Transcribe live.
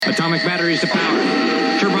Atomic batteries to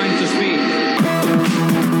power. Turbines to speed.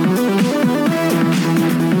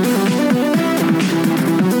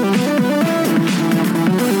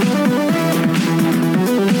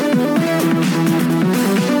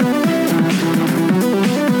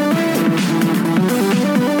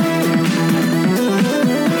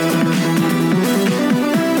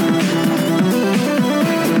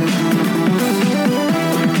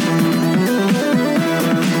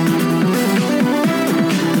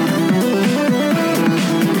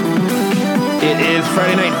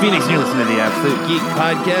 Friday Night Phoenix, you're listening to the Absolute Geek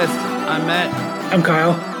podcast. I'm Matt. I'm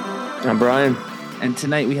Kyle. I'm Brian. And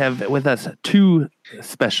tonight we have with us two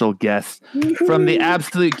special guests from the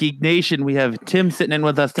Absolute Geek Nation. We have Tim sitting in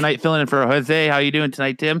with us tonight, filling in for Jose. How you doing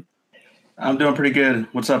tonight, Tim? I'm doing pretty good.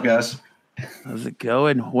 What's up, guys? How's it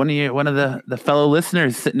going? One of the fellow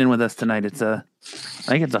listeners sitting in with us tonight. I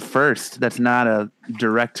think it's a first. That's not a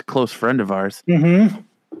direct close friend of ours. Mm-hmm.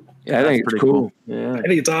 Yeah, I think it's cool. Yeah, I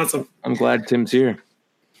think it's awesome. I'm glad Tim's here.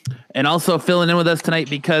 And also filling in with us tonight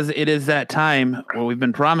because it is that time where we've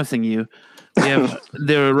been promising you. We have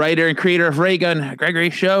the writer and creator of Raygun,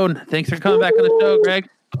 Greg Schoen. Thanks for coming back on the show, Greg.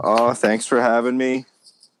 Oh, thanks for having me.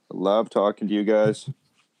 Love talking to you guys.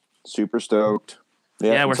 Super stoked.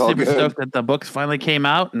 Yeah, we're super stoked that the books finally came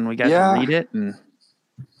out and we got to read it. And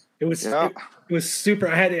it was super.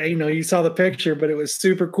 I had you saw the picture, but it was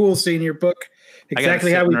super cool seeing your book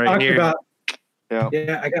exactly how we talked about.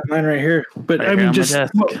 Yeah, I got mine right here. But I mean, just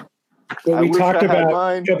what we talked about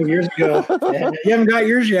a couple years ago. You haven't got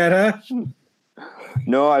yours yet, huh?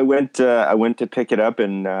 No, I went to pick it up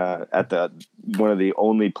and at one of the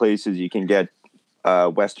only places you can get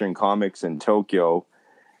Western comics in Tokyo,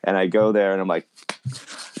 and I go there and I'm like,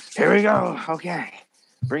 here we go, okay,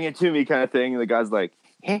 bring it to me, kind of thing. And the guy's like,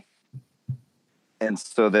 hey, and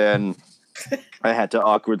so then I had to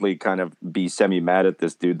awkwardly kind of be semi-mad at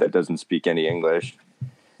this dude that doesn't speak any English.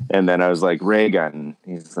 And then I was like, raygun.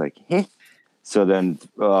 He's like, eh. So then,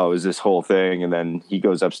 it was this whole thing. And then he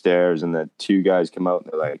goes upstairs and the two guys come out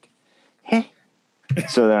and they're like, eh.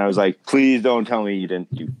 So then I was like, please don't tell me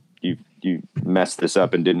you messed this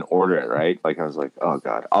up and didn't order it, right? Like, I was like, oh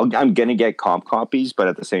God, I'm going to get comp copies. But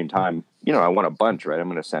at the same time, I want a bunch, right? I'm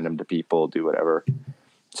going to send them to people, do whatever,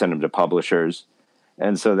 send them to publishers.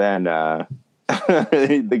 And so then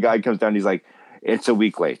the guy comes down. He's like, "It's a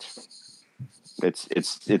week late.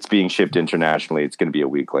 It's being shipped internationally. It's going to be a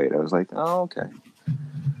week late." I was like, "Oh, okay."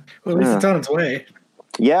 Well, at least it's on its way.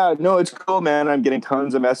 Yeah, no, it's cool, man. I'm getting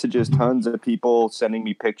tons of messages, tons of people sending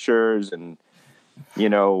me pictures, and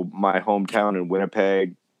my hometown in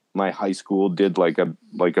Winnipeg, my high school did like a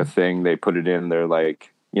thing. They put it in their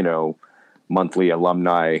monthly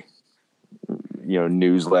alumni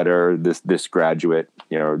newsletter. This graduate,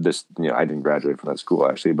 I didn't graduate from that school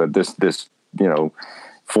actually, but this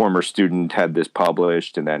former student had this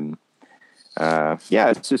published, and then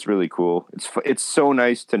it's just really cool. It's so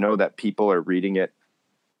nice to know that people are reading it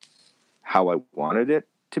how I wanted it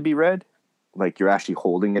to be read. Like, you're actually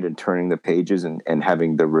holding it and turning the pages and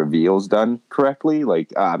having the reveals done correctly.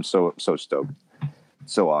 Like, I'm so stoked.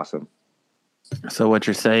 So awesome. So what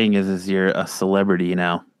you're saying is you're a celebrity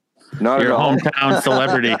now. Not Your at all. hometown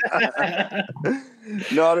celebrity.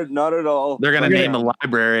 Not at all. They're going to name the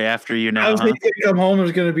library after you now. I was thinking come home,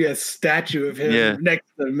 there's going to be a statue of him next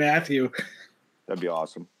to Matthew. That'd be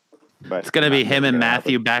awesome. But it's going to be him and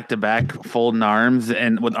Matthew back to back, folding arms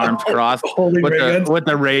and with arms crossed, with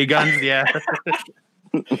the ray guns. Yeah.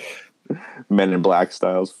 Men in Black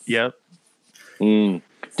styles. Yep. Did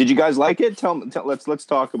you guys like it? Let's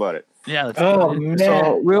talk about it. Yeah. Man.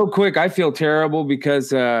 So real quick, I feel terrible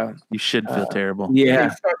because you should feel terrible.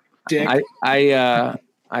 Yeah. I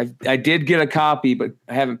did get a copy, but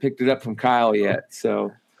I haven't picked it up from Kyle yet.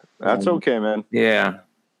 So that's okay, man. Yeah.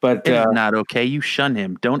 But it's not okay. You shun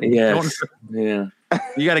him. Don't. Yeah. You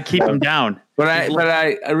got to keep him down. But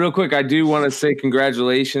I real quick, I do want to say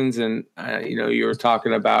congratulations. And you were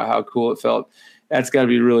talking about how cool it felt. That's got to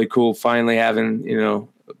be really cool. Finally having a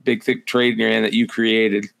big thick trade in your hand that you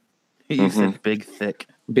created. You said big thick.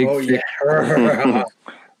 Big thick. Yeah.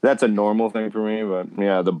 That's a normal thing for me, but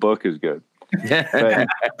yeah, the book is good. But,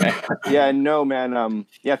 yeah, no, man.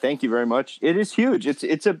 Thank you very much. It is huge.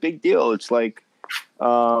 It's a big deal. It's like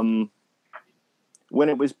when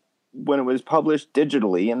it was published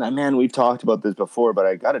digitally, and man, we've talked about this before, but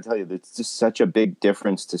I got to tell you, it's just such a big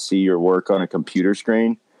difference to see your work on a computer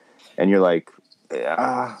screen, and you're like,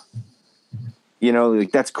 like,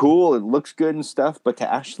 that's cool. It looks good and stuff, but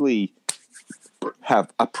to actually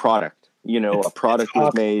have a product, a product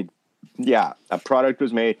was made. Yeah, a product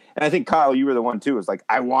was made. And I think, Kyle, you were the one too. It's like,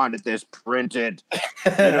 I wanted this printed.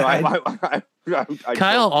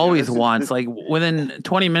 Kyle always wants like within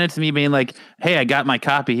 20 minutes of me being like, "Hey, I got my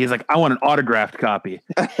copy." He's like, "I want an autographed copy."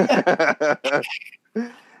 I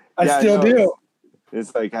still do.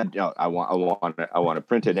 It's like I want to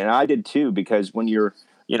print it, and I did too, because when you're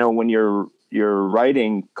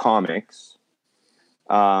writing comics,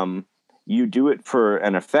 you do it for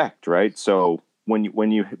an effect, right? So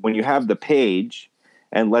when you have the page,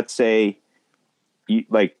 and let's say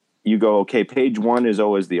you go, okay, page 1 is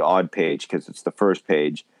always the odd page because it's the first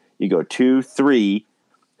page. You go 2, 3.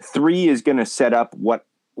 3 is going to set up what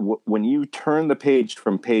when you turn the page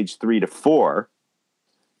from page 3 to 4.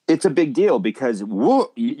 It's a big deal because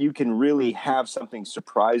you can really have something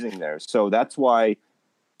surprising there. So that's why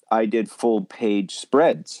I did full page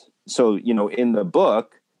spreads. So, in the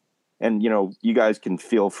book, and, you guys can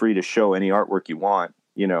feel free to show any artwork you want,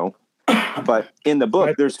 but in the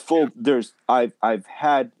book, I've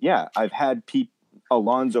had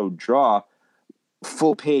Alonzo draw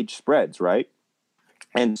full page spreads, right?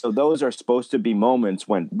 And so those are supposed to be moments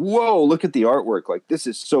when, whoa, look at the artwork. Like, this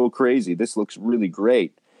is so crazy. This looks really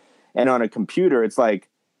great. And on a computer, it's like,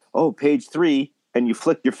 oh, page 3, and you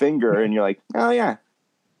flick your finger, and you're like, oh yeah,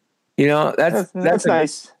 that's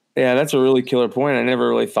nice. Yeah, that's a really killer point. I never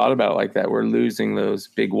really thought about it like that. We're losing those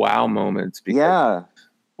big wow moments. Yeah.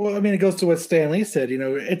 Well, I mean, it goes to what Stan Lee said.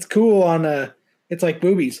 It's cool it's like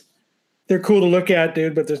boobies. They're cool to look at,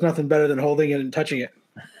 dude, but there's nothing better than holding it and touching it.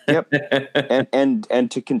 Yep.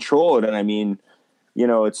 and to control it. And I mean,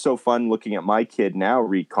 it's so fun looking at my kid now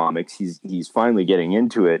read comics. He's finally getting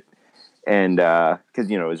into it. And because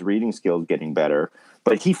his reading skills getting better,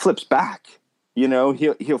 but he flips back.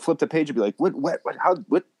 He'll flip the page and be like,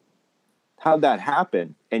 how'd that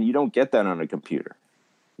happen? And you don't get that on a computer.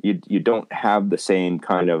 You don't have the same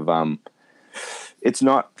kind of it's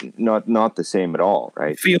not the same at all,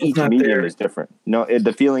 right? Each medium is different. No,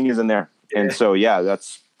 the feeling isn't there. Yeah. And so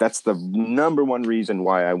that's the number one reason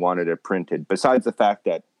why I wanted it printed. Besides the fact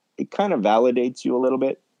that it kind of validates you a little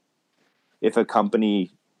bit. If a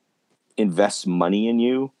company invests money in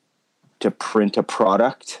you to print a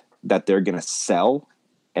product that they're going to sell,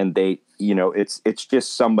 and they, it's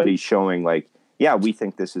just somebody showing like, yeah, we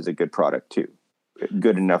think this is a good product too.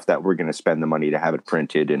 Good enough that we're going to spend the money to have it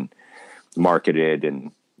printed and marketed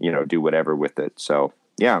and, do whatever with it. So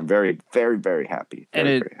yeah, I'm very, very, very happy.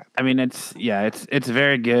 Very happy. I mean, it's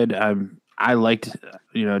very good. I liked,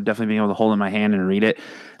 definitely being able to hold it in my hand and read it.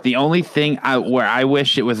 The only thing where I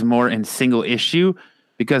wish it was more in single issue,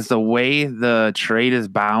 because the way the trade is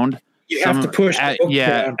bound, you have to push.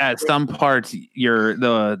 At some parts,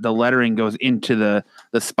 the lettering goes into the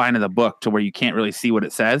spine of the book to where you can't really see what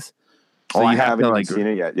it says. So I haven't even seen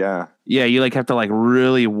it yet. Yeah. Yeah, you have to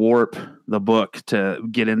really warp the book to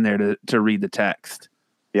get in there to read the text.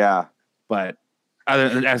 Yeah. But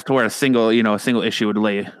as to where a single issue would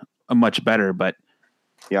lay a much better, but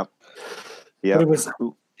yep. Yeah. It was,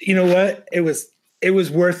 what? It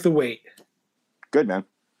was worth the wait. Good, man.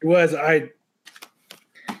 It was. I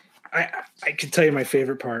can tell you my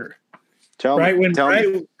favorite part. Tell me.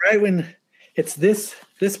 Right when it's this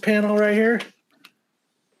panel right here,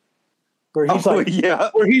 where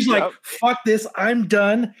he's like, fuck this, I'm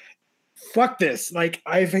done. Fuck this. Like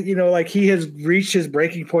he has reached his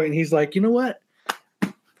breaking point, and he's like, you know what?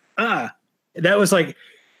 That was like,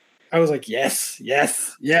 I was like, yes.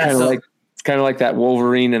 It's kind of like that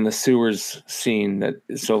Wolverine in the sewers scene that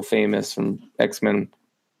is so famous from X-Men.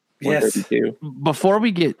 Yes. Before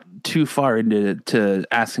we get too far into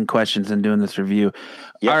asking questions and doing this review,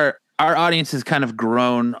 our audience has kind of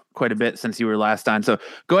grown quite a bit since you were last on. So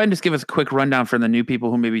go ahead and just give us a quick rundown for the new people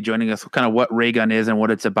who may be joining us, kind of what Raygun is and what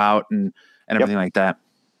it's about and everything like that.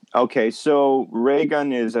 Okay, so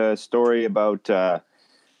Raygun is a story about a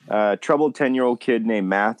troubled 10-year-old kid named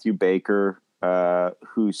Matthew Baker,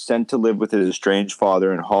 who's sent to live with his estranged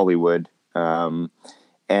father in Hollywood. And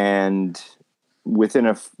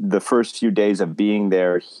within the first few days of being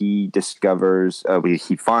there, he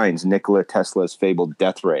finds Nikola Tesla's fabled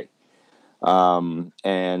death ray.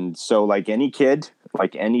 And so like any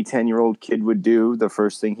 10-year-old kid would do, the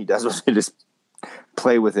first thing he does is just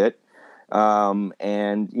play with it. And,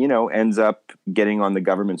 ends up getting on the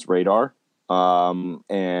government's radar.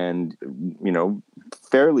 And,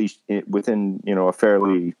 within a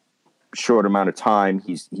fairly short amount of time,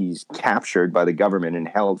 he's captured by the government and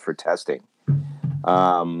held for testing.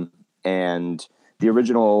 And the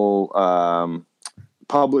original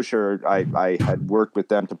publisher, I had worked with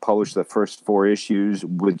them to publish the first 4 issues,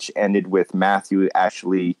 which ended with Matthew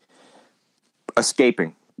actually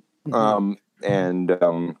escaping. And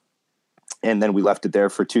then we left it there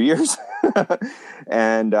for 2 years.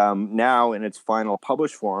 And now in its final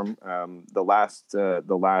published form, the last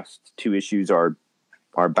 2 issues are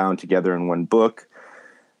bound together in one book,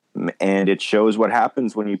 and it shows what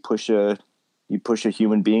happens when you push a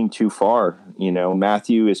human being too far.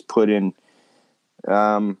 Matthew is put in.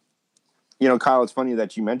 Kyle, it's funny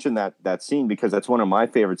that you mentioned that scene, because that's one of my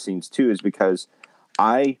favorite scenes too. Is because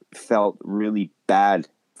I felt really bad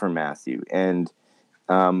for Matthew, and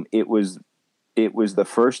it was the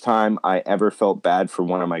first time I ever felt bad for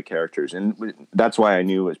one of my characters, and that's why I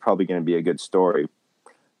knew it was probably going to be a good story,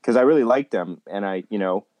 because I really liked him. And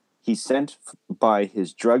he's sent by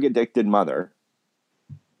his drug addicted mother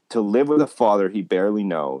to live with a father he barely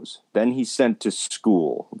knows. Then he's sent to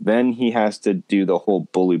school. Then he has to do the whole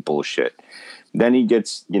bully bullshit. Then he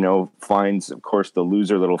gets, finds, of course, the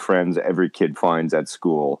loser little friends every kid finds at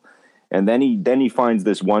school. And then he finds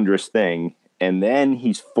this wondrous thing. And then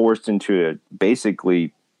he's forced into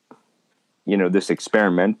basically, this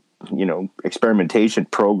experimentation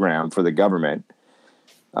program for the government.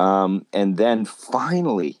 And then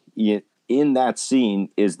finally, in that scene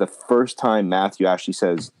is the first time Matthew actually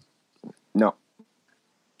says, no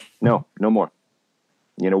more.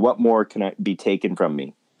 What more can be taken from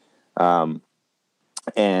me?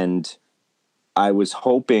 And I was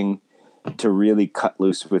hoping to really cut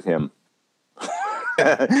loose with him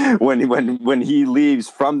when he leaves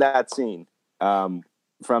from that scene.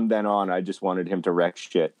 From then on, I just wanted him to wreck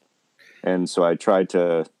shit. And so I tried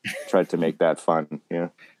to make that fun. Yeah.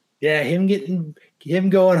 Him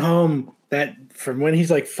going home, that from when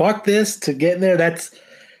he's like, fuck this, to getting there. That's,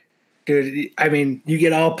 dude, I mean, you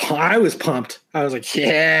get all I was pumped. I was like,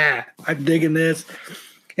 yeah, I'm digging this.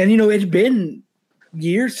 And, it's been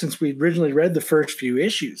years since we originally read the first few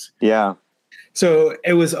issues. Yeah. So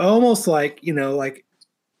it was almost like, like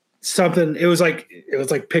something, it was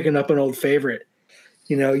like picking up an old favorite.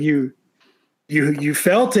 You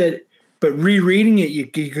felt it, but rereading it,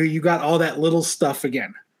 you got all that little stuff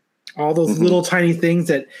again. All those little tiny things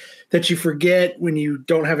that you forget when you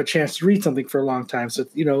don't have a chance to read something for a long time. So,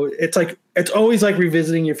 it's always like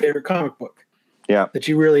revisiting your favorite comic book. Yeah. That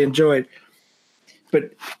you really enjoyed.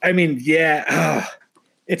 But I mean, yeah,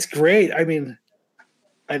 it's great. I mean,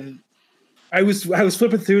 I was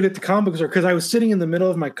flipping through it at the comic book store, because I was sitting in the middle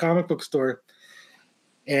of my comic book store,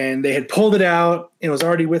 and they had pulled it out, and it was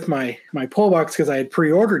already with my pull box because I had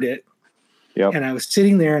pre-ordered it. Yep. And I was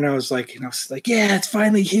sitting there, and I was like, yeah, it's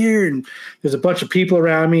finally here. And there's a bunch of people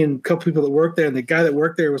around me, and a couple people that work there. And the guy that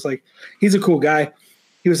worked there was like, he's a cool guy.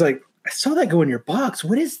 He was like, I saw that go in your box.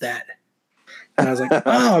 What is that? And I was like,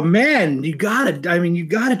 oh man, you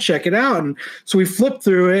gotta check it out. And so we flipped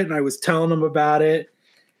through it, and I was telling him about it.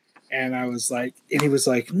 And I was like, and he was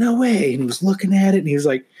like, no way. And he was looking at it, and he was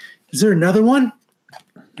like, is there another one?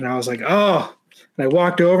 And I was like, oh. And I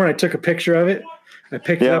walked over, and I took a picture of it. I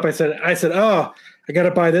picked it up. I said, oh, I got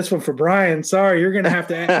to buy this one for Brian. Sorry, you're gonna have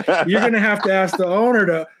to ask the owner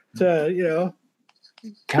to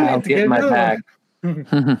Kyle, get my bag.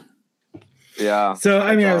 Yeah. So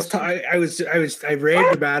I mean, awesome. I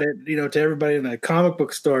raved about it, to everybody in the comic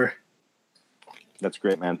book store. That's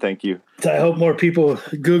great, man. Thank you. So I hope more people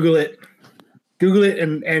Google it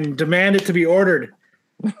and demand it to be ordered.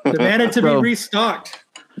 Demand it to be restocked.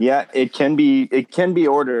 Yeah, it can be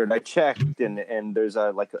ordered. I checked, and there's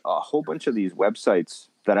a whole bunch of these websites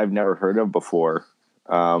that I've never heard of before.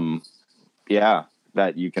 That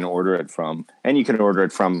you can order it from, and you can order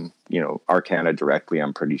it from Arcana directly.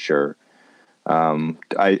 I'm pretty sure.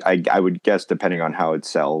 I would guess, depending on how it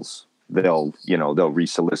sells, they'll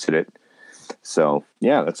resolicit it. So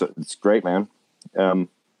yeah, it's great, man.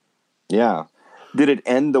 Yeah. Did it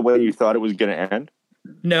end the way you thought it was going to end?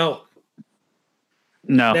 No.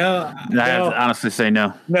 I have to honestly say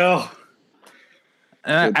no. No.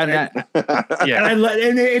 Yeah.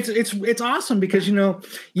 And it's awesome because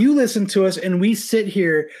you listen to us and we sit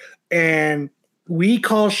here and we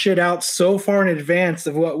call shit out so far in advance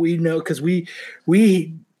of what we know, because me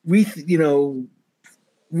and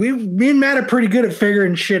Matt are pretty good at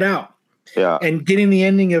figuring shit out. Yeah. And getting the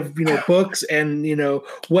ending of books and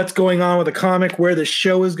what's going on with the comic, where the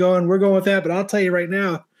show is going. We're going with that, but I'll tell you right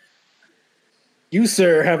now, you,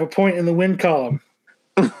 sir, have a point in the win column.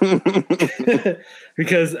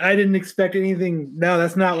 Because I didn't expect anything. No,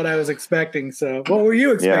 that's not what I was expecting. So what were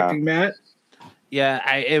you expecting, Matt? Yeah,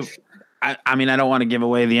 I mean, I don't want to give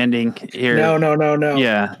away the ending here. No.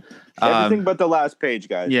 Yeah. Everything but the last page,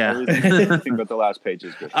 guys. Yeah. Everything but the last page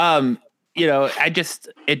is good.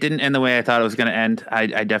 It didn't end the way I thought it was going to end.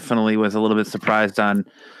 I definitely was a little bit surprised on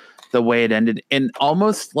the way it ended. And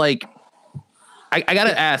almost like, I got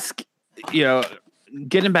to ask,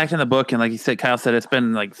 getting back to the book, and like you said, Kyle said, it's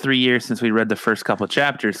been like 3 years since we read the first couple of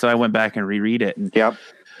chapters. So I went back and reread it. And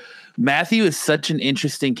Matthew is such an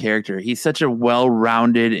interesting character. He's such a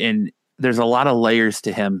well-rounded, and there's a lot of layers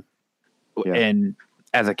to him and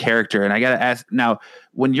as a character. And I got to ask now,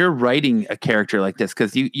 when you're writing a character like this,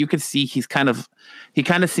 because you can see he kind of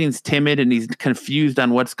seems timid and he's confused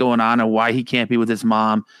on what's going on and why he can't be with his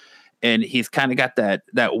mom. And he's kind of got that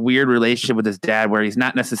weird relationship with his dad where he's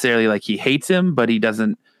not necessarily like he hates him, but he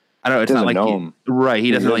doesn't. I don't know. It's not like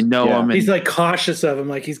he doesn't really know him. And he's like cautious of him.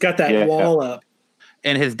 Like he's got that wall up.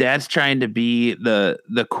 And his dad's trying to be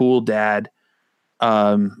the cool dad.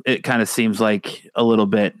 It kind of seems like a little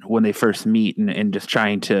bit when they first meet and just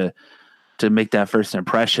trying to make that first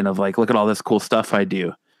impression of like, look at all this cool stuff I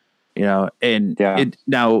do, and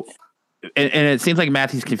it seems like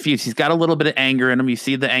Matthew's confused. He's got a little bit of anger in him. You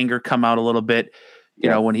see the anger come out a little bit,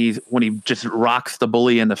 when he just rocks the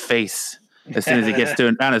bully in the face as soon as he gets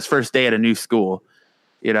to on his first day at a new school,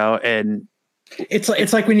 and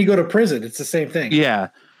it's like when you go to prison, it's the same thing. Yeah.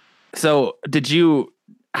 So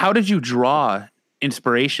how did you draw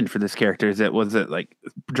inspiration for this character? Was it like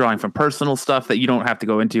drawing from personal stuff that you don't have to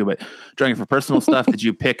go into, but drawing from personal stuff? Did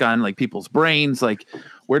you pick on like people's brains? Like,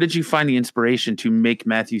 where did you find the inspiration to make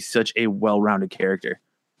Matthew such a well-rounded character?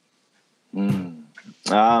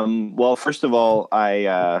 Well, first of all,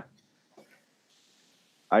 I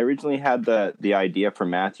originally had the idea for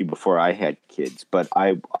Matthew before I had kids, but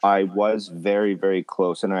I was very, very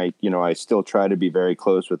close, and I still try to be very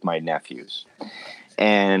close with my nephews,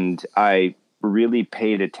 and I really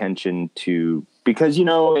paid attention to, because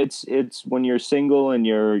it's when you're single and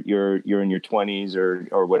you're in your 20s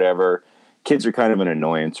or whatever, kids are kind of an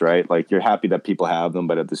annoyance, right? Like you're happy that people have them,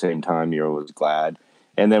 but at the same time you're always glad.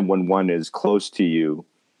 And then when one is close to you,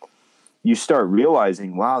 you start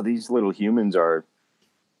realizing, wow, these little humans are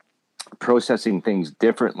processing things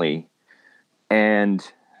differently. And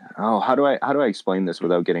how do I explain this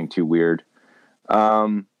without getting too weird?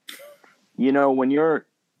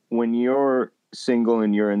 When you're single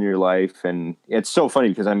and you're in your life, and it's so funny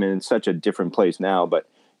because I'm in such a different place now, but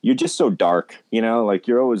you're just so dark, like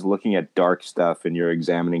you're always looking at dark stuff and you're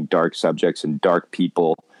examining dark subjects and dark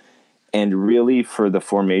people. And really for the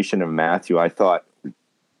formation of Matthew, I thought,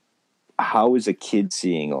 how is a kid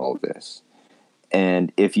seeing all of this?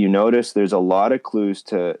 And if you notice, there's a lot of clues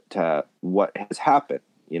to what has happened.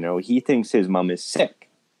 He thinks his mom is sick.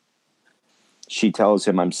 She tells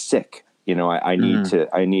him, I'm sick. I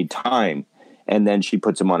need time. And then she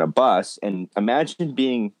puts him on a bus, and imagine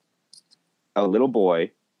being a little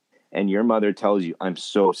boy and your mother tells you, I'm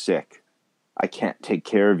so sick, I can't take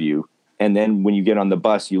care of you. And then when you get on the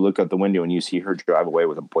bus, you look out the window and you see her drive away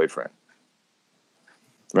with a boyfriend.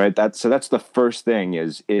 Right. That's the first thing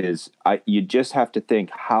is you just have to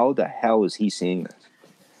think, how the hell is he seeing this?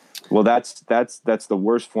 Well, that's the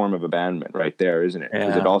worst form of abandonment right there, isn't it?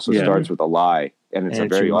 Because it also starts with a lie, and it's a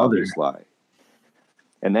very obvious lie.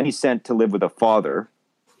 And then he's sent to live with a father.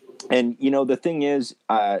 And, the thing is,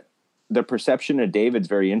 the perception of David's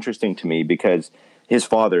very interesting to me because it's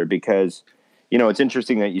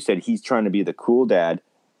interesting that you said he's trying to be the cool dad.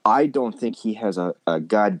 I don't think he has a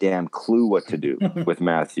goddamn clue what to do with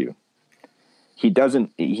Matthew.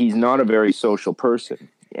 He's not a very social person.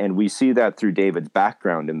 And we see that through David's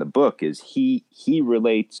background in the book is he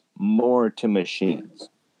relates more to machines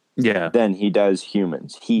than he does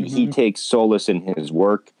humans. He takes solace in his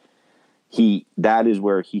work. That is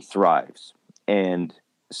where he thrives. And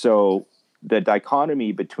so the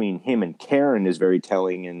dichotomy between him and Karen is very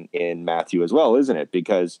telling in Matthew as well, isn't it?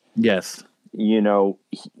 Because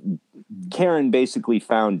Karen basically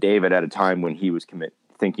found David at a time when he was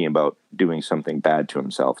thinking about doing something bad to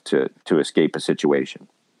himself to escape a situation.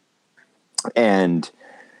 And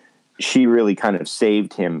she really kind of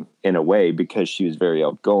saved him in a way because she was very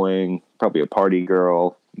outgoing, probably a party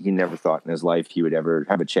girl. He never thought in his life he would ever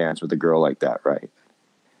have a chance with a girl like that, right?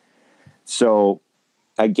 So,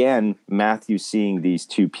 again, Matthew seeing these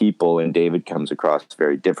two people and David comes across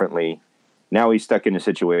very differently. Now he's stuck in a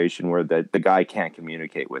situation where the guy can't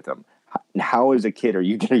communicate with him. How as a kid are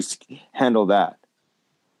you going to handle that?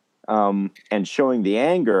 And showing the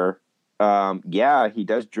anger, he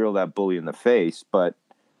does drill that bully in the face, but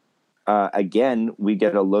again, we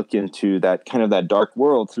get a look into that kind of that dark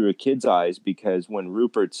world through a kid's eyes, because when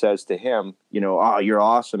Rupert says to him, oh, you're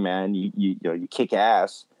awesome, man, you kick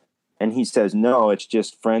ass, and he says, no, it's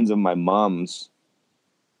just friends of my mom's,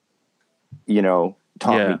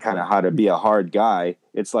 taught me kind of how to be a hard guy.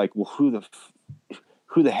 It's like, well,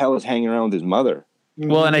 who the hell is hanging around with his mother?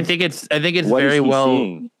 Well, and I think it's very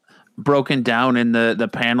well broken down in the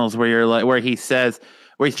panels where you're like, where he says,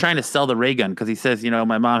 where he's trying to sell the ray gun because he says,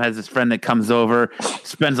 my mom has this friend that comes over,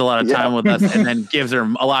 spends a lot of time with us, and then gives her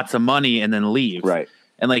lots of money and then leaves. Right.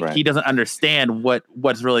 And he doesn't understand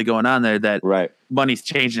what's really going on there. That money's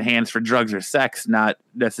changing hands for drugs or sex, not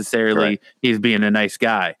necessarily he's being a nice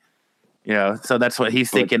guy. So that's what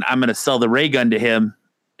he's thinking. I'm going to sell the ray gun to him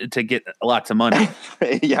to get lots of money.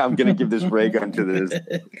 I'm going to give this ray gun to this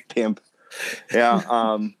pimp.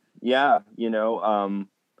 Yeah.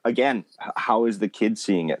 Again, how is the kid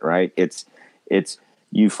seeing it? Right. It's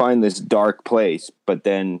you find this dark place, but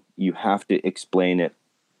then you have to explain it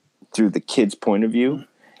through the kid's point of view.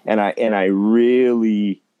 And I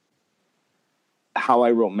really, how I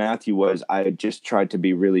wrote Matthew was I just tried to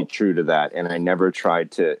be really true to that. And I never tried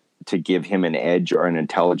to give him an edge or an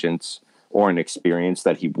intelligence or an experience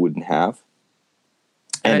that he wouldn't have.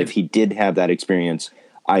 And if he did have that experience,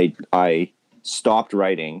 I stopped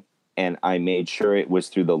writing and I made sure it was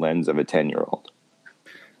through the lens of a 10-year-old.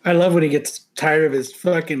 I love when he gets tired of his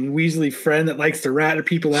fucking Weasley friend that likes to rat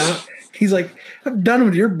people out. He's like, I'm done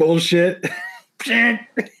with your bullshit. That's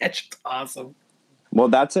just awesome. Well,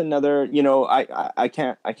 that's another, I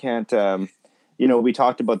can't, we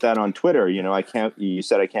talked about that on Twitter. You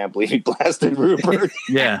said I can't believe he blasted Rupert.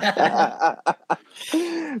 Yeah.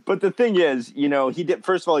 But the thing is,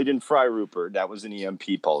 first of all, he didn't fry Rupert. That was an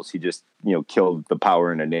EMP pulse. He just, killed the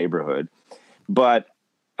power in a neighborhood. But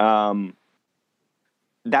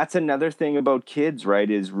that's another thing about kids, right?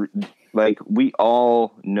 Is we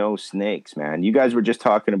all know snakes, man. You guys were just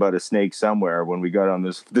talking about a snake somewhere when we got on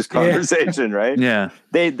this conversation, right? Yeah.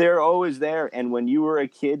 They're always there. And when you were a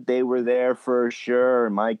kid, they were there for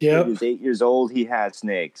sure. My kid is 8 years old. He has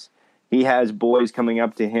snakes. He has boys coming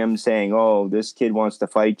up to him saying, "Oh, this kid wants to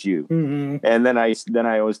fight you." Mm-hmm. And then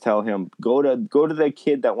I always tell him, go to the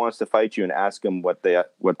kid that wants to fight you and ask him what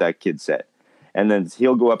that kid said. And then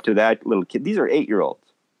he'll go up to that little kid. These are 8-year-olds.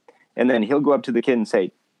 And then he'll go up to the kid and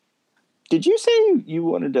say, "Did you say you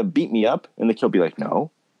wanted to beat me up?" And the kid will be like,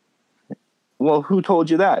 "No." "Well, who told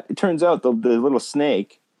you that?" It turns out the little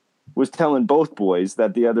snake was telling both boys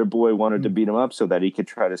that the other boy wanted to beat him up so that he could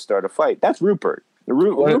try to start a fight. That's Rupert.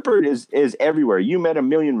 Rupert is everywhere. You met a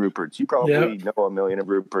million Ruperts. You probably know a million of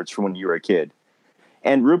Ruperts from when you were a kid.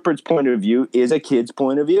 And Rupert's point of view is a kid's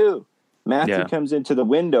point of view. Matthew comes into the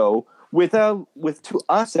window with to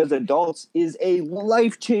us as adults is a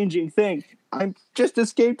life-changing thing. I just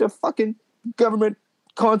escaped a fucking government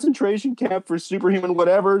concentration camp for superhuman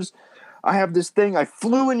whatevers. I have this thing. I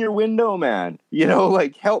flew in your window, man.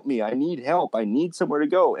 Help me. I need help. I need somewhere to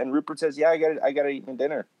go. And Rupert says, "Yeah, I got to eat my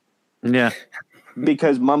dinner." Yeah.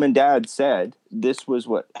 Because mom and dad said this was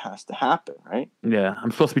what has to happen, right? Yeah.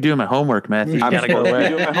 I'm supposed to be doing my homework, Matthew. I'm supposed to be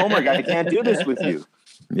doing my homework. I can't do this with you.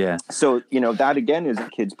 Yeah. So, that again is a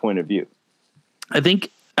kid's point of view. I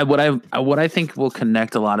think what I think will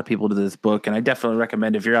connect a lot of people to this book, and I definitely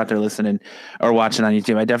recommend if you're out there listening or watching on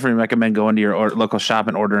YouTube, I definitely recommend going to your local shop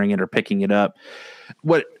and ordering it or picking it up.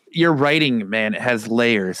 What you're writing, man, has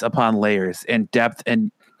layers upon layers and depth,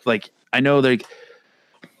 and I know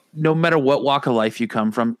no matter what walk of life you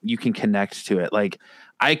come from, you can connect to it.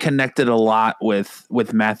 I connected a lot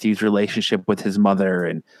with Matthew's relationship with his mother,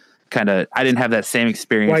 and I didn't have that same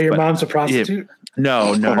experience. Why your mom's a prostitute?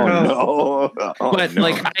 No. But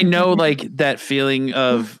no. I know that feeling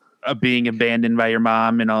of being abandoned by your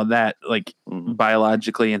mom and all that,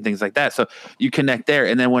 biologically and things like that. So you connect there.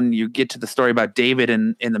 And then when you get to the story about David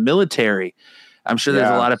in the military, I'm sure there's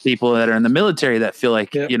a lot of people that are in the military that feel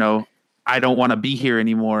I don't want to be here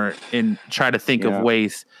anymore, and try to think of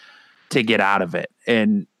ways to get out of it.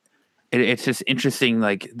 And it's just interesting,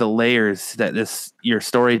 the layers that your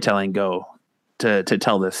storytelling go to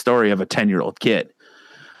tell this story of a 10-year-old kid.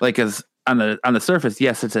 As on the surface,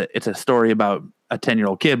 yes, it's a story about a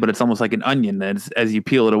 10-year-old kid, but it's almost like an onion that as you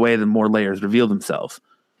peel it away, the more layers reveal themselves.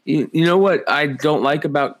 You know what I don't like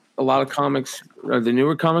about a lot of comics, or the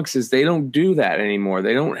newer comics, is they don't do that anymore.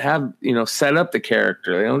 They don't have, set up the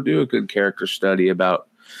character. They don't do a good character study about,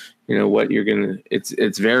 what you're going to,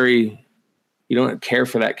 it's very, you don't care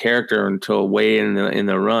for that character until way in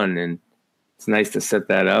the run. And it's nice to set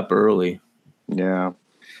that up early. Yeah.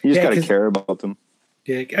 You just got to care about them.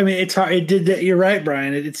 Yeah. I mean, it's hard. You're right,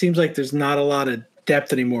 Brian. It seems like there's not a lot of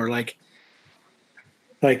depth anymore.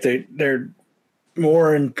 They're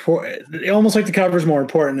more important, almost like the cover is more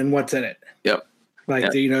important than what's in it. Yep.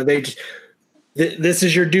 They just, this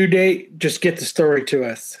is your due date. Just get the story to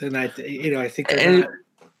us. And I think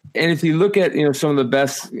and if you look at, some of the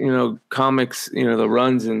best, comics, the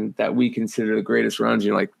runs and that we consider the greatest runs,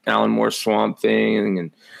 like Alan Moore's Swamp Thing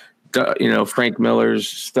and Frank Miller's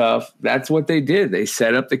stuff, that's what they did. They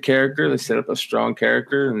set up the character. They set up a strong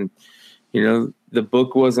character, and the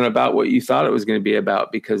book wasn't about what you thought it was going to be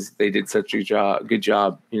about because they did such a good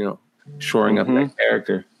job, shoring up that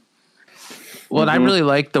character. Well, and I really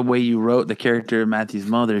like the way you wrote the character of Matthew's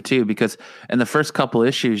mother too, because in the first couple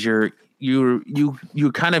issues, you're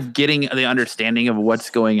kind of getting the understanding of what's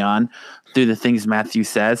going on through the things Matthew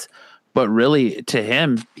says, but really to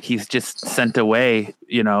him, he's just sent away,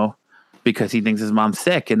 because he thinks his mom's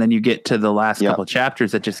sick. And then you get to the last couple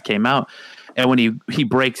chapters that just came out. And when he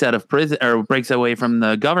breaks out of prison or breaks away from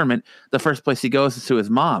the government, the first place he goes is to his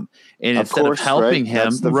mom. And instead of helping him,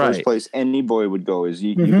 that's the first place any boy would go is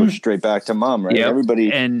you go straight back to mom, right? Yep.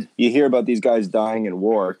 Everybody, and you hear about these guys dying in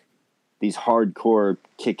war, these hardcore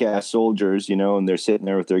kick-ass soldiers, and they're sitting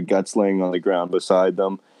there with their guts laying on the ground beside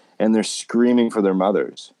them, and they're screaming for their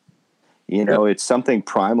mothers. It's something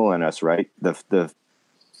primal in us, right?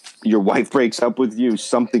 Your wife breaks up with you,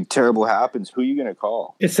 something terrible happens, who are you going to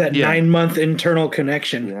call? It's that 9-month internal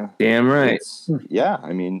connection. Yeah. Damn right.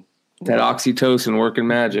 I mean, that oxytocin working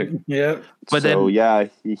magic. Yeah. But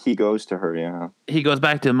he goes to her. Yeah. He goes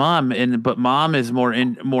back to mom, but mom is more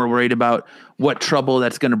worried about what trouble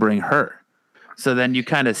that's going to bring her. So then you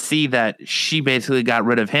kind of see that she basically got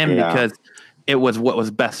rid of him because it was what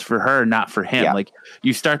was best for her, not for him. Yeah. Like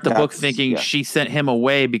you start the book thinking she sent him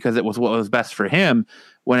away because it was what was best for him.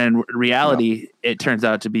 When in reality, it turns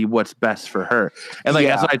out to be what's best for her. And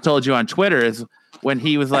that's what I told you on Twitter is when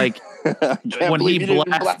he was like, when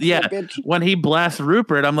he blasts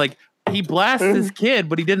Rupert, I'm like, he blasted his kid,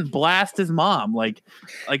 but he didn't blast his mom. Like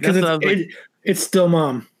that's what I was like. It's still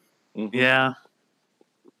mom. Mm-hmm. Yeah.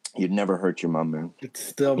 You'd never hurt your mom, man. It's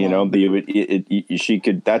still mom. She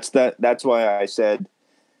could. That's why I said,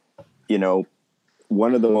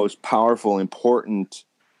 one of the most powerful, important,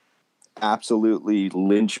 absolutely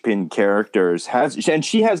linchpin characters and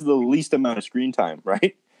she has the least amount of screen time,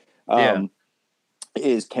 right?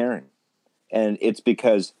 Is Karen. And it's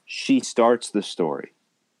because she starts the story.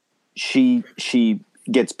 She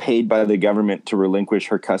gets paid by the government to relinquish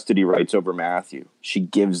her custody rights over Matthew. She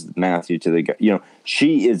gives Matthew to the,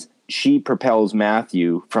 she propels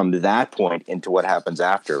Matthew from that point into what happens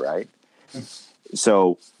after, right?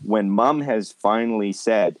 So when mom has finally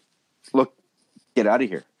said, look, get out of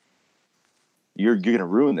here. You're going to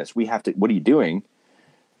ruin this. We have to, what are you doing?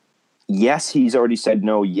 Yes, he's already said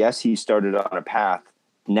no. Yes, he started on a path.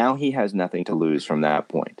 Now he has nothing to lose from that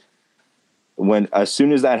point. As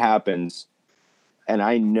soon as that happens, and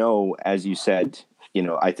I know, as you said,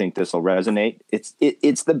 I think this will resonate. It's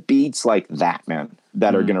the beats like that, man,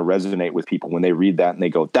 that are going to resonate with people when they read that and they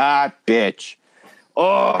go, that bitch.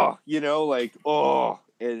 Oh,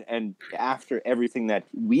 and after everything that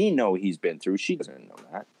we know he's been through, she doesn't know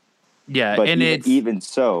that. Yeah, but and even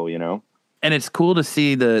so, and it's cool to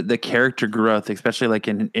see the character growth, especially like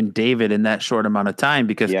in David in that short amount of time,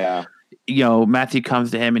 because Matthew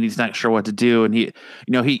comes to him and he's not sure what to do, and he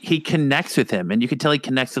connects with him, and you can tell he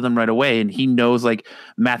connects with him right away, and he knows like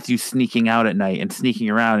Matthew's sneaking out at night and sneaking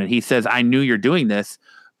around, and he says, "I knew you're doing this,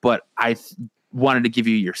 but I wanted to give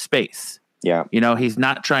you your space." Yeah, he's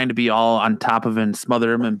not trying to be all on top of him and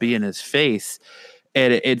smother him and be in his face,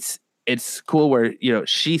 and it's cool where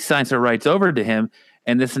she signs her rights over to him,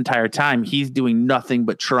 and this entire time he's doing nothing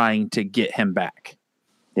but trying to get him back.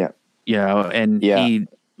 He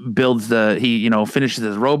builds finishes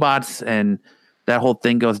his robots, and that whole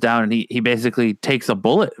thing goes down, and he basically takes a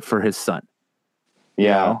bullet for his son.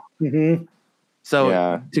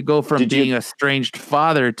 So to go from being a estranged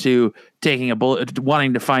father to taking a bullet,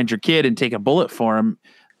 wanting to find your kid and take a bullet for him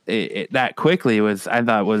that quickly I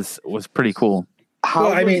thought was pretty cool.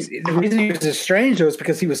 The reason he was estranged was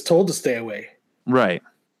because he was told to stay away. Right.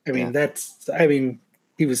 He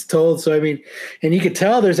was told. So, and you could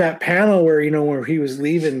tell there's that panel where, where he was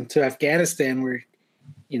leaving to Afghanistan where,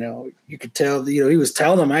 you could tell, he was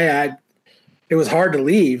telling them, it was hard to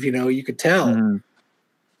leave, you could tell. Mm-hmm.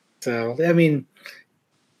 So,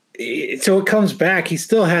 so it comes back. He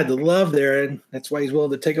still had the love there, and that's why he's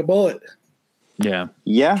willing to take a bullet. Yeah.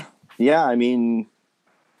 Yeah. Yeah.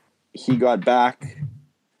 He got back,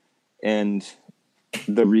 and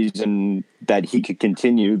the reason that he could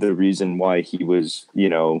continue, the reason why he was,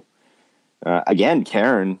 again,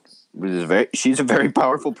 Karen she's a very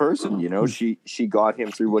powerful person. She got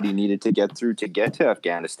him through what he needed to get through to get to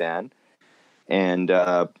Afghanistan, and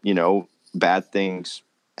bad things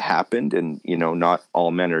happened, and not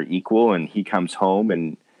all men are equal, and he comes home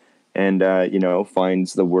and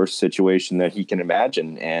finds the worst situation that he can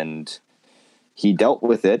imagine, and he dealt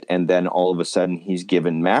with it, and then all of a sudden he's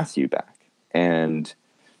given Matthew back. And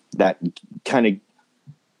that kind of,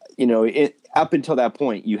 up until that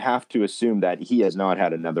point, you have to assume that he has not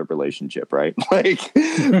had another relationship, right?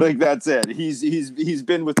 Like that's it. He's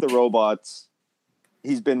been with the robots.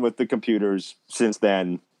 He's been with the computers since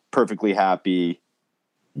then, perfectly happy,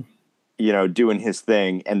 doing his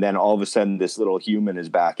thing. And then all of a sudden this little human is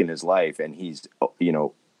back in his life, and he's,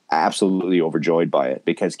 absolutely overjoyed by it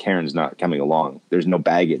because Karen's not coming along. There's no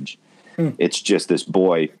baggage. It's just this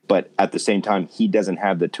boy, but at the same time, he doesn't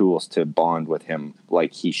have the tools to bond with him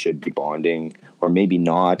like he should be bonding, or maybe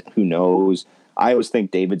not. Who knows? I always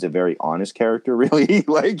think David's a very honest character, really. He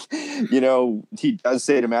does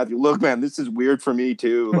say to Matthew, "Look, man, this is weird for me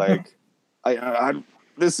too. Like, I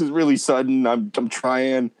this is really sudden. I'm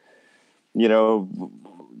trying.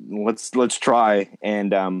 Let's try."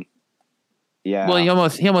 And yeah. Well, he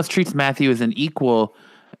almost treats Matthew as an equal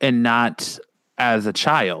and not as a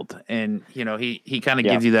child. And, he kind of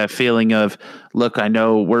gives you that feeling of, look, I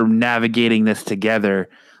know we're navigating this together.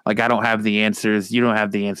 Like, I don't have the answers. You don't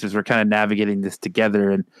have the answers. We're kind of navigating this together,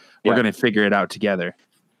 and we're going to figure it out together.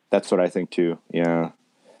 That's what I think too. Yeah.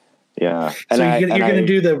 Yeah. And so you're going to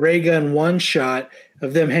do the raygun one shot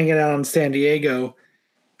of them hanging out in San Diego,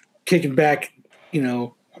 kicking back,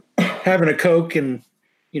 having a Coke and,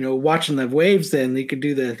 watching the waves. Then you could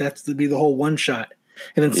do be the whole one shot.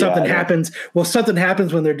 And then something happens. Well, something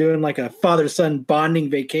happens when they're doing like a father-son bonding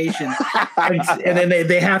vacation, and then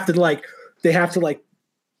they have to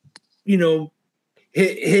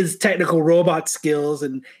his technical robot skills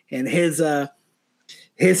and his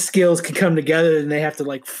skills can come together, and they have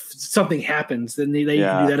to something happens. Then they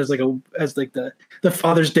can do that as the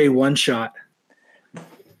Father's Day one shot.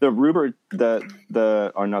 The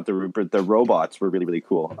robots were really, really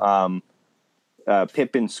cool.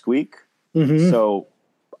 Pip and Squeak. Mm-hmm. So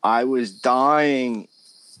I was dying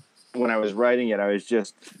when I was writing it. I was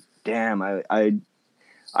just, damn, I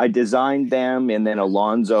designed them, and then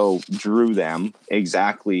Alonzo drew them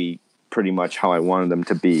exactly pretty much how I wanted them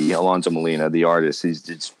to be. Alonzo Molina, the artist,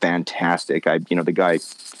 it's fantastic. The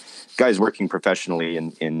guy's working professionally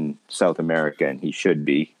in South America, and he should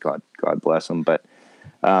be. God bless him. But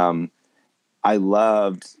I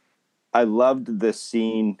loved the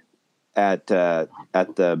scene at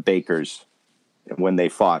the Bakers when they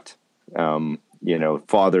fought,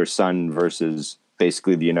 father, son versus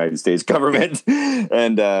basically the United States government.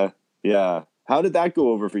 And how did that go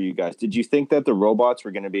over for you guys? Did you think that the robots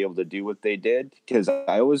were going to be able to do what they did? Because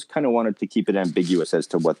I always kind of wanted to keep it ambiguous as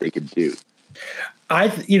to what they could do. I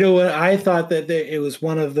thought that it was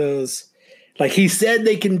one of those, like, he said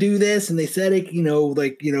they can do this, and they said it,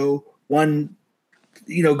 one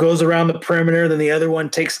goes around the perimeter, then the other one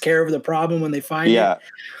takes care of the problem when they find it.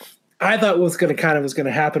 I thought was going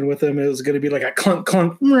to happen with them. It was going to be like a clunk,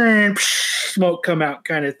 clunk, smoke come out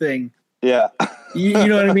kind of thing. Yeah. you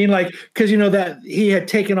know what I mean? Like, because, that he had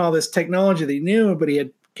taken all this technology that he knew, but he had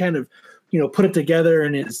kind of, put it together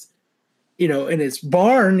in his, in his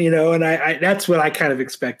barn, and I that's what I kind of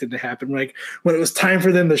expected to happen. Like, when it was time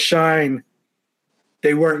for them to shine,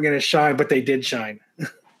 they weren't going to shine, but they did shine.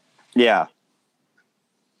 Yeah.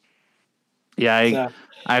 Yeah,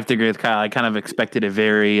 I have to agree with Kyle. I kind of expected a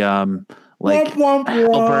very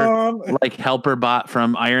helper bot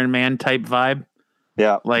from Iron Man type vibe.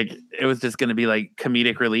 Yeah, like it was just going to be like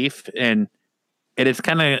comedic relief, and it's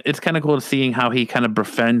kind of cool seeing how he kind of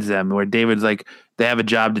befriends them. Where David's like, they have a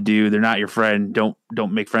job to do. They're not your friend. Don't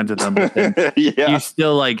make friends with them. But then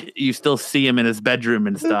you still see him in his bedroom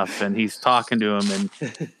and stuff, and he's talking to him, and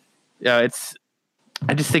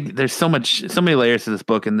I just think there's so many layers to this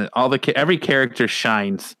book, and every character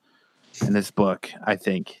shines in this book. I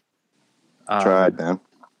think. Tried, man.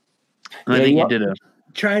 I think you did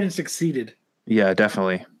tried and succeeded. Yeah,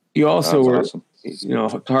 definitely. You also were, awesome.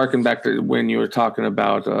 To harken back to when you were talking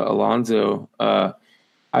about Alonzo.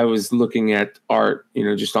 I was looking at art,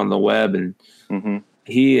 just on the web, and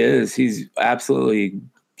he's absolutely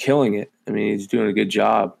killing it. I mean, he's doing a good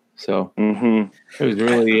job. So it was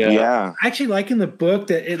really, I actually like in the book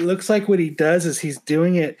that it looks like what he does is he's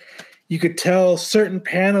doing it. You could tell certain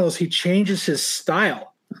panels, he changes his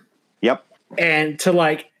style. Yep. And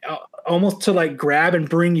to almost to grab and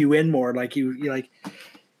bring you in more. Like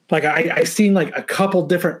I've seen like a couple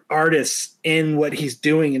different artists in what he's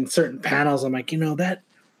doing in certain panels. I'm like, I know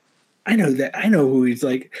who he's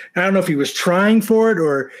like. I don't know if he was trying for it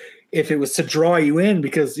or if it was to draw you in,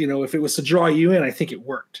 because, if it was to draw you in, I think it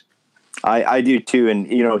worked. I do too. And,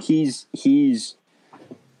 he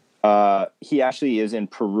actually is in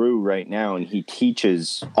Peru right now, and he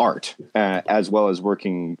teaches art as well as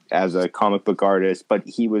working as a comic book artist, but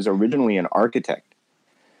he was originally an architect.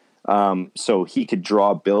 So he could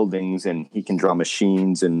draw buildings, and he can draw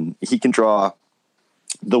machines, and he can draw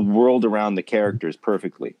the world around the characters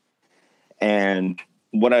perfectly. And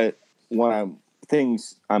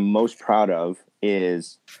things I'm most proud of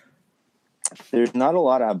is there's not a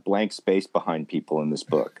lot of blank space behind people in this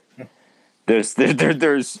book. There's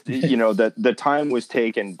the time was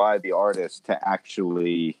taken by the artist to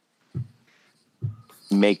actually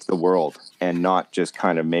make the world and not just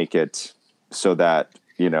kind of make it so that,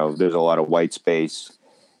 there's a lot of white space.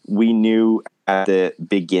 We knew at the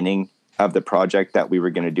beginning of the project that we were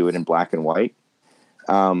going to do it in black and white.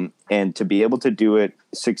 And to be able to do it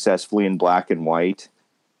successfully in black and white,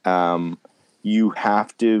 you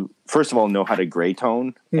have to, first of all, know how to gray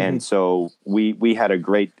tone. Mm-hmm. And so we had a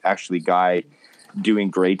great guy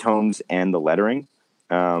doing gray tones and the lettering,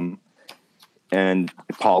 and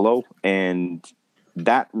Paulo, and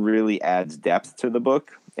that really adds depth to the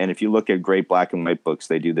book. And if you look at great black and white books,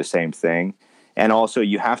 they do the same thing. And also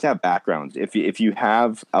you have to have backgrounds. If you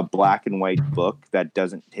have a black and white book that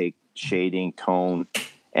doesn't take shading, tone,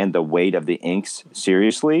 and the weight of the inks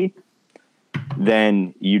seriously,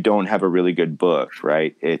 then you don't have a really good book,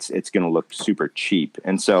 right? It's going to look super cheap.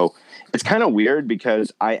 And so it's kind of weird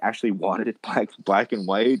because I actually wanted it black and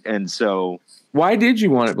white. And so why did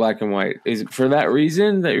you want it black and white? Is it for that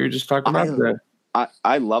reason that you were just talking about?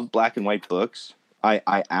 I love black and white books.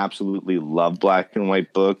 I absolutely love black and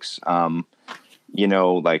white books.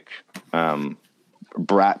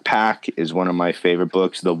 Brat Pack is one of my favorite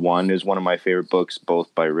books. The One is one of my favorite books,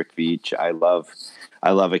 both by Rick Veitch. I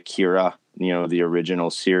love Akira, the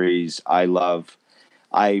original series. I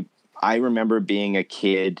remember being a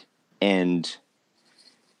kid and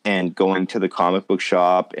going to the comic book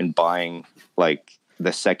shop and buying like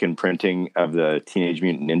the second printing of the Teenage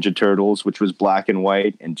Mutant Ninja Turtles, which was black and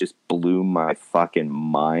white, and just blew my fucking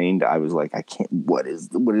mind. I was like, I can't, what is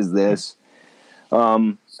this?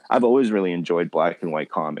 I've always really enjoyed black and white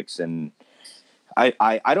comics, and I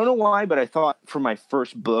don't know why, but I thought for my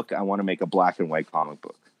first book, I want to make a black and white comic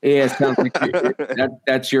book. Yeah, it sounds like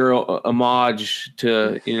that's your homage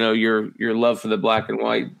to your love for the black and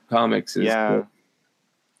white comics. Yeah,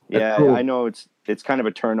 cool. I know it's kind of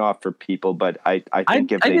a turnoff for people, but I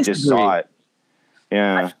think if they just saw it,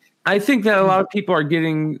 yeah. I think that a lot of people are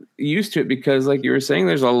getting used to it because, like you were saying,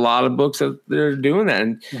 there's a lot of books that are doing that.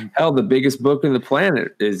 And hell, the biggest book in the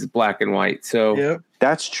planet is black and white. So yeah,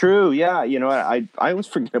 that's true. Yeah, I always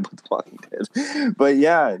forget about The Walking Dead, but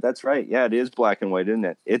yeah, that's right. Yeah, it is black and white, isn't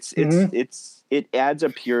it? It adds a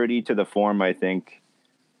purity to the form, I think.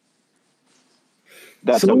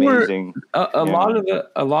 That's amazing. A lot of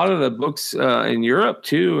the books in Europe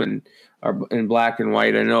too, and are in black and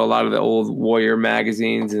white. I know a lot of the old Warrior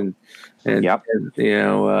magazines and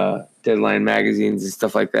Deadline magazines and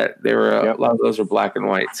stuff like that. They were a lot of those are black and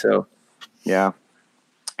white. So yeah,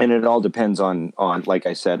 and it all depends on like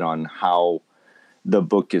I said, on how the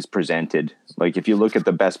book is presented. Like if you look at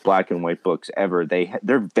the best black and white books ever,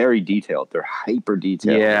 they're very detailed. They're hyper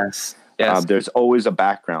detailed. Yes. There's always a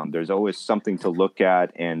background. There's always something to look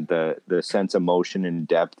at, and the sense of motion and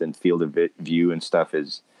depth and field of view and stuff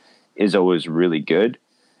is always really good.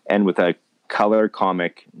 And with a color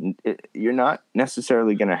comic, you're not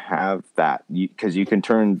necessarily going to have that because you can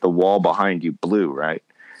turn the wall behind you blue, right?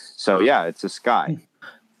 So yeah, it's a sky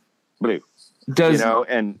blue,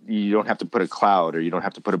 and you don't have to put a cloud, or you don't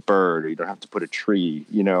have to put a bird, or you don't have to put a tree,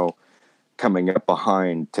 coming up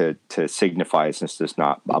behind to signify, since there's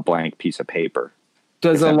not a blank piece of paper.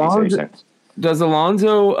 Does Alonzo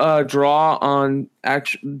draw on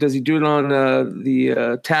does he do it on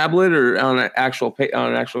the tablet or on an actual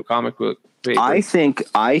comic book paper? I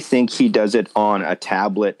think he does it on a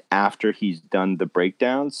tablet after he's done the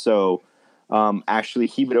breakdown. So actually,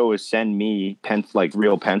 he would always send me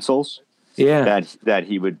real pencils. Yeah, that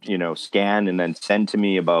he would scan and then send to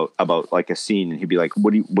me about like a scene, and he'd be like,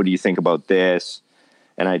 "What do you think about this?"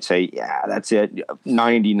 And I'd say, "Yeah, that's it."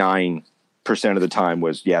 99% of the time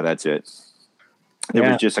was, "Yeah, that's it." There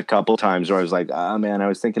was just a couple times where I was like, "Ah, man, I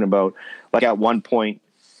was thinking about," like at one point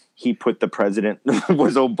he put the president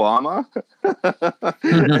was Obama,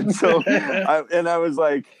 and so I was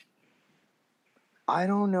like, I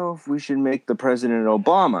don't know if we should make the president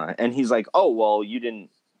Obama. And he's like, "Oh, well, you didn't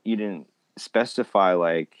specify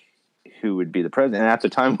like who would be the president." And at the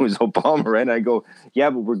time it was Obama, right? And I go, "Yeah,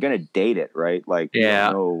 but we're gonna date it, right? Like,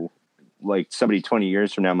 like somebody 20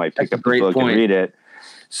 years from now might pick up the book and read it.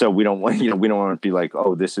 So we don't want to be like,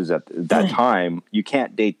 oh, this is at that time. You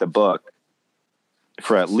can't date the book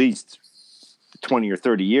for at least 20 or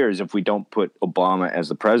 30 years if we don't put Obama as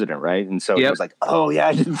the president, right?" And so he was like, "Oh yeah,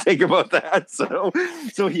 I didn't think about that." So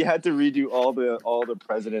he had to redo all the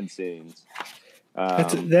president scenes.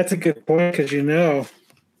 That's a good point, because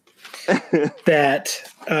that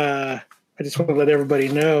I just want to let everybody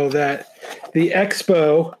know that the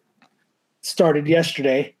expo started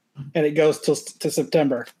yesterday and it goes to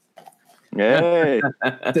September. Hey.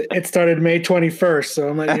 It started May 21st, so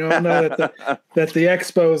I'm letting you all know that the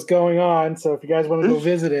expo is going on. So if you guys want to go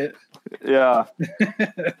visit it, yeah,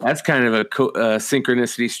 that's kind of a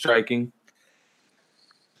synchronicity striking.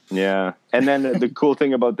 Yeah, and then the cool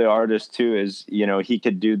thing about the artist too is, he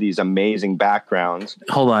could do these amazing backgrounds.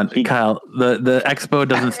 Hold on, Kyle. The expo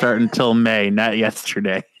doesn't start until May, not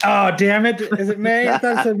yesterday. Oh, damn it! Is it May? I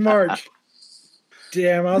thought it said March.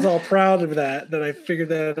 Damn, I was all proud of that I figured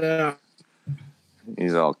that out.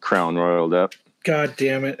 He's all crown royaled up. God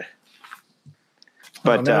damn it!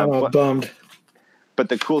 But now I'm all bummed. But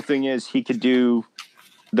the cool thing is, he could do.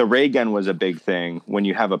 The ray gun was a big thing when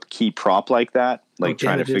you have a key prop like that,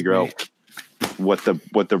 trying to figure out what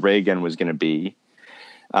the ray gun was going to be.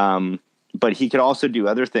 But he could also do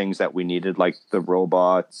other things that we needed, like the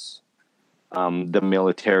robots, the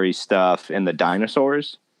military stuff, and the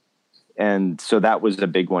dinosaurs. And so that was a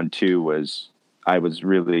big one too. I was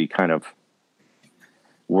really kind of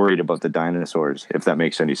worried about the dinosaurs, if that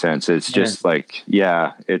makes any sense. It's just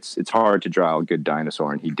it's hard to draw a good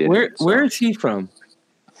dinosaur, and he did. Where is he from?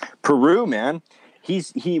 Peru, man.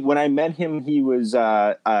 He when I met him, he was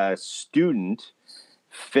a student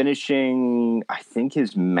finishing, I think,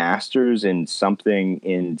 his master's in something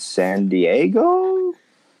in San Diego.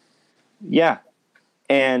 Yeah.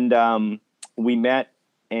 And we met,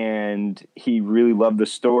 and he really loved the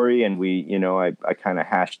story, and we, I kind of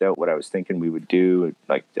hashed out what I was thinking we would do,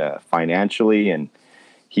 financially, and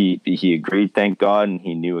he agreed, thank God, and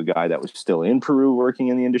he knew a guy that was still in Peru working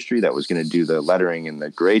in the industry that was going to do the lettering and the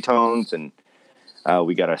gray tones, and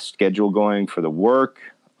we got a schedule going for the work.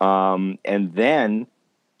 And then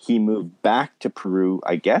he moved back to Peru,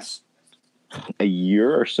 I guess, a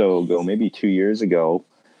year or so ago, maybe 2 years ago,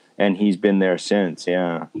 and he's been there since,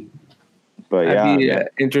 yeah. But I'd be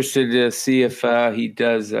interested to see if he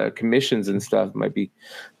does commissions and stuff. It might be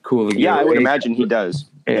cool to get. Yeah, I would imagine he does.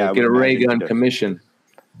 Yeah, get a ray gun commission.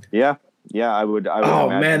 Yeah, I would. Oh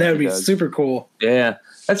man, that would be super cool. Yeah,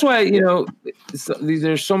 that's why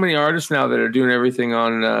there's so many artists now that are doing everything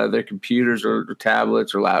on their computers or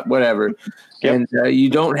tablets or whatever, and you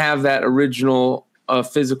don't have that original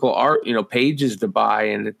physical art, pages to buy,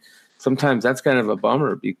 and sometimes that's kind of a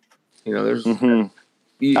bummer. There's. Mm-hmm.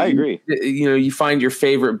 I agree. You find your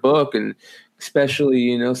favorite book, and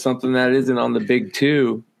especially something that isn't on the big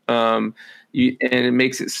two, and it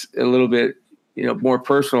makes it a little bit more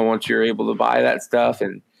personal once you're able to buy that stuff.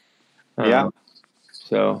 And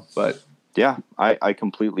so, but yeah, I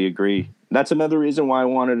completely agree. That's another reason why I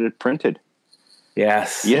wanted it printed.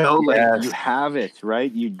 Yes, you have it,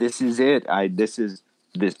 right? This is it. I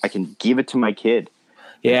can give it to my kid.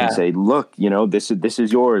 Yeah. And say, look, this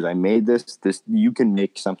is yours. I made this. You can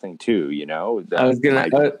make something too. I was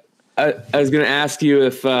gonna ask you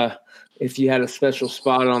if you had a special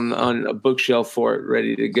spot on a bookshelf for it,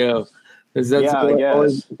 ready to go. As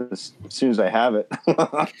soon as I have it.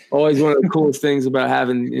 Always one of the coolest things about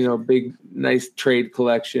having big, nice trade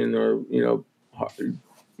collection, or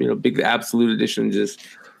big Absolute edition, just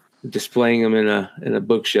displaying them in a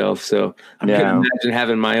bookshelf. So I couldn't imagine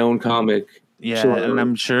having my own comic. Yeah, and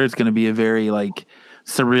I'm sure it's going to be a very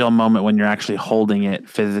surreal moment when you're actually holding it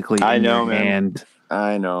physically in your hand.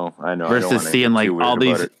 I know. Versus seeing all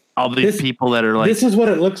these people that are this is what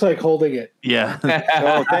it looks like holding it. Yeah.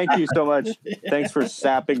 Oh, thank you so much. Thanks for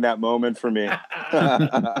sapping that moment for me.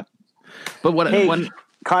 But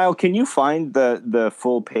Kyle, can you find the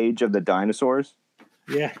full page of the dinosaurs?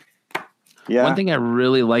 Yeah. Yeah. One thing I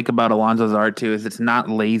really like about Alonzo's art too is it's not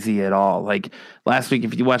lazy at all. Like last week,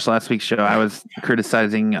 if you watched last week's show, I was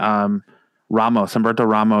criticizing Humberto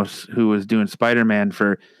Ramos, who was doing Spider-Man,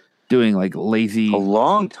 for doing lazy. A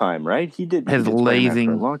long time, right? He did lazy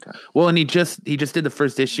for a long time. Well, and he just did the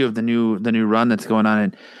first issue of the new run that's going on,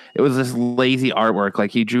 and it was this lazy artwork. Like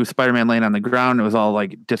he drew Spider-Man laying on the ground. It was all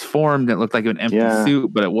disformed. It looked like an empty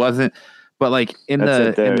suit, but it wasn't. But in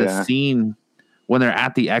the scene, when they're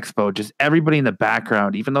at the expo, just everybody in the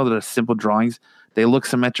background, even though they're simple drawings, they look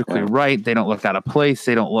symmetrically right. They don't look out of place.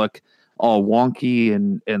 They don't look all wonky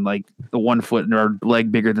and the one foot or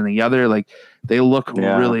leg bigger than the other. They look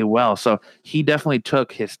really well. So he definitely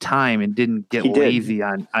took his time and didn't get lazy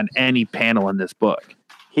on any panel in this book.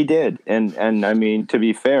 He did. And I mean, to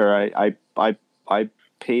be fair, I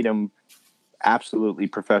paid him absolutely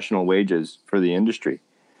professional wages for the industry,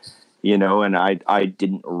 and I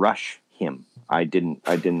didn't rush him.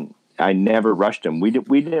 I never rushed him. We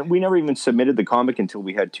never even submitted the comic until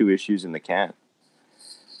we had 2 issues in the can.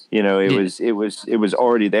 it was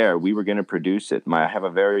already there. We were going to produce it. I have a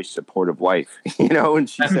very supportive wife, and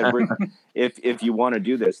she said, if you want to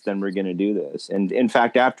do this, then we're going to do this. And in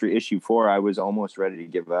fact, after issue 4, I was almost ready to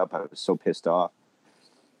give up. I was so pissed off.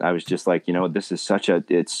 I was just like, this is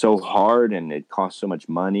it's so hard and it costs so much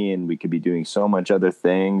money and we could be doing so much other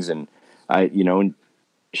things. And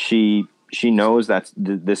she knows that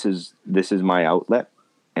this is my outlet.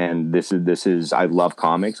 And this is, I love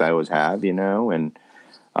comics. I always have, and,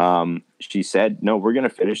 she said, no, we're going to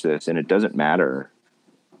finish this. And it doesn't matter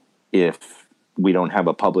if we don't have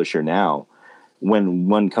a publisher now. When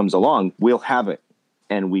one comes along, we'll have it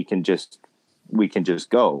and we can just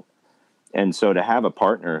go. And so to have a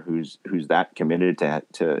partner who's that committed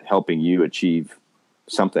to helping you achieve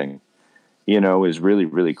something, is really,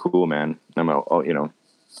 really cool, man.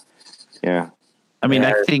 Yeah. I mean,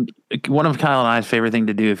 I think one of Kyle and I's favorite thing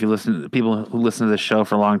to do, if you listen to people who listen to this show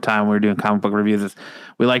for a long time, we're doing comic book reviews, is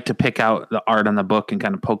we like to pick out the art on the book and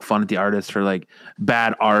kind of poke fun at the artist for like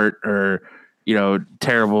bad art or,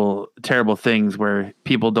 terrible things where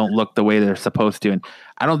people don't look the way they're supposed to. And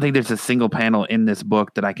I don't think there's a single panel in this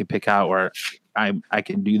book that I could pick out where I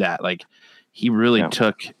can do that. Like he really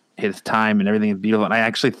took his time and everything is beautiful. And I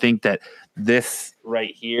actually think that this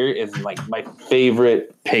right here is like my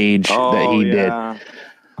favorite page that he did.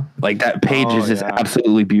 Like that page is just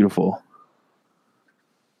absolutely beautiful.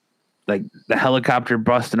 Like the helicopter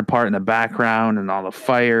busting apart in the background and all the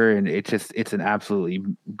fire. And it's an absolutely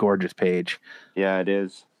gorgeous page. Yeah, it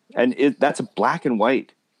is. And that's a black and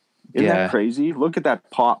white. Isn't that crazy? Look at that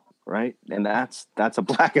pop, right? And that's a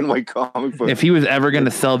black and white comic book. If he was ever going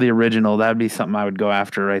to sell the original, that'd be something I would go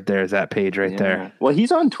after right there, is that page right there. Well,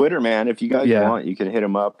 he's on Twitter, man. If you guys want, you can hit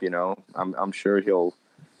him up, I'm sure he'll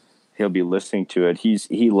be listening to it.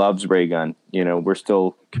 He loves Raygun. We're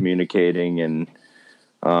still communicating, and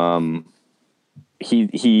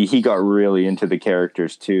he got really into the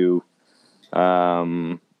characters too.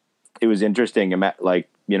 It was interesting, like,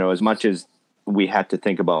 as much as we had to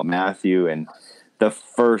think about Matthew, and the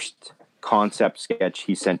first concept sketch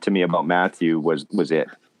he sent to me about Matthew was it.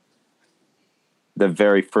 The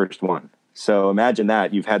very first one. So imagine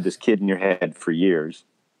that you've had this kid in your head for years,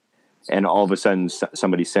 and all of a sudden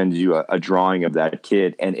somebody sends you a drawing of that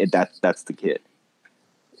kid, and that's the kid.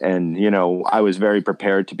 And, I was very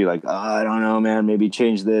prepared to be like, I don't know, man, maybe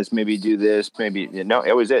change this, maybe do this, maybe. No,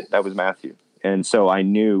 it was it. That was Matthew. And so I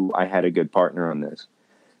knew I had a good partner on this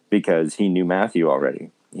because he knew Matthew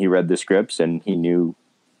already. He read the scripts and he knew,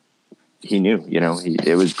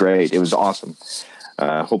 it was great. It was awesome.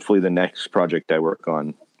 Hopefully the next project I work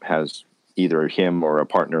on has either him or a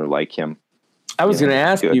partner like him. I was going to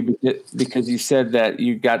ask you, because you said that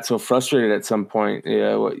you got so frustrated at some point,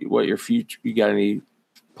 what your future, you got any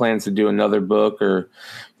plans to do another book or,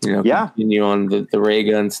 continue on the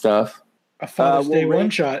Raygun stuff? A Father's Day one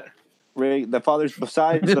shot. The Father's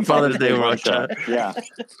Day one shot. Yeah.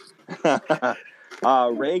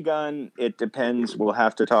 Raygun, it depends. We'll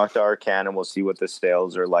have to talk to Arcan and we'll see what the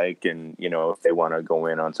sales are like, and if they want to go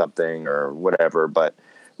in on something or whatever. But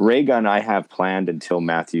Raygun, I have planned until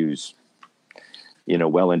Matthew's,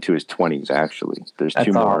 well into his 20s. Actually, there's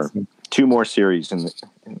two more series,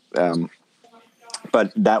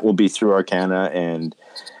 but that will be through Arcana, and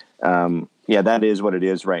that is what it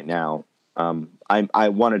is right now. I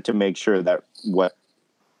wanted to make sure that what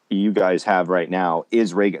you guys have right now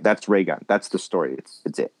is Raygun. That's Raygun. That's the story.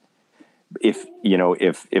 It's it.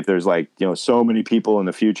 If there's like, so many people in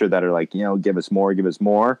the future that are like, give us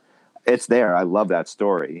more. It's there. I love that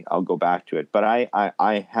story. I'll go back to it, but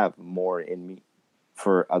I have more in me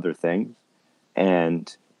for other things.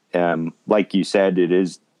 And, like you said,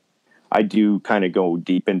 I do kind of go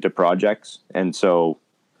deep into projects. And so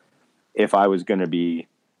if I was going to be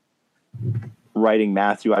writing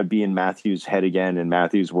Matthew, I'd be in Matthew's head again, in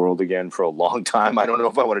Matthew's world again for a long time. I don't know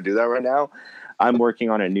if I want to do that right now. I'm working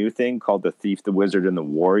on a new thing called The Thief, the Wizard, and the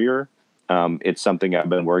Warrior. It's something I've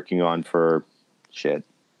been working on for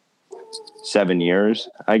 7 years,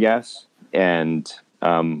 I guess. And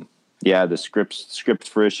the script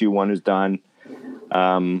for issue 1 is done.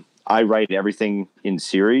 I write everything in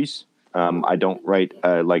series. I don't write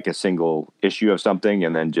like a single issue of something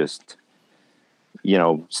and then just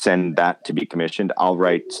send that to be commissioned. I'll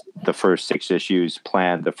write the first 6 issues,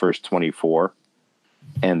 plan the first 24,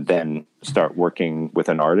 and then start working with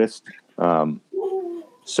an artist.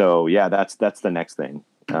 So yeah, that's the next thing.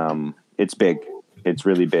 It's big. It's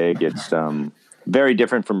really big. It's very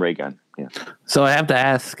different from Raygun. Yeah. So I have to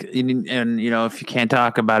ask, and if you can't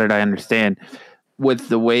talk about it, I understand. With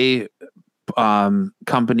the way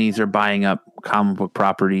companies are buying up comic book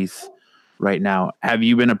properties right now, have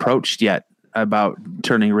you been approached yet about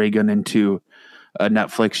turning Raygun into a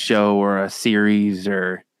Netflix show or a series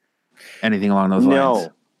or anything along those lines?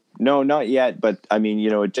 No, not yet. But I mean,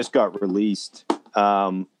 it just got released.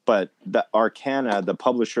 But the Arcana, the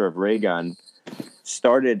publisher of Raygun,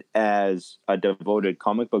 started as a devoted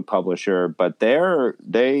comic book publisher, but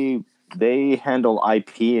they handle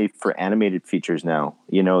IP for animated features now.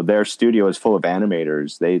 Their studio is full of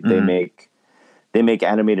animators. They make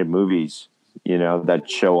animated movies, that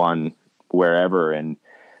show on wherever. And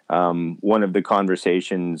one of the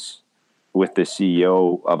conversations with the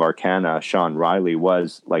CEO of Arcana, Sean Riley,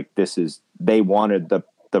 was like, they wanted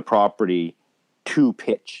the property to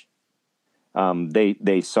pitch.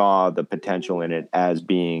 They saw the potential in it as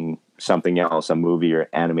being something else, a movie or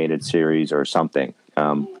animated series or something.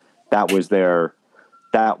 That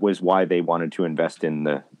was why they wanted to invest in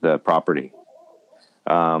the property.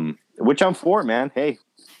 Which I'm for, man. Hey,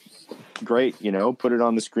 great. Put it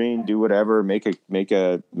on the screen, do whatever, make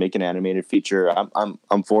an animated feature.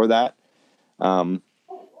 I'm for that.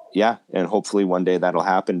 Yeah. And hopefully one day that'll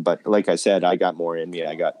happen. But like I said, I got more in me.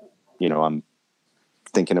 I'm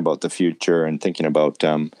thinking about the future and thinking about,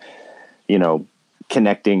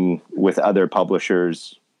 connecting with other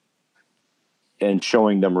publishers and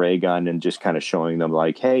showing them Raygun and just kind of showing them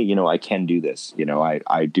like, hey, I can do this.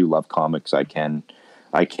 I do love comics. I can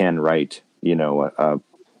write, a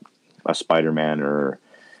Spider-Man or,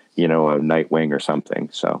 a Nightwing or something.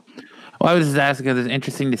 So. Well, I was just asking because it's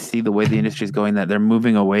interesting to see the way the industry is going, that they're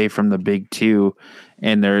moving away from the big two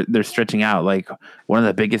and they're stretching out. Like one of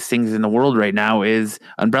the biggest things in the world right now is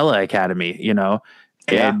Umbrella Academy,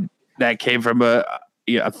 and that came from a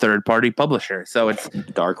third party publisher. So it's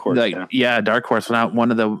Dark Horse. Dark Horse, not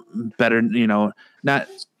one of the better,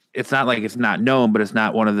 it's not like it's not known, but it's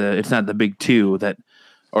not the big two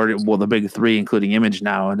the big three, including Image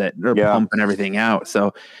now, that are pumping everything out.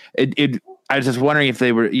 So I was just wondering if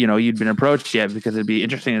they were, you'd been approached yet, because it'd be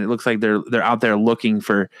interesting. It looks like they're out there looking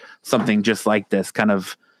for something just like this, kind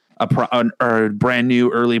of a brand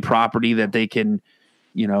new early property that they can,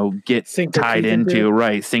 get tied into,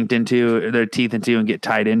 right? Synced into their teeth into and get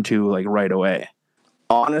tied into like right away.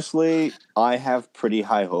 Honestly, I have pretty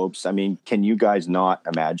high hopes. I mean, can you guys not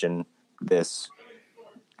imagine this?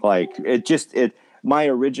 Like my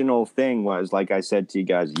original thing was, like I said to you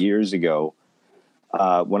guys years ago,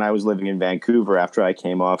 when I was living in Vancouver, after I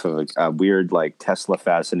came off of a weird like Tesla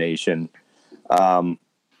fascination,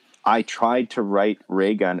 I tried to write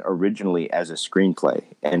Raygun originally as a screenplay,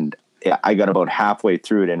 and I got about halfway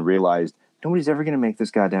through it and realized nobody's ever going to make this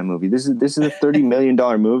goddamn movie. This is a $30 million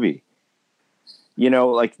movie.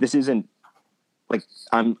 Like this isn't like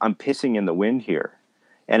I'm pissing in the wind here.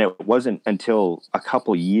 And it wasn't until a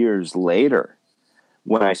couple years later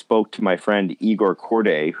when I spoke to my friend Igor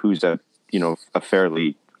Corday, who's a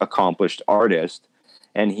fairly accomplished artist,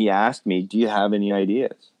 and he asked me, "Do you have any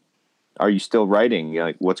ideas? Are you still writing?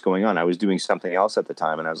 Like, what's going on?" I was doing something else at the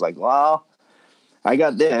time, and I was like, "Well, I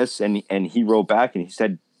got this." And he wrote back and he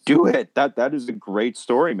said, "Do it. That is a great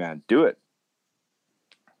story, man. Do it.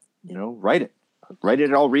 Write it.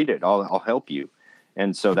 I'll read it. I'll help you."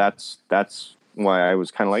 And so that's why I was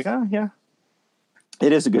kind of like, "Oh yeah,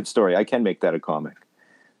 it is a good story. I can make that a comic."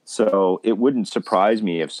 So it wouldn't surprise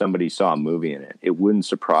me if somebody saw a movie in it. It wouldn't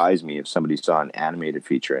surprise me if somebody saw an animated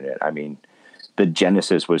feature in it. I mean, the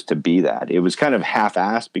genesis was to be that. It was kind of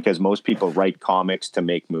half-assed because most people write comics to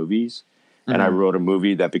make movies. Mm-hmm. And I wrote a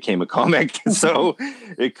movie that became a comic. So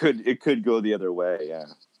it could go the other way. Yeah.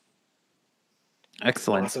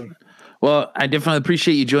 Excellent. Awesome. Well, I definitely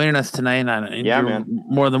appreciate you joining us tonight. You're man.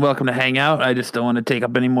 More than welcome to hang out. I just don't want to take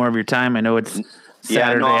up any more of your time. I know it's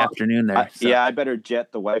Saturday afternoon there. I better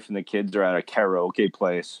jet. The wife and the kids are at a karaoke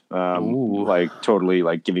place. Like totally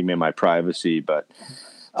like giving me my privacy, but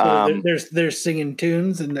so they're singing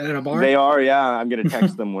tunes in a bar. They are, yeah. I'm gonna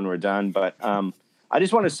text them when we're done. But I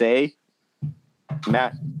just want to say,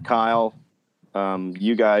 Matt, Kyle,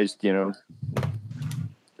 you guys,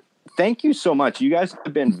 thank you so much. You guys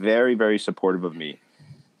have been very, very supportive of me.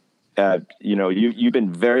 You've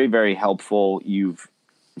been very, very helpful.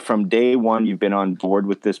 From day one, you've been on board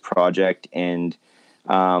with this project, and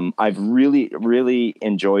I've really, really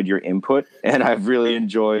enjoyed your input, and I've really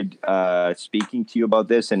enjoyed speaking to you about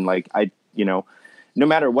this. And no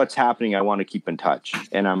matter what's happening, I want to keep in touch,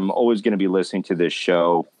 and I'm always going to be listening to this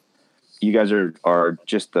show. You guys are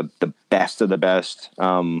just the best of the best.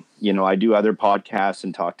 I do other podcasts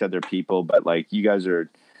and talk to other people, but like you guys are,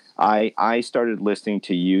 I started listening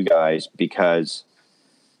to you guys because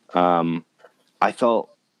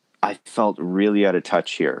I felt really out of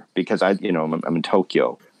touch here because I'm in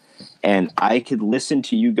Tokyo, and I could listen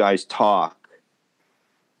to you guys talk,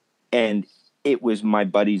 and it was my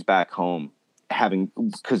buddies back home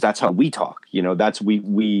because that's how we talk. That's we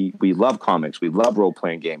love comics, we love role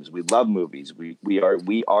playing games, we love movies. We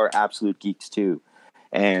are absolute geeks too,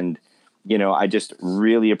 and I just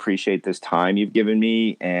really appreciate this time you've given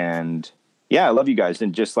me, and I love you guys,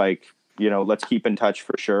 and just let's keep in touch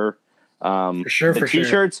for sure.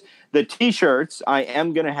 The t-shirts I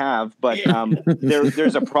am gonna have, but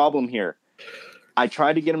there's a problem here. I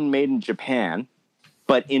tried to get them made in Japan,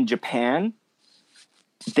 but in Japan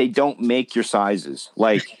they don't make your sizes.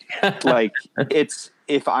 It's,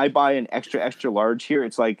 if I buy an extra large here,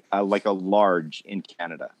 it's like a large in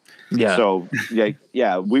Canada. Yeah. So we're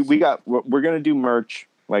gonna do merch.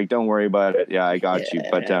 Don't worry about it. Yeah, I got you.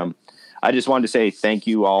 But I just wanted to say thank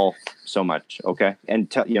you all so much. Okay,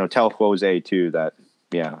 and tell Jose too that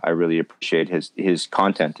I really appreciate his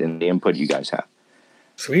content and the input you guys have.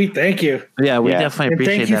 Sweet, thank you. Yeah, we definitely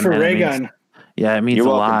appreciate that. Thank you for Raygun. Yeah, it means a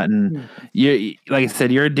lot. And you, like I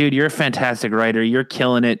said, you're a dude. You're a fantastic writer. You're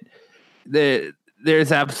killing it.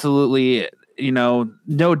 There's absolutely, no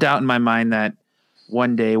doubt in my mind that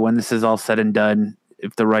one day when this is all said and done,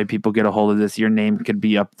 if the right people get a hold of this, your name could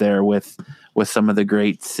be up there with some of the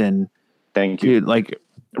greats. And thank you. Dude,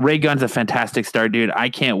 Raygun's a fantastic start, dude. I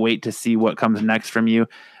can't wait to see what comes next from you.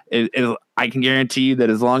 I can guarantee you that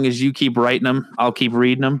as long as you keep writing them, I'll keep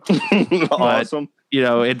reading them. Awesome.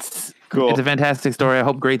 It's cool. It's a fantastic story. I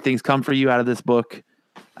hope great things come for you out of this book.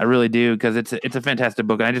 I really do, because it's a fantastic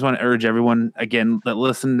book. And I just want to urge everyone, again, that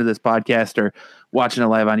listen to this podcast or watching it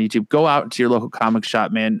live on YouTube, go out to your local comic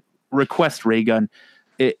shop, man. Request Raygun.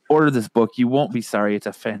 Order this book. You won't be sorry. It's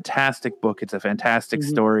a fantastic book. It's a fantastic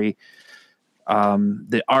story.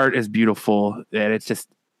 The art is beautiful, and it's just,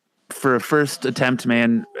 for a first attempt,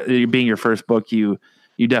 man, being your first book, you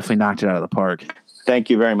definitely knocked it out of the park. Thank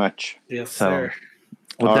you very much. Yes, sir.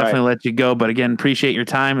 We'll definitely let you go, but again, appreciate your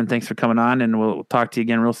time and thanks for coming on, and we'll talk to you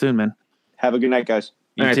again real soon, man. Have a good night, guys.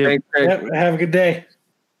 You too. Have a good day.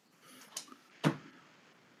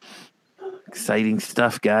 Exciting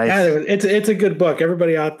stuff, guys. Yeah, it's a good book.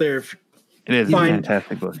 Everybody out there, it is a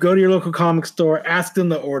fantastic book. Go to your local comic store, ask them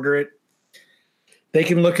to order it. They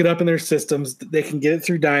can look it up in their systems. They can get it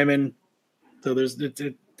through Diamond. So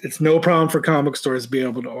it's no problem for comic stores to be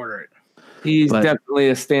able to order it. He's definitely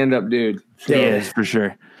a stand-up dude. So. He is, for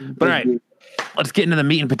sure. But all right, let's get into the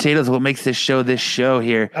meat and potatoes of what makes this show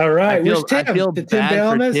here. All right. I feel bad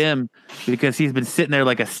for Tim because he's been sitting there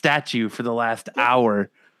like a statue for the last hour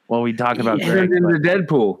while we talk about Greg.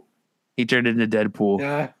 He turned into Deadpool.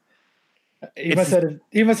 Yeah. He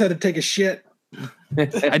must have to take a shit.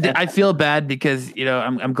 I feel bad because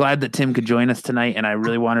I'm glad that Tim could join us tonight, and I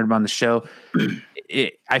really wanted him on the show.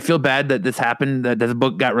 I feel bad that this happened, that this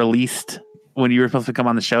book got released when you were supposed to come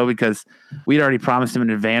on the show, because we'd already promised him in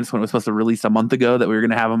advance when it was supposed to release a month ago that we were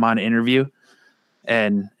going to have him on an interview,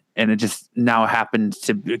 and it just now happened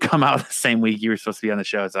to come out the same week you were supposed to be on the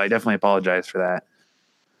show. So I definitely apologize for that.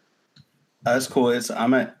 That's cool.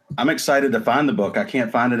 I'm excited to find the book. I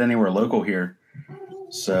can't find it anywhere local here,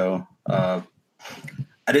 so.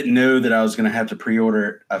 I didn't know that I was going to have to pre-order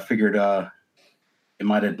it. I figured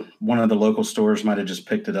one of the local stores might have just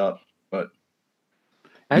picked it up, but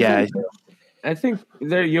I think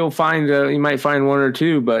there you'll find you might find one or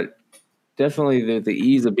two, but definitely the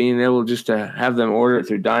ease of being able just to have them order it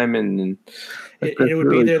through Diamond, and it would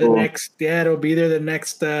be there cool. It'll be there the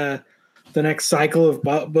next cycle of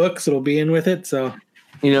books. It'll be in with it, so.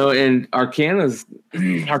 And Arcana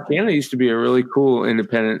used to be a really cool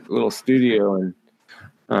independent little studio, and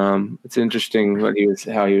it's interesting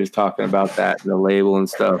how he was talking about that and the label and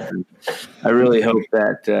stuff. And I really hope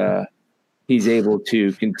that he's able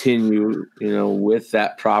to continue, with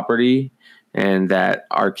that property, and that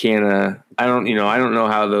Arcana. I don't know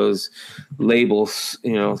how those labels,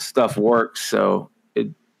 stuff works. So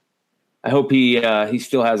I hope he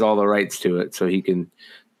still has all the rights to it, so he can.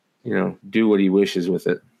 Do what he wishes with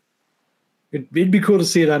it. It'd be cool to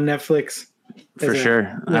see it on Netflix. For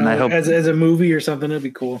sure. And I hope as a movie or something, it'd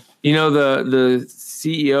be cool. The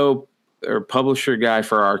CEO or publisher guy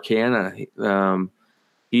for Arcana,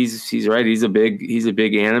 he's right. He's a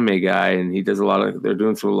big anime guy, and he does they're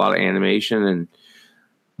doing a lot of animation, and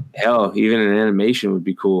hell, even an animation would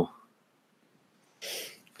be cool.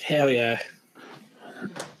 Hell yeah.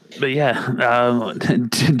 But yeah,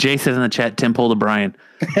 Jay says in the chat, Tim pulled a Brian.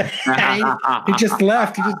 He just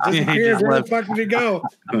left. He just disappeared. Where the fuck did he go?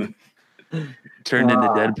 Turned into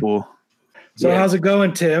Deadpool. So how's it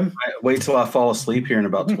going, Tim? Wait till I fall asleep here in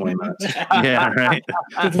about 20 minutes. Yeah, right.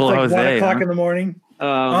 It's like 1 o'clock in the morning.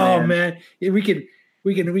 Oh man, we could.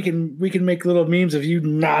 We can make little memes of you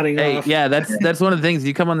nodding off. Yeah, that's one of the things.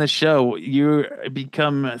 You come on the show, you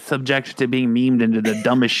become subject to being memed into the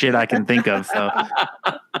dumbest shit I can think of. So,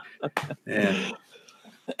 yeah.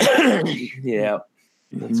 Yeah.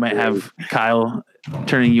 You might have Kyle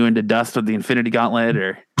turning you into dust with the Infinity Gauntlet,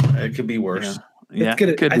 or it could be worse. Yeah, I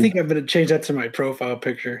think I'm gonna change that to my profile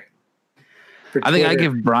picture. I think I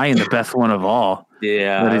give Brian the best one of all.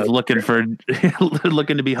 Yeah, that he's looking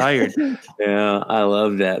to be hired. Yeah, I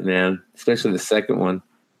love that, man. Especially the second one.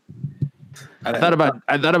 I thought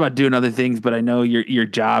about doing other things, but I know your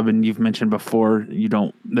job, and you've mentioned before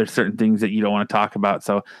there's certain things that you don't want to talk about.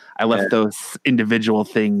 So I left those individual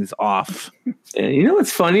things off. And you know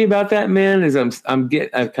what's funny about that, man, is I've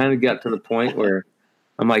kind of got to the point where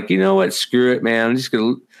I'm like, you know what, screw it, man. I'm just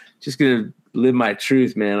gonna live my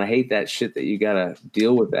truth, man. I hate that shit that you gotta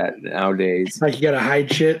deal with that nowadays. Like you gotta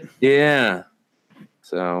hide shit. Yeah.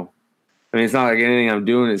 So, I mean, it's not like anything I'm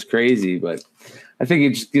doing is crazy, but I think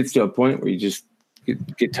it just gets to a point where you just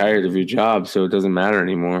get tired of your job, so it doesn't matter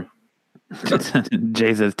anymore.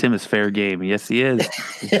 Jay says Tim is fair game. Yes, he is.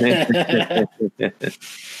 I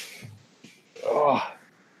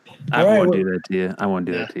won't do that to you. I won't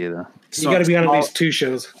do that to you, though. You got to be on at least 2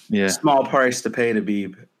 shows. Yeah. Small price to pay to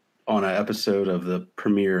be on an episode of the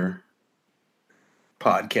premier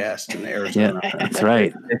podcast in Arizona. Yeah, that's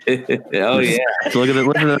right. Oh yeah. Look at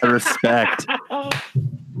the respect.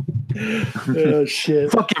 Oh shit!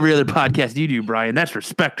 Fuck every other podcast you do, Brian. That's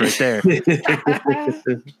respect right there.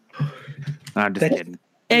 I'm just kidding.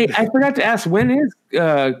 Hey, I forgot to ask, when is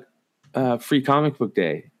Free Comic Book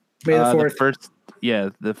Day? May the 4th.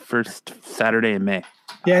 The first Saturday in May.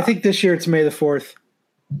 Yeah, I think this year it's May the 4th.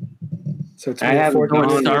 So it's May the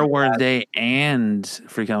 4th. Star Wars Day and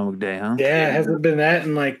Free Comic Book Day, huh? Yeah, it hasn't been that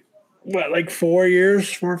in like 4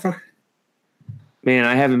 years, 4 or 5. Man,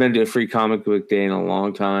 I haven't been to a Free Comic Book Day in a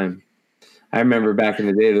long time. I remember back in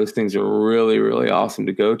the day, those things are really, really awesome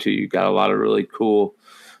to go to. You got a lot of really cool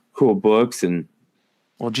books. And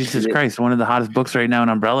well, Jesus Christ, one of the hottest books right now in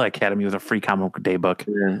Umbrella Academy was a Free Comic Book Day book.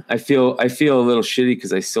 Yeah, I feel a little shitty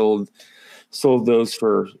because I sold those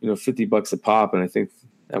for $50 a pop, and I think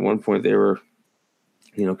at one point they were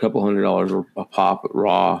a couple $100 a pop at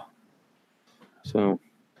Raw. So.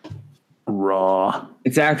 Raw.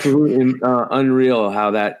 It's actually unreal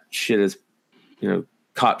how that shit has,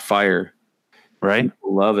 caught fire. Right?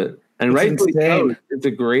 People love it, and rightfully so. It's a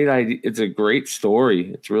great idea. It's a great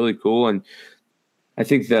story. It's really cool, and I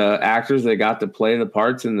think the actors that got to play the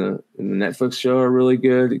parts in the Netflix show are really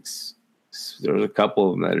good. There's a couple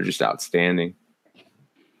of them that are just outstanding.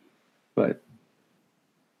 But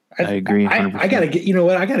I agree. I gotta get. You know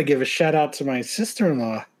what? I gotta give a shout out to my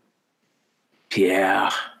sister-in-law. Yeah.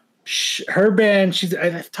 Her band,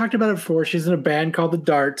 I've talked about it before. She's in a band called The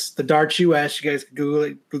Darts US. You guys can Google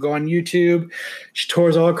it. Go on YouTube. She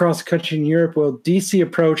tours all across the country in Europe. Well, DC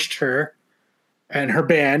approached her and her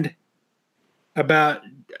band about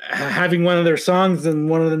having one of their songs in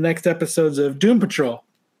one of the next episodes of Doom Patrol.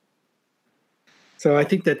 So I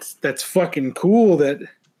think that's fucking cool.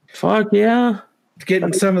 Fuck yeah,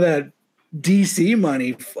 getting some of that DC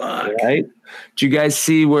money. Fuck. Right? Did you guys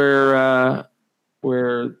see where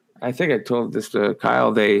I think I told this to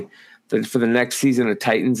Kyle, for the next season of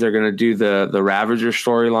Titans, they're going to do the Ravager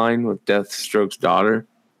storyline with Deathstroke's daughter.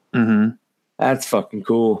 Mm-hmm. That's fucking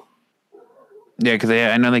cool. Yeah, because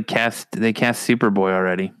I know they cast Superboy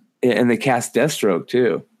already. Yeah, and they cast Deathstroke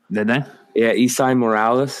too. Did they? Yeah, Isai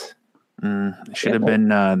Morales. Should have been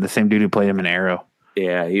the same dude who played him in Arrow.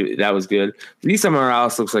 Yeah, that was good. Isai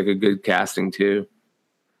Morales looks like a good casting too.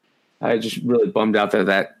 I just really bummed out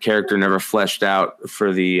that character never fleshed out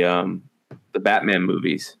for the Batman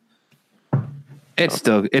movies. It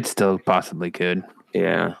still possibly could.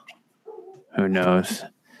 Yeah. Who knows?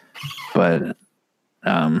 But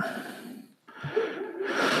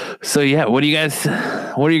so yeah, what are you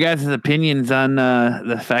guys' opinions on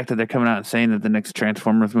the fact that they're coming out and saying that the next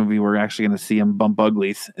Transformers movie we're actually going to see them bump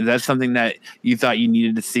uglies? Is that something that you thought you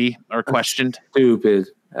needed to see or questioned? Stupid.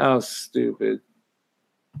 How stupid.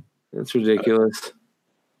 That's ridiculous.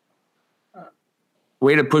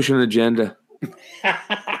 Way to push an agenda.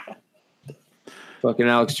 Fucking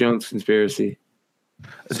Alex Jones conspiracy.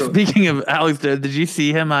 So, speaking of Alex, did you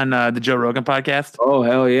see him on the Joe Rogan podcast? Oh,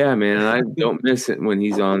 hell yeah, man. I don't miss it when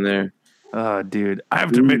he's on there. Oh, dude. I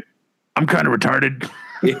have to admit, I'm kind of retarded.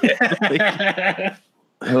 Yeah.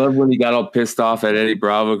 I love when he got all pissed off at Eddie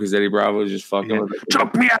Bravo because Eddie Bravo was just fucking with him.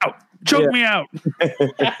 Choke me out. Choke me out.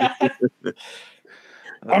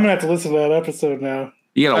 I'm gonna have to listen to that episode now.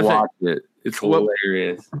 You gotta watch it. It's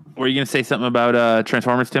hilarious. Were you gonna say something about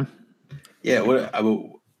Transformers, Tim? Yeah.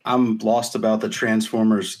 I'm lost about the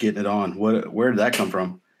Transformers getting it on. Where did that come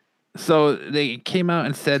from? So they came out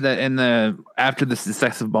and said that after the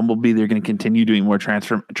success of Bumblebee, they're going to continue doing more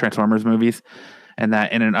Transformers movies, and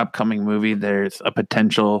that in an upcoming movie, there's a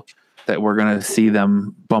potential that we're going to see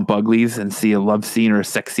them bump uglies and see a love scene or a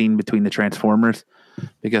sex scene between the Transformers,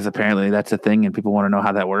 because apparently that's a thing and people want to know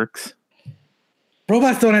how that works.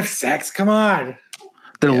 Robots don't have sex. Come on.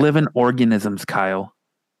 They're living organisms, Kyle.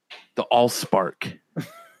 The Allspark.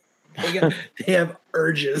 They have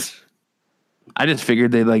urges. I just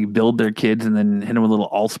figured they like build their kids and then hit them with a little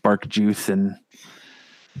Allspark juice and.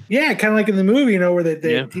 Yeah, kind of like in the movie, where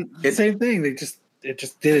they same thing. It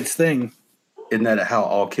just did its thing. Isn't that how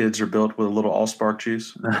all kids are built, with a little Allspark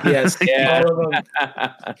juice? Yes, all of them.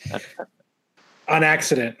 On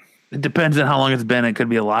accident. It depends on how long it's been. It could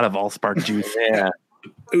be a lot of Allspark juice. Yeah.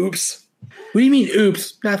 Oops. What do you mean,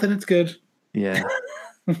 oops? Nothing. It's good. Yeah.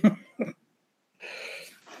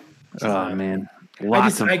 Oh man,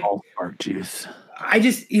 lots of Allspark juice. I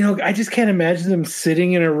just can't imagine them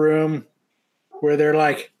sitting in a room where they're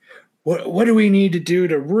like, "What do we need to do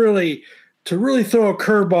to really throw a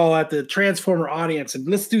curveball at the Transformer audience, and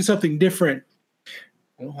let's do something different?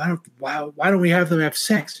 Well, why don't we have them have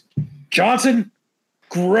sex?" Johnson,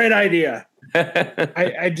 great idea.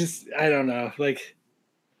 I don't know, like.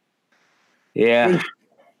 Yeah.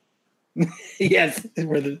 Yes,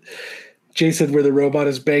 where the robot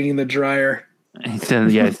is banging the dryer. He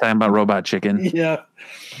said, "Yeah, he's talking about Robot Chicken." Yeah.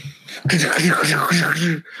 Is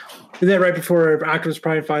that right before Optimus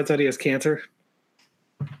Prime finds out he has cancer?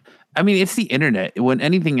 I mean, it's the internet. When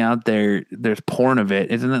anything out there, there's porn of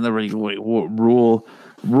it. Isn't that the rule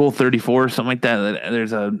 34 or something like that?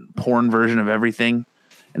 There's a porn version of everything.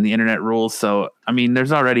 And the internet rules. So, I mean,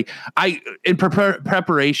 there's already, in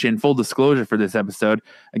preparation, full disclosure for this episode,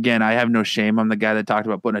 again, I have no shame. I'm the guy that talked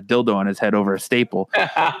about putting a dildo on his head over a staple.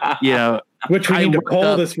 Which we need to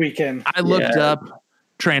poll this weekend. I looked up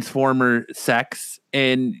Transformer sex,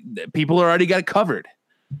 and people already got it covered.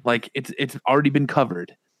 Like, it's already been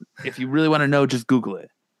covered. If you really want to know, just Google it.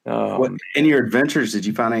 In your adventures, did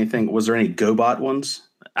you find anything? Was there any GoBot ones?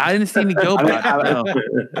 I didn't see any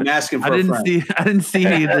GoBot. I'm asking for I didn't see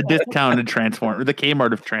any of the discounted Transformers, the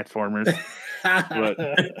Kmart of Transformers. But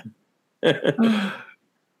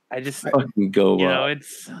I just GoBot.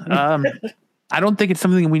 It's I don't think it's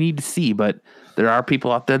something we need to see, but there are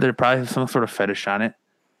people out there that probably have some sort of fetish on it.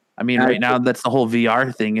 I mean, right now that's the whole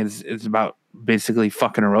VR thing is about basically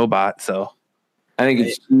fucking a robot. So I think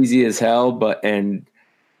it's easy as hell,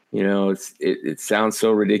 it sounds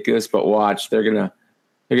so ridiculous, but watch, they're gonna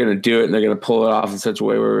do it, and they're gonna pull it off in such a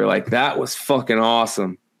way where we're like, that was fucking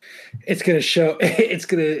awesome. It's gonna show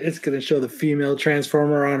the female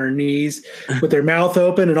Transformer on her knees with her mouth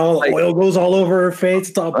open, and all the oil goes all over her face.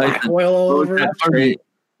 It's all black oil all over her.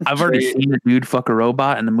 I've already seen a dude fuck a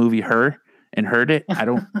robot in the movie Her and heard it. I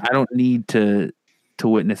don't need to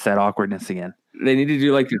witness that awkwardness again. They need to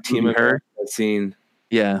do like the Team of Her scene.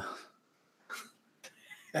 Yeah.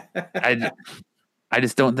 I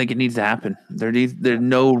just don't think it needs to happen. There's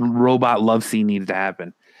no robot love scene needs to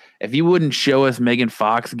happen. If you wouldn't show us Megan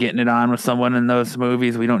Fox getting it on with someone in those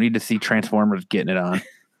movies, we don't need to see Transformers getting it on.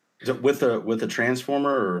 Is it with a Transformer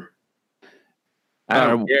or? I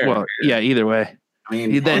don't care. Well, yeah, either way. I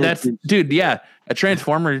mean, that's dude. Yeah, a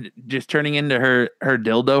Transformer just turning into her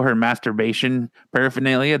dildo, her masturbation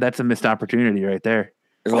paraphernalia. That's a missed opportunity right there.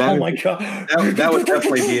 Oh my god, that would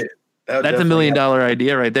definitely be it. That's $1 million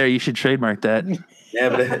idea right there. You should trademark that. Yeah,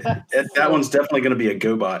 but that one's definitely going to be a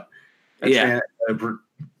GoBot. A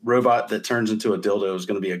robot that turns into a dildo is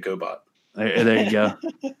going to be a GoBot. There you go.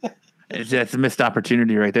 That's a missed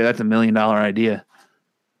opportunity right there. That's $1 million idea.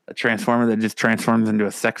 A Transformer that just transforms into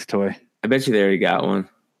a sex toy. I bet you they already got one.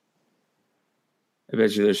 I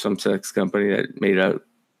bet you there's some sex company that made a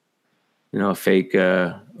fake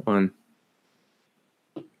one.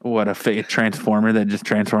 What, a fake Transformer that just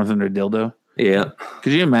transforms into a dildo? Yeah.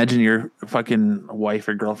 Could you imagine your fucking wife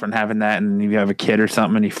or girlfriend having that, and you have a kid or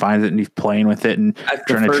something, and he finds it and he's playing with it and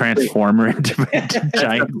trying to transform her into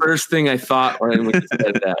giant? The first thing I thought when we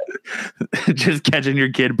said that. Just catching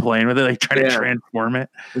your kid playing with it, like trying to transform it.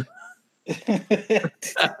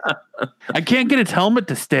 I can't get its helmet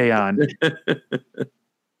to stay on.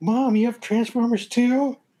 Mom, you have Transformers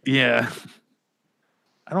too? Yeah.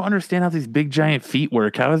 I don't understand how these big giant feet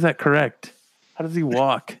work. How is that correct? How does he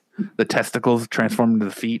walk? The testicles transform into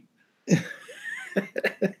the feet.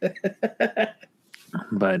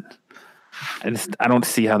 But I don't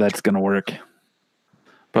see how that's going to work.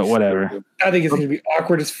 But whatever. I think it's going to be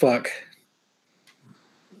awkward as fuck.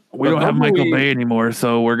 We don't have Michael Bay anymore,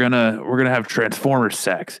 so we're gonna have Transformers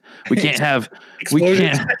sex. We can't have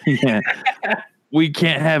we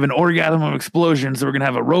can't have an orgasm of explosion, so we're gonna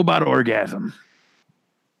have a robot orgasm.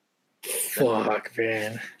 Fuck,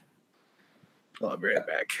 man. I'll be right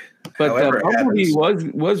back. But Bumblebee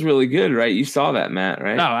was really good, right? You saw that, Matt,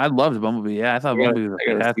 right? No, I loved Bumblebee. Yeah, I thought Bumblebee was a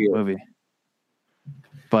fantastic movie.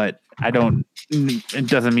 But it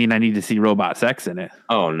doesn't mean I need to see robot sex in it.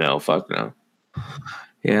 Oh, no. Fuck no.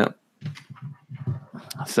 Yeah.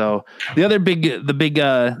 So the big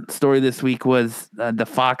story this week was the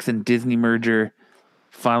Fox and Disney merger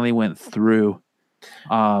finally went through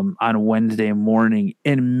on Wednesday morning,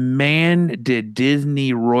 and man, did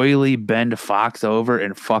Disney royally bend Fox over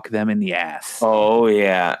and fuck them in the ass. Oh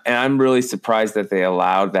yeah, and I'm really surprised that they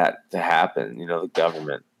allowed that to happen. The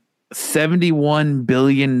government. $71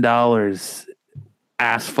 billion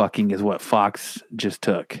ass fucking is what Fox just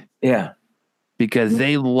took. Yeah. Because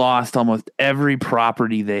they lost almost every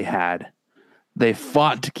property they had. They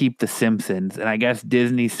fought to keep The Simpsons. And I guess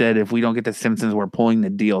Disney said, if we don't get The Simpsons, we're pulling the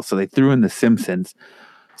deal. So they threw in The Simpsons.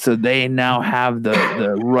 So they now have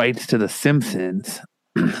the rights to The Simpsons.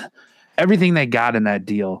 Everything they got in that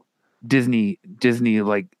deal, Disney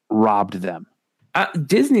like robbed them.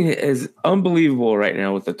 Disney is unbelievable right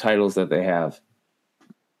now with the titles that they have.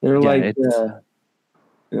 They're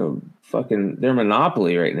fucking, they're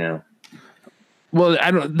monopoly right now. Well,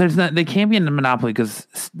 they can't be in the monopoly because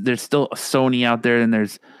there's still Sony out there, and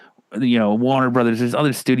there's, Warner Brothers, there's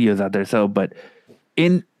other studios out there. So, but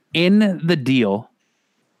in the deal,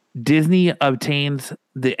 Disney obtains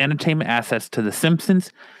the entertainment assets to The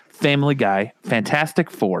Simpsons, Family Guy,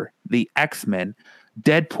 Fantastic Four, The X-Men,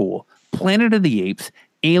 Deadpool, Planet of the Apes,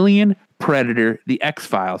 Alien, Predator, The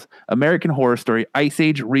X-Files, American Horror Story, Ice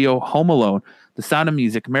Age, Rio, Home Alone, The Sound of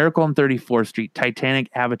Music, Miracle on 34th Street, Titanic,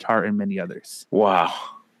 Avatar, and many others. Wow.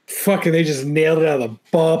 Fucking, they just nailed it out of the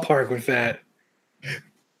ballpark with that.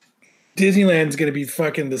 Disneyland's going to be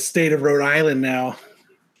fucking the state of Rhode Island now.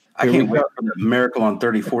 I can't wait for the Miracle on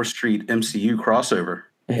 34th Street MCU crossover.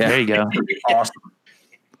 Yeah. There you go. It'll be awesome.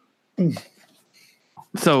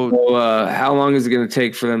 So how long is it going to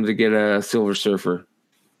take for them to get a Silver Surfer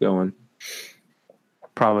going?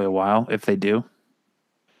 Probably a while, if they do.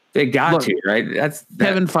 They got to, right?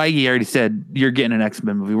 Kevin Feige already said you're getting an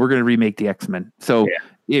X-Men movie. We're going to remake the X-Men. So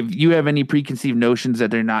if you have any preconceived notions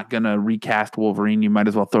that they're not going to recast Wolverine, you might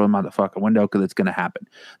as well throw them out the fucking window because it's going to happen.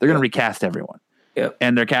 They're going to recast everyone. Yep.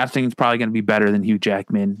 And their casting is probably going to be better than Hugh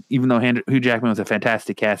Jackman, even though Hugh Jackman was a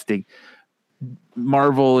fantastic casting.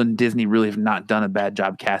 Marvel and Disney really have not done a bad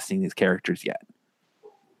job casting these characters yet.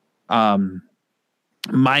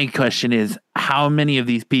 My question is, how many of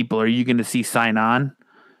these people are you going to see sign on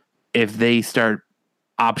if they start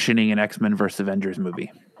optioning an X-Men versus Avengers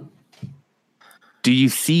movie? Do you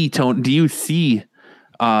see Chris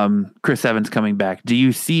Evans coming back? Do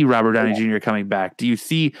you see Robert Downey Jr. coming back? Do you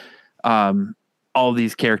see all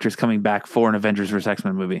these characters coming back for an Avengers versus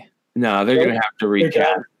X-Men movie? No, they're going to have to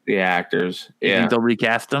recast the actors. You think they'll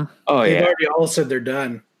recast them? Oh, They've already all said they're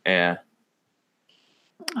done. Yeah.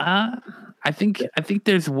 I think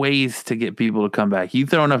there's ways to get people to come back. You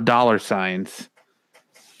throw enough dollar signs.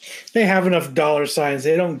 They have enough dollar signs.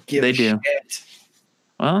 They don't give a shit.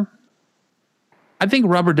 Well, I think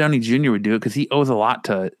Robert Downey Jr. would do it because he owes a lot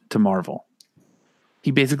to Marvel.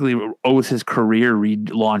 He basically owes his career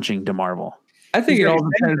relaunching to Marvel. I think it all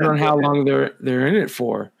depends on how long they're in it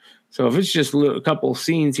for. So if it's just a couple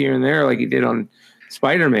scenes here and there, like he did on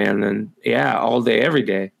Spider-Man, then all day, every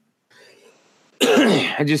day.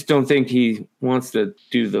 I just don't think he wants to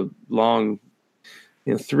do the long,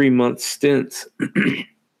 3-month stints.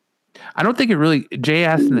 I don't think it really. Jay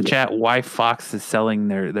asked in the chat why Fox is selling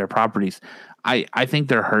their properties. I think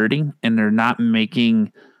they're hurting and they're not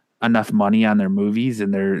making enough money on their movies,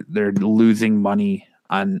 and they're losing money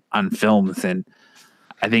on films, and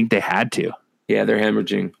I think they had to. Yeah, they're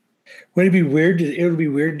hemorrhaging. Would it be weird? It would be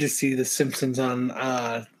weird to see The Simpsons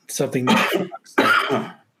on something.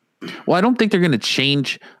 Well, I don't think they're going to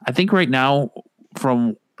change. I think right now,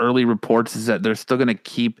 from early reports, is that they're still going to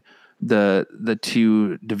keep the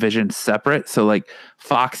two divisions separate. So, like,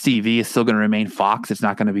 Fox TV is still going to remain Fox. It's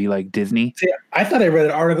not going to be like Disney. See, I thought I read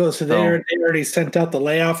an article so they already sent out the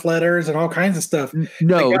layoff letters and all kinds of stuff.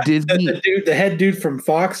 No, Disney. The head dude from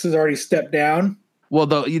Fox has already stepped down. Well,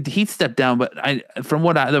 though he stepped down, but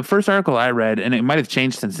the first article I read, and it might have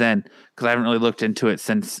changed since then because I haven't really looked into it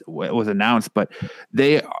since it was announced, but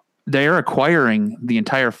they are acquiring the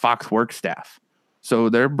entire Fox work staff. So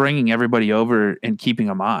they're bringing everybody over and keeping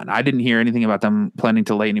them on. I didn't hear anything about them planning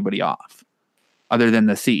to lay anybody off other than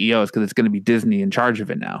the CEOs because it's going to be Disney in charge of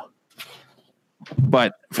it now.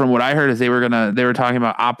 But from what I heard is they were talking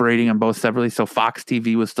about operating them both separately. So Fox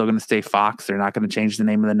TV was still going to stay Fox. They're not going to change the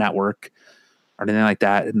name of the network or anything like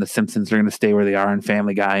that. And the Simpsons are going to stay where they are, and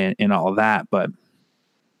Family Guy and all of that. But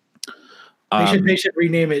they should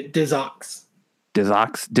rename it Dizox.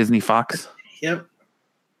 Dizox, Disney Fox. Yep.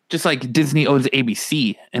 Just like Disney owns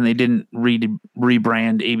ABC, and they didn't rebrand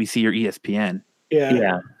ABC or ESPN.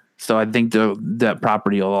 Yeah. So I think that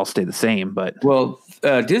property will all stay the same. But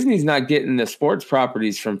Disney's not getting the sports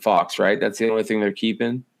properties from Fox, right? That's the only thing they're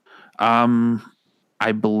keeping.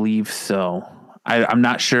 I believe so. I'm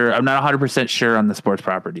not sure. I'm not 100% sure on the sports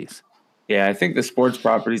properties. Yeah, I think the sports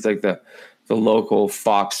properties, like the local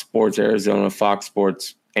Fox Sports Arizona, Fox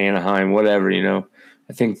Sports Anaheim, whatever,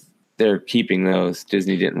 I think they're keeping those.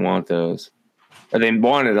 Disney didn't want those. Or they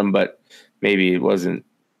wanted them, but maybe it wasn't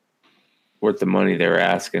worth the money they were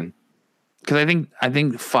asking. Because I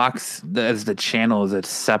think Fox as the channel is a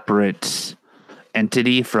separate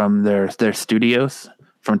entity from their studios,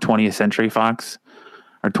 from 20th Century Fox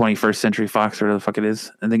or 21st Century Fox, or whatever the fuck it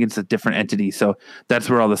is. I think it's a different entity. So that's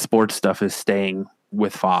where all the sports stuff is staying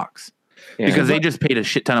with Fox. Yeah. Because they just paid a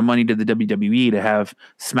shit ton of money to the WWE to have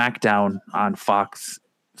SmackDown on Fox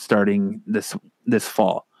starting this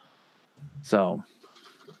fall. So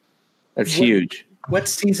that's huge. What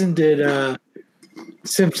season did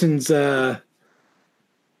Simpsons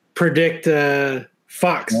predict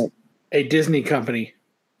Fox, a Disney company?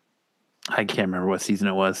 I can't remember what season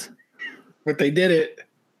it was. But they did it.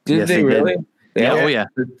 Did they really? Yeah. Oh, yeah.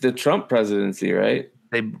 The Trump presidency, right?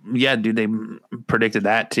 They predicted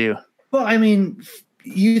that too. Well, I mean,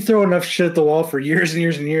 you throw enough shit at the wall for years and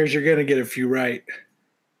years and years, you're going to get a few right.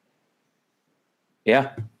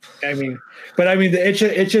 Yeah.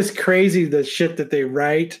 It's just crazy the shit that they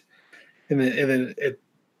write, and then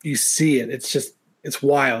you see it. It's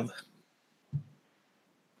wild.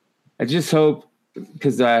 I just hope,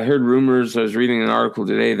 because I heard rumors. I was reading an article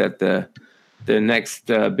today that the next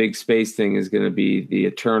big space thing is going to be the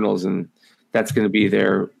Eternals, and that's going to be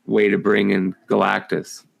their way to bring in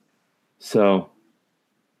Galactus. So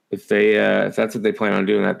if that's what they plan on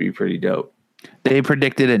doing, that'd be pretty dope. They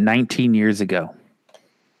predicted it 19 years ago.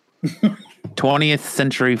 20th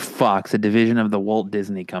Century Fox, a division of the Walt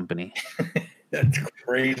Disney Company. That's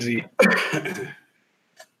crazy.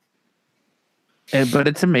 But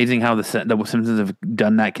it's amazing how the Simpsons have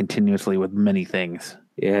done that continuously with many things.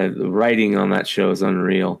 Yeah, the writing on that show is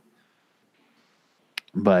unreal.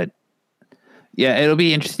 But yeah, it'll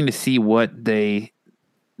be interesting to see what they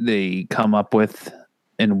come up with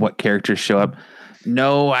and what characters show up.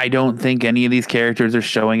 No, I don't think any of these characters are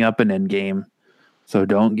showing up in Endgame. So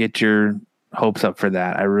don't get your hopes up for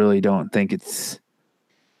that. I really don't think it's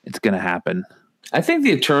going to happen. I think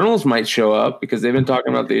the Eternals might show up because they've been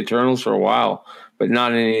talking about the Eternals for a while, but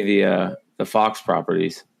not any of the Fox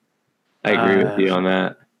properties. I agree with you on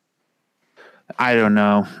that. I don't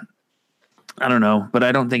know, but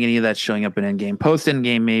I don't think any of that's showing up in Endgame. Post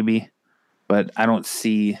Endgame maybe, but I don't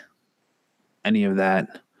see any of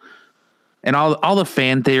that. And all the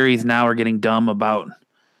fan theories now are getting dumb about,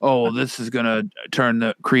 this is going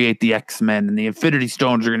to create the X-Men, and the Infinity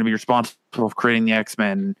Stones are going to be responsible for creating the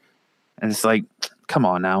X-Men. And it's like, come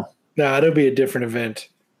on now. No, it'll be a different event.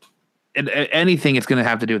 Anything it's going to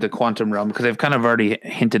have to do with the quantum realm, because they've kind of already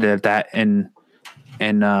hinted at that in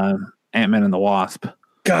Ant-Man and the Wasp.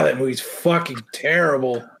 God, that movie's fucking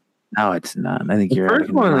terrible. No, it's not. I think the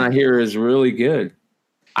first one I hear is really good.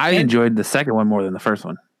 I enjoyed the second one more than the first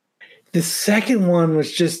one. The second one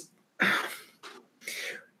was just,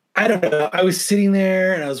 I don't know. I was sitting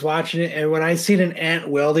there and I was watching it, and when I seen an ant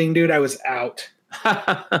welding, dude, I was out.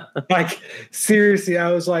 Like, seriously,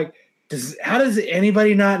 I was like, how does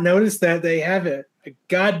anybody not notice that they have a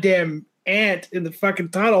goddamn ant in the fucking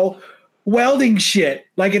tunnel welding shit?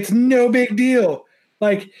 Like, it's no big deal.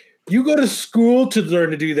 Like, you go to school to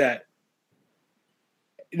learn to do that.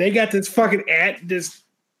 They got this fucking ant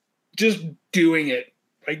just doing it.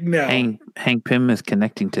 Like, no. Hank Pym is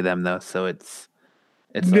connecting to them though, so it's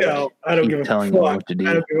no. Like, I don't give a telling them what to do.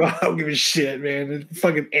 I don't give a shit, man. It's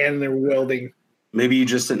fucking ant and they're welding. Maybe you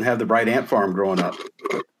just didn't have the right ant farm growing up.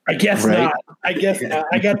 I guess not. I guess not.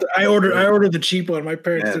 I ordered the cheap one. My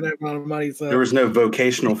parents didn't have a lot of money, so there was no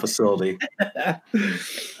vocational facility.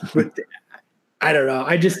 But I don't know.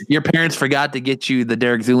 Your parents forgot to get you the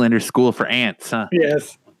Derek Zoolander School for Ants, huh?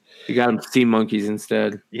 Yes. You got them sea monkeys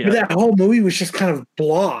instead. Yeah. But that whole movie was just kind of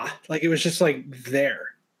blah. Like, it was just like there.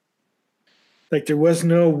 Like, there was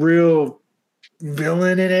no real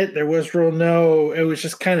villain in it. It was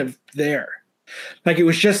just kind of there. Like, it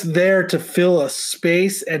was just there to fill a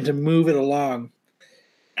space and to move it along.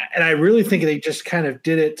 And I really think they just kind of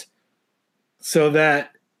did it so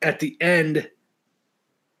that at the end,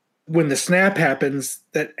 when the snap happens,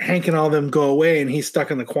 that Hank and all them go away and he's stuck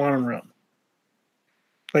in the quantum realm.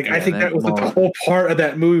 Like, I think that was what the whole part of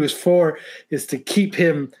that movie was for, is to keep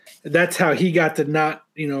him. That's how he got to not,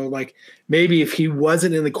 like, maybe if he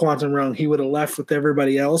wasn't in the quantum realm, he would have left with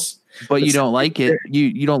everybody else. But you don't like it.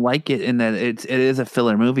 You don't like it in that it is a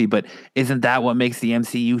filler movie. But isn't that what makes the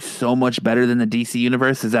MCU so much better than the DC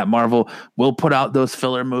universe? Is that Marvel will put out those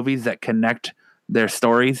filler movies that connect their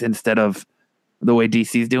stories instead of the way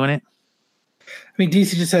DC's doing it? I mean,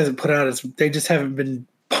 DC just hasn't put out they just haven't been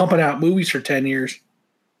pumping out movies for 10 years.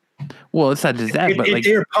 Well, it's not just that, but if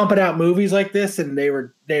they were pumping out movies like this and they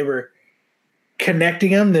were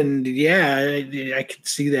connecting them, then I could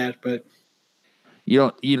see that. But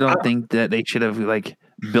you don't think that they should have like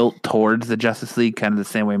built towards the Justice League, kind of the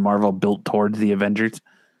same way Marvel built towards the Avengers,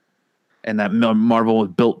 and that Marvel was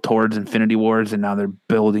built towards Infinity Wars, and now they're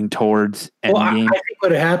building towards Endgame. Well, I think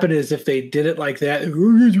what would happen is if they did it like that,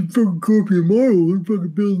 here's a fucking copy of Marvel, we're fucking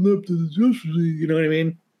building up to the Justice League. You know what I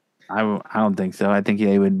mean? I don't think so. I think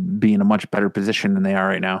they would be in a much better position than they are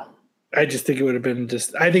right now. I just think it would have been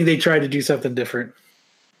I think they tried to do something different.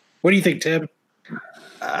 What do you think, Tim?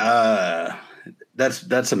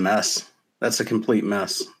 That's a mess. That's a complete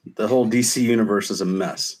mess. The whole DC universe is a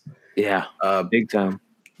mess. Yeah, big time.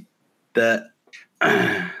 But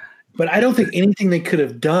I don't think anything they could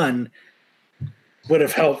have done would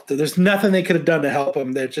have helped. There's nothing they could have done to help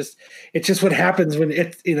them. It's just what happens when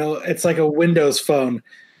it's like a Windows phone.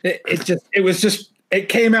 It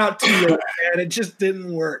came out to you and it just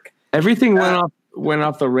didn't work. Everything went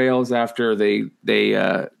off the rails after they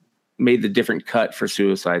made the different cut for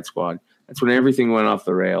Suicide Squad. That's when everything went off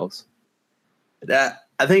the rails. I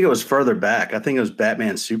think it was further back. I think it was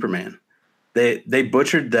Batman Superman. They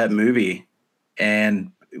butchered that movie,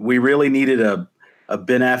 and we really needed a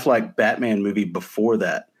Ben Affleck Batman movie before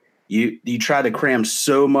that. You tried to cram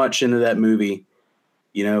so much into that movie,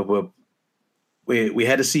 but we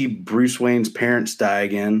had to see Bruce Wayne's parents die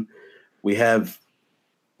again. We have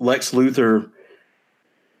Lex Luthor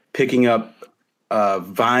picking up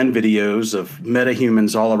Vine videos of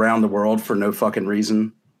metahumans all around the world for no fucking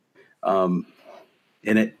reason. And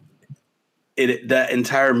that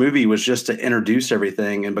entire movie was just to introduce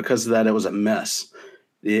everything. And because of that, it was a mess.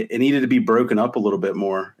 It needed to be broken up a little bit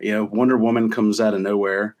more. Wonder Woman comes out of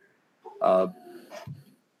nowhere.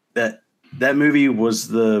 That movie was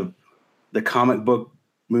the comic book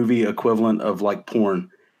movie equivalent of like porn.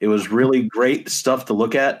 It was really great stuff to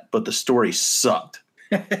look at, but the story sucked.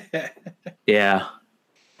 Yeah.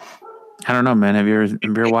 I don't know, man. Have you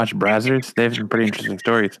ever watched Brazzers? They have some pretty interesting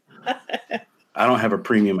stories. I don't have a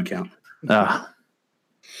premium account. Want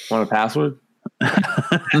a password? You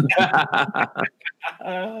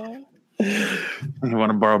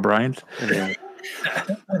want to borrow Brian's? Yeah.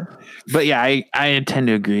 But yeah, I tend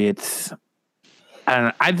to agree.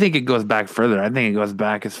 I think it goes back further. I think it goes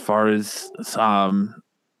back as far as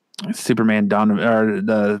Superman Dawn, or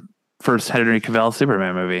the first Henry Cavill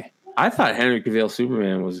Superman movie. I thought Henry Cavill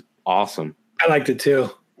Superman was awesome. I liked it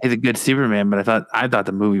too. He's a good Superman, but I thought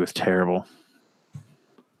the movie was terrible.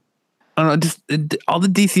 I don't know, just all the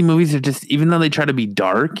DC movies are just, even though they try to be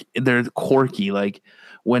dark, they're quirky. Like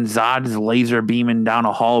when Zod is laser beaming down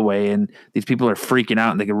a hallway and these people are freaking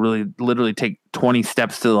out and they can really literally take 20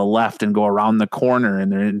 steps to the left and go around the corner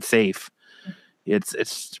and they're safe. It's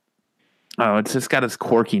just got this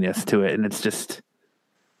quirkiness to it, and it's just,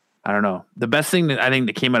 I don't know. The best thing that I think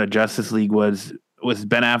that came out of Justice League was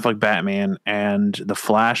Ben Affleck Batman and the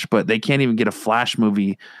Flash, but they can't even get a Flash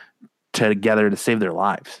movie together to save their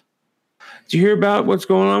lives. Did you hear about what's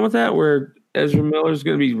going on with that? Where Ezra Miller's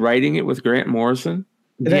going to be writing it with Grant Morrison?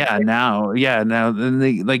 Now then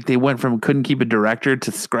they went from couldn't keep a director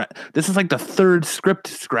to scrap. This is like the third script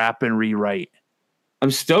scrap and rewrite.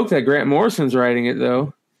 I'm stoked that Grant Morrison's writing it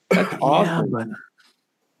though. That's awesome. Yeah, but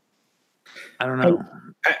I don't know.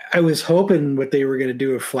 I was hoping what they were going to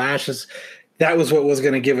do with Flash is that was what was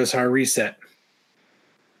going to give us our reset.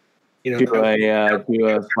 Do a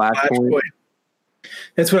Flashpoint.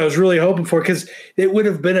 That's what I was really hoping for, because it would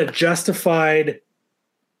have been a justified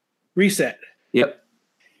reset. Yep.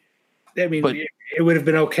 I mean, it would have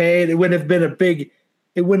been okay. It wouldn't have been a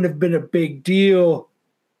big deal,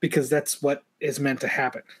 because that's what is meant to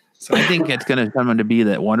happen. So I think it's going to come to be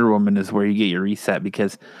that Wonder Woman is where you get your reset,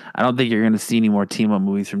 because I don't think you're going to see any more team-up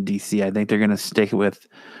movies from DC. I think they're going to stick with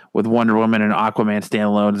Wonder Woman and Aquaman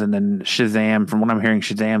standalones, and then Shazam. From what I'm hearing,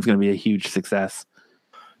 Shazam's going to be a huge success.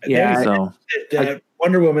 Yeah, so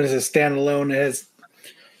Wonder Woman is a standalone.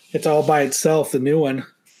 It's all by itself, the new one.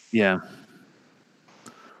 Yeah.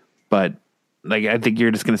 But Like, I think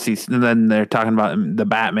you're just going to see, and then they're talking about the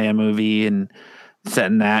Batman movie and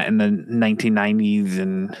setting that in the 1990s,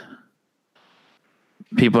 and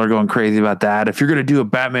people are going crazy about that. If you're going to do a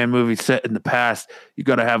Batman movie set in the past, you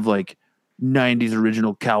got to have like 90s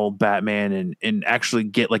original cowl Batman and actually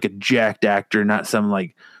get like a jacked actor, not some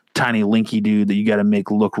like tiny linky dude that you got to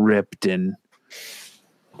make look ripped. And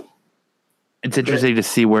it's interesting to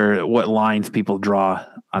see what lines people draw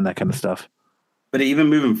on that kind of stuff. But even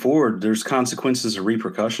moving forward, there's consequences or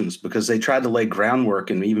repercussions because they tried to lay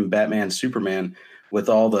groundwork in even Batman, Superman with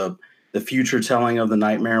all the future telling of the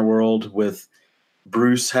nightmare world, with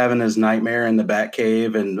Bruce having his nightmare in the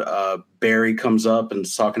Batcave, and Barry comes up and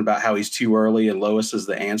is talking about how he's too early and Lois is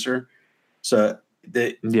the answer. So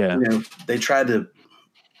they tried to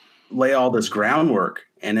lay all this groundwork,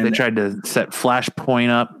 and then they tried to set Flashpoint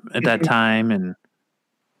up at that time, and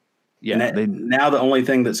now the only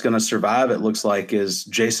thing that's going to survive, it looks like, is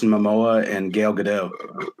Jason Momoa and Gal Gadot.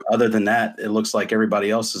 Other than that, it looks like everybody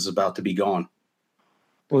else is about to be gone.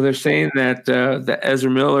 Well, they're saying that Ezra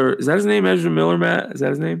Miller, is that his name? Ezra Miller, Matt? Is that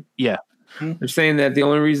his name? Yeah. They're saying that the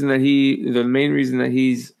main reason that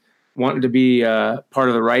he's wanting to be part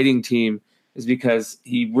of the writing team is because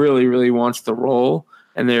he really, really wants the role.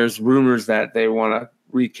 And there's rumors that they want to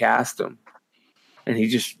recast him. And he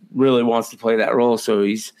just really wants to play that role. So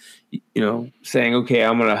he's, saying, okay,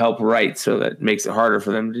 I'm going to help write. So that makes it harder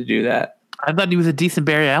for them to do that. I thought he was a decent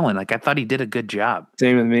Barry Allen. Like, I thought he did a good job.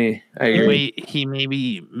 Same with me. I agree. He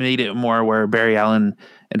maybe made it more where Barry Allen,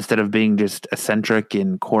 instead of being just eccentric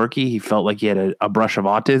and quirky, he felt like he had a brush of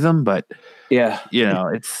autism. But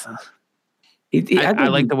it's. I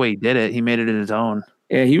like the way he did it. He made it his own.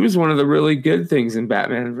 Yeah, he was one of the really good things in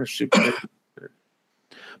Batman vs Superman.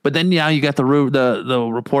 But then now you got the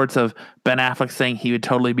reports of Ben Affleck saying he would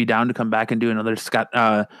totally be down to come back and do another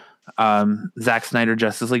Zack Snyder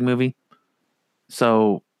Justice League movie.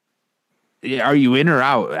 So, are you in or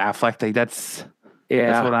out, Affleck? Like that's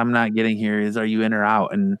what I'm not getting here. Is, are you in or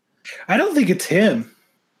out? And I don't think it's him.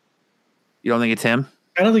 You don't think it's him?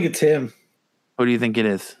 I don't think it's him. Who do you think it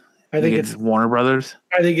is? I think it's Warner Brothers.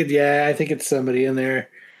 I think it's somebody in there.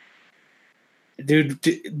 Dude,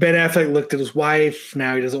 Ben Affleck looked at his wife.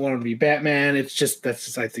 Now he doesn't want him to be Batman. I think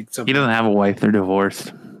something. He doesn't have a wife. They're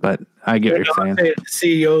divorced. But I get what you're saying.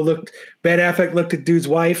 Ben Affleck looked at dude's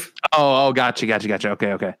wife. Oh, gotcha.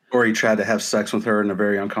 Okay. Or he tried to have sex with her in a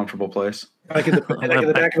very uncomfortable place. Like in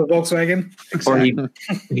the back of a Volkswagen. Exactly. Or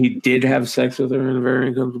he did have sex with her in a very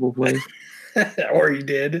uncomfortable place. Or he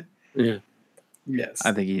did. Yeah. Yes.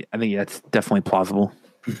 I think that's definitely plausible.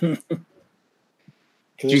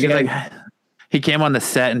 He came on the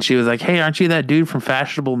set and she was like, "Hey, aren't you that dude from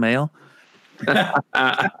Fashionable Mail?"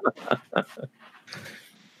 I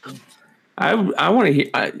want to hear.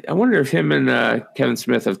 I wonder if him and Kevin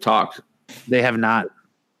Smith have talked. They have not.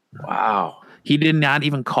 Wow. He did not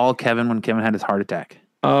even call Kevin when Kevin had his heart attack.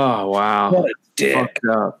 Oh wow. What a dick. Fucked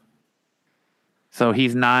up. So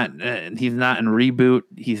he's not in Reboot.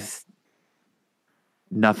 He's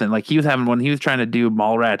nothing. Like he was having when he was trying to do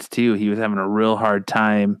Mallrats 2, he was having a real hard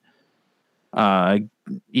time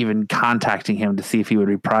even contacting him to see if he would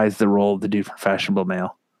reprise the role of the dude from Fashionable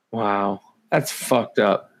Mail. Wow. That's fucked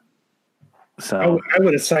up. So I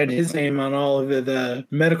would have signed his name on all of the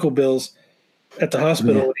medical bills at the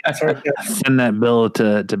hospital. Send that bill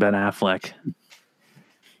to Ben Affleck.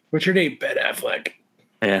 What's your name? Ben Affleck.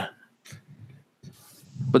 Yeah.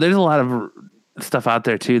 But there's a lot of stuff out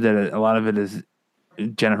there too that a lot of it is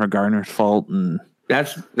Jennifer Garner's fault, and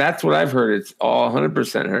that's what I've heard. It's all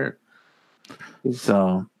 100% her.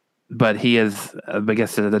 So, but he is. I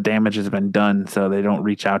guess the damage has been done, so they don't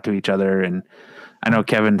reach out to each other. And I know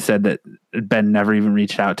Kevin said that Ben never even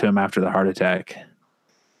reached out to him after the heart attack.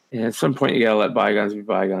 Yeah, at some point you gotta let bygones be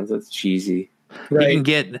bygones. That's cheesy. Right. He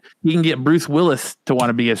can get Bruce Willis to want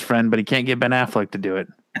to be his friend, but he can't get Ben Affleck to do it.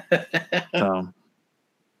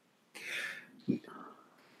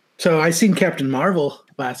 So I seen Captain Marvel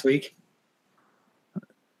last week.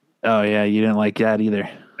 Oh yeah, you didn't like that either.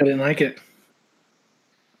 I didn't like it.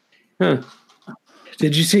 Huh.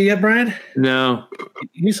 Did you see it, Brian? No.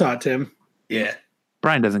 You saw it, Tim. Yeah.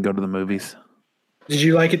 Brian doesn't go to the movies. Did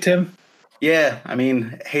you like it, Tim? Yeah. I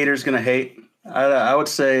mean, haters gonna hate. I would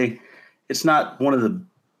say it's not one of the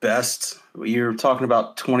best. You're talking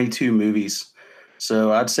about 22 movies.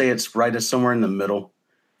 So I'd say it's right somewhere in the middle.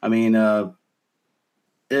 I mean,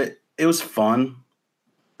 it was fun.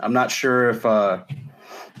 I'm not sure if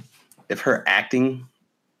her acting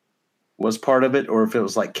was part of it or if it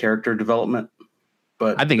was like character development.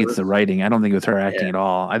 But I think it's the writing. I don't think it was her acting at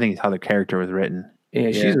all. I think it's how the character was written.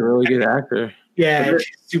 Yeah, she's a really good actor. Yeah,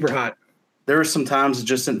 she's super hot. there were some times it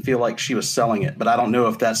just didn't feel like she was selling it, but I don't know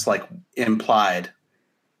if that's like implied.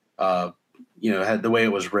 Had the way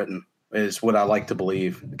it was written is what I like to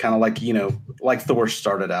believe. Kind of like like Thor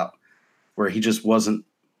started out, where he just wasn't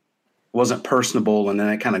personable, and then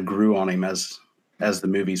it kind of grew on him as the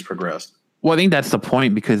movies progressed. Well, I think that's the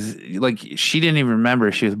point, because like she didn't even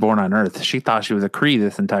remember she was born on Earth. She thought she was a Kree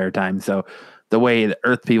this entire time. So the way the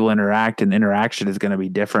Earth people interact and interaction is going to be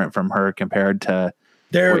different from her compared to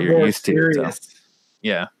They're what you're more used serious. to. So,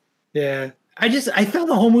 yeah. Yeah. I found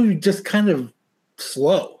the whole movie just kind of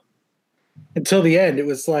slow until the end. It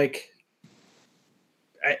was like,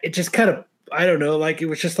 it just kind of, I don't know, like it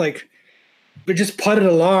was just like, it just putted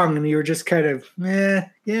along and you were just kind of, yeah,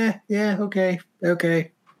 okay.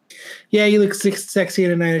 Yeah, you look sexy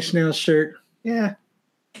in a Nine Inch Nails shirt. Yeah.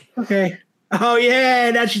 Okay. Oh,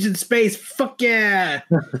 yeah, now she's in space. Fuck yeah.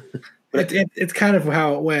 It's kind of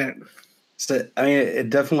how it went. So, I mean, it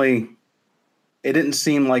didn't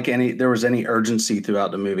seem like there was any urgency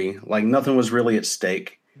throughout the movie. Like nothing was really at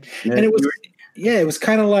stake. And it was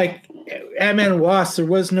kind of like Ant-Man and Wasp. There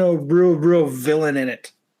was no real villain in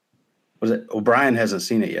it. Was it? O'Brien hasn't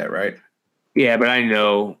seen it yet, right? Yeah, but I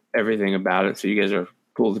know everything about it, so you guys are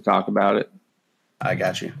cool to talk about it. I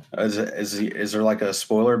got you. Is there like a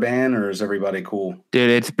spoiler ban, or is everybody cool?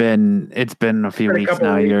 Dude, it's been a few weeks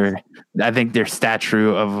now. I think their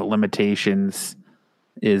statute of limitations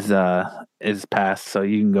is passed, so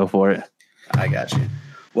you can go for it. I got you.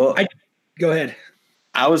 Well, go ahead.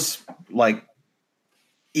 I was like,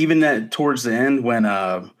 even towards the end when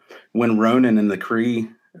Ronan and the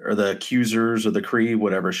Kree or the accusers or the Kree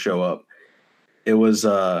whatever show up, it was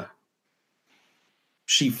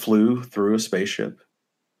she flew through a spaceship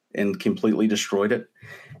and completely destroyed it.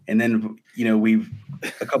 And then,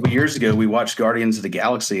 a couple of years ago, we watched Guardians of the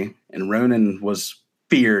Galaxy, and Ronan was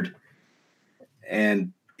feared,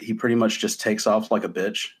 and he pretty much just takes off like a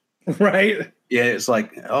bitch. Right. Yeah. It's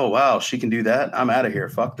like, oh, wow, she can do that. I'm out of here.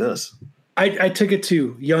 Fuck this. I took it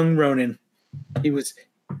to young Ronan. He was,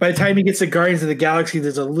 by the time he gets to Guardians of the Galaxy,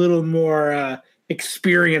 there's a little more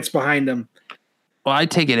experience behind him. Well, I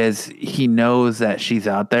take it as he knows that she's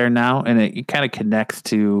out there now, and it kind of connects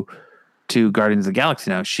to Guardians of the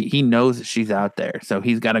Galaxy now. He knows that she's out there, so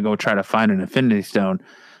he's got to go try to find an Infinity Stone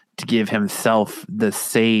to give himself the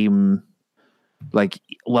same like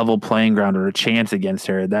level playing ground or a chance against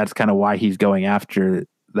her. That's kind of why he's going after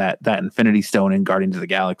that Infinity Stone in Guardians of the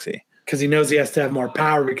Galaxy. Because he knows he has to have more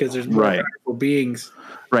power because there's more powerful beings.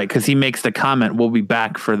 Right, because he makes the comment, "We'll be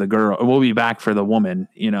back for the girl, or we'll be back for the woman."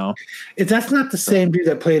 That's not the same dude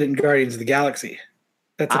that played it in Guardians of the Galaxy.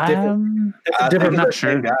 That's a different. I'm not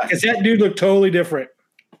sure because that dude looked totally different.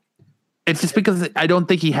 It's just because I don't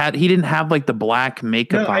think he didn't have like the black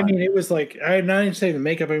makeup. No, I mean it was like I'm not even saying the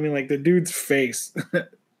makeup. I mean like the dude's face.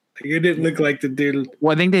 It didn't look like the dude.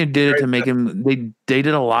 Well, I think they did it to make him. They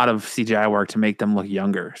did a lot of CGI work to make them look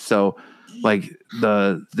younger. So. Like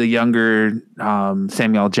the younger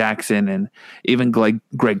Samuel Jackson and even Greg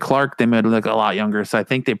Clark, they made him look a lot younger. So I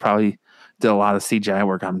think they probably did a lot of CGI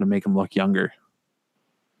work on him to make him look younger.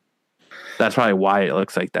 That's probably why it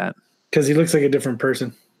looks like that. Because he looks like a different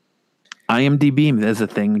person. IMDb is a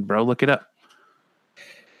thing, bro. Look it up.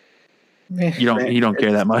 You don't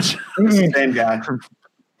care that much. It's the same guy.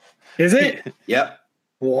 Is it? Yep.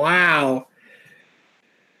 Wow.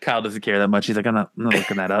 Kyle doesn't care that much. He's like, I'm not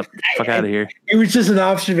looking that up. Fuck out of here. It was just an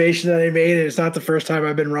observation that I made, and it's not the first time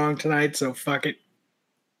I've been wrong tonight, so fuck it.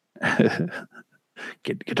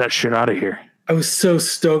 Get that shit out of here. I was so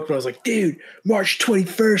stoked. I was like, dude, March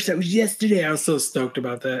 21st. That was yesterday. I was so stoked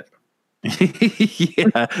about that.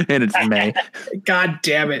 Yeah, and it's May. God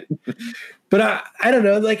damn it. But I don't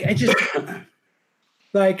know. Like, I just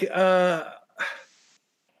like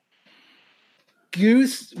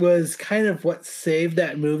Goose was kind of what saved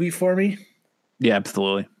that movie for me. Yeah,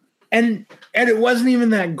 absolutely. And it wasn't even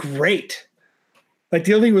that great. Like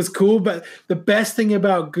the only thing was cool, but the best thing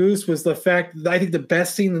about Goose was the fact that I think the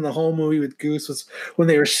best scene in the whole movie with Goose was when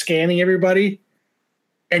they were scanning everybody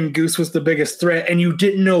and Goose was the biggest threat and you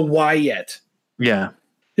didn't know why yet. Yeah.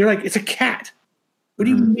 They're like, it's a cat. What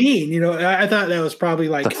do you mean? I thought that was probably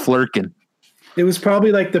like the flirkin'. It was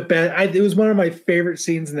probably like the best. It was one of my favorite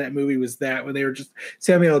scenes in that movie. Was that when they were just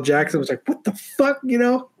Samuel L. Jackson was like, "What the fuck,"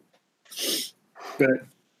 But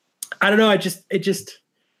I don't know.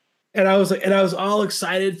 And I was all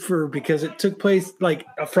excited because it took place like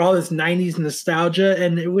for all this '90s nostalgia,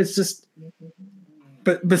 and it was just.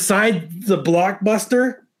 But beside the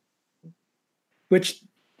blockbuster, which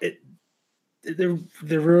there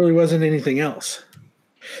really wasn't anything else.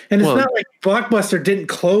 And it's not like Blockbuster didn't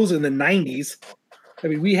close in the 90s. I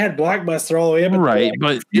mean, we had Blockbuster all the way up, right?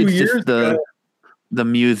 But it's just the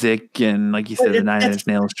music and, like you said, the Nine Inch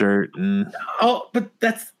Nails shirt and but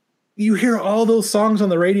you hear all those songs on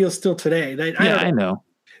the radio still today. I know.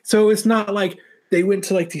 So it's not like they went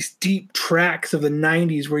to like these deep tracks of the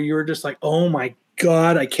 90s where you were just like, oh my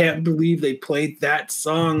God, I can't believe they played that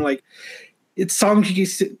song. Like, it's songs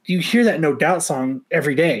you hear that No Doubt song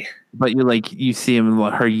every day. But you see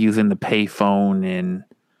her using the payphone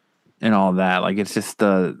and all that. Like, it's just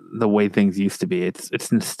the way things used to be.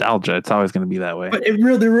 It's nostalgia. It's always going to be that way. But it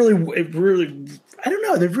really, I don't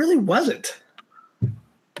know. There really wasn't.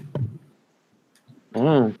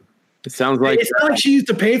 Oh, it sounds like it's not like she used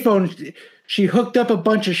a payphone. She hooked up a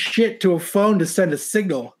bunch of shit to a phone to send a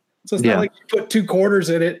signal. So it's not like she put 2 quarters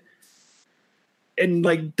in it and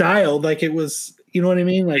like dialed like it was. You know what I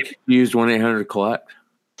mean? Like, used 1-800-collect.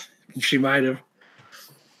 She might have.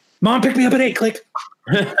 Mom, pick me up at 8. Click.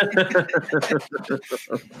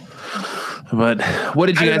 But what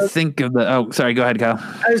did you guys think of the? Oh, sorry. Go ahead, Kyle.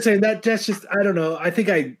 I was saying that's just, I don't know. I think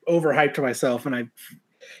I overhyped myself, and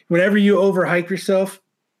whenever you overhype yourself,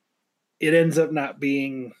 it ends up not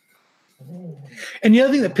being. And the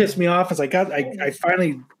other thing that pissed me off is I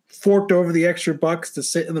finally forked over the extra bucks to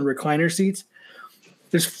sit in the recliner seats.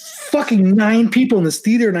 There's fucking 9 people in this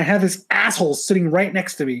theater, and I have this asshole sitting right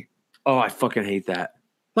next to me. Oh, I fucking hate that.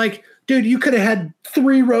 Like, dude, you could have had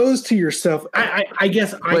 3 rows to yourself. I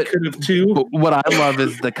guess I could have too. But what I love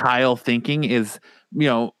is the Kyle thinking is,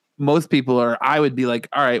 most people I would be like,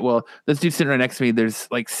 all right, well, this dude's sitting right next to me. There's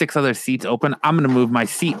like 6 other seats open. I'm going to move my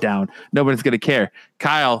seat down. Nobody's going to care.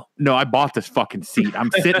 Kyle, no, I bought this fucking seat.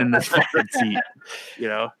 I'm sitting in this fucking seat.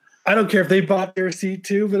 I don't care if they bought their seat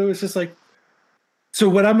too, but it was just like, so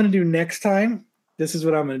what I'm going to do next time, is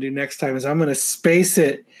I'm going to space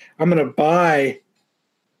it. I'm going to buy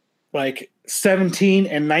like 17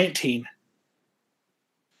 and 19.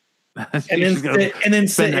 and then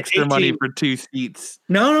spend extra money for 2 seats.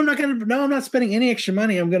 No, I'm not spending any extra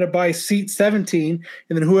money. I'm going to buy seat 17,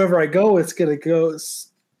 and then whoever I go with is going to go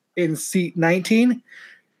in seat 19.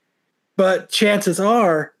 But chances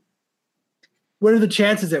are, what are the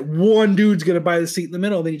chances that one dude's going to buy the seat in the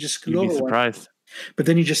middle? Then you just scoot over one. You'd be surprised. But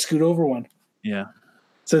then you just scoot over one. Yeah.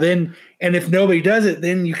 So then, and if nobody does it,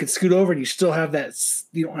 then you can scoot over and you still have that.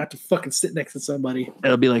 You don't have to fucking sit next to somebody.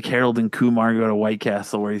 It'll be like Harold and Kumar go to White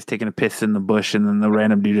Castle where he's taking a piss in the bush and then the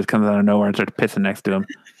random dude just comes out of nowhere and starts pissing next to him.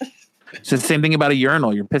 It's the same thing about a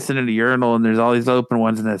urinal. You're pissing in a urinal and there's all these open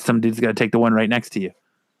ones and then some dude's got to take the one right next to you.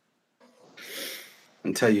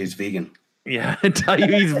 And tell you he's vegan. Yeah, tell you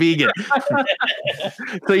he's vegan.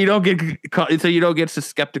 So you don't get so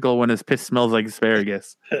skeptical when his piss smells like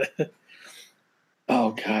asparagus.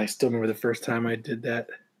 Oh God, I still remember the first time I did that.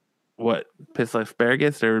 What, piss like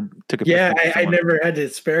asparagus or took a piss? Yeah, I never had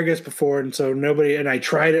asparagus before, and so I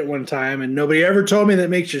tried it one time, and nobody ever told me that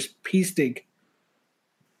makes your pee stink.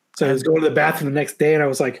 So I was going to the bathroom the next day, and I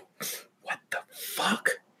was like, "What the fuck?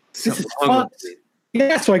 This is fucked."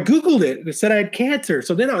 Yeah, so I Googled it and it said I had cancer.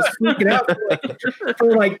 So then I was freaking out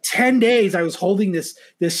for like 10 days. I was holding this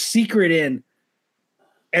secret in.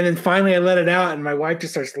 And then finally I let it out and my wife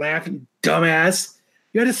just starts laughing. Dumbass.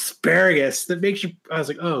 You had asparagus that makes you. I was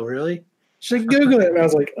like, oh, really? She's like, Google it. And I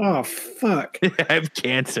was like, oh, fuck. I have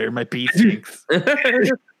cancer. My pee stinks.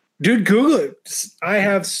 Dude, Google it. I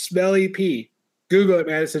have smelly pee. Google it,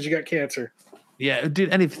 man. It says you got cancer. Yeah,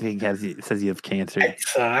 dude, anything says you have cancer.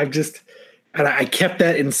 And I kept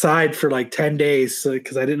that inside for like 10 days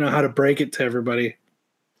because I didn't know how to break it to everybody.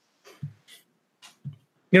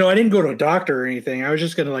 I didn't go to a doctor or anything. I was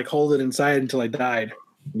just going to like hold it inside until I died.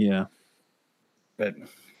 Yeah. But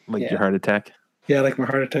your heart attack? Yeah, like my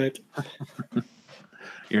heart attack.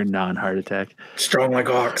 Your non-heart attack. Strong like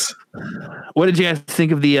ox. What did you guys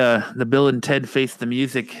think of the Bill and Ted Face the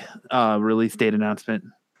Music release date announcement?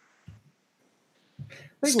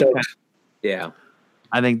 Stoked. Yeah.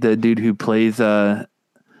 I think the dude who plays Bill,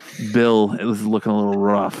 it was looking a little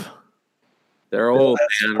rough. They're old,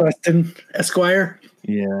 man. Preston Esquire.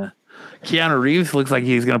 Yeah. Keanu Reeves looks like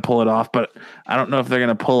he's going to pull it off, but I don't know if they're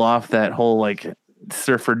going to pull off that whole like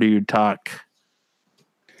surfer dude talk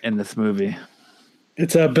in this movie.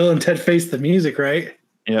 It's Bill and Ted Face the Music, right?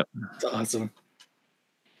 Yep. It's awesome.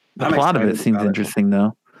 The plot of it seems interesting,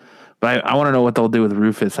 though. But I want to know what they'll do with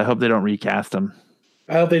Rufus. I hope they don't recast him.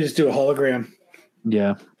 I hope they just do a hologram.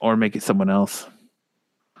 Yeah, or make it someone else.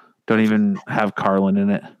 Don't even have Carlin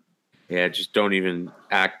in it. Yeah, just don't even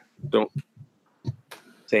act. Don't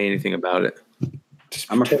say anything about it.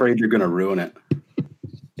 I'm afraid they're going to ruin it.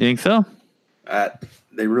 You think so?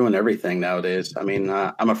 They ruin everything nowadays. I mean,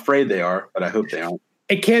 I'm afraid they are, but I hope they aren't.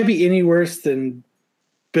 It can't be any worse than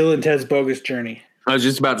Bill and Ted's Bogus Journey. I was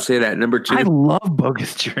just about to say that. Number 2. I love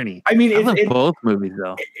Bogus Journey. I mean, I love both movies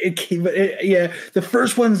though. Yeah, the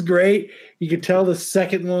first one's great. You could tell the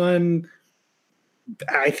second one,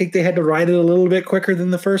 I think they had to write it a little bit quicker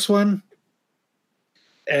than the first one.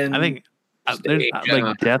 And I think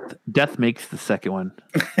death makes the second one.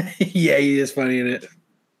 Yeah, he is funny in it.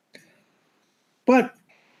 But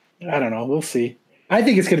I don't know. We'll see. I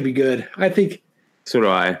think it's going to be good. So do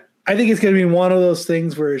I. I think it's going to be one of those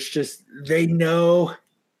things where it's just they know.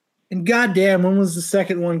 And goddamn, when was the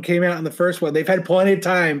second one came out and the first one? They've had plenty of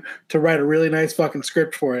time to write a really nice fucking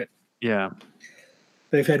script for it. Yeah.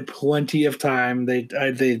 They've had plenty of time. They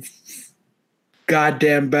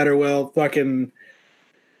goddamn better well fucking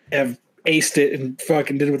have aced it and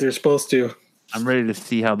fucking did what they're supposed to. I'm ready to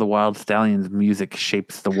see how the Wild Stallions music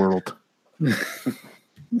shapes the world.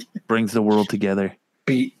 Brings the world together.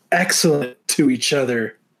 Be excellent to each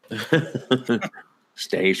other.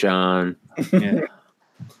 Station. Yeah.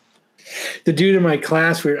 The dude in my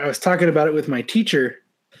class, I was talking about it with my teacher,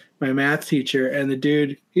 my math teacher, and the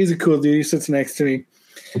dude, he's a cool dude. He sits next to me.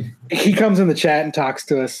 He comes in the chat and talks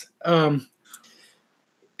to us.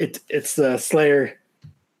 It's the Slayer.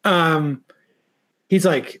 He's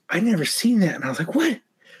like, I never seen that, and I was like, what?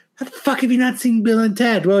 How the fuck have you not seen Bill and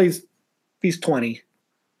Ted? Well, he's 20.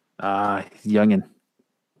 Youngin.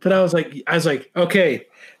 But I was like, okay,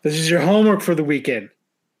 this is your homework for the weekend.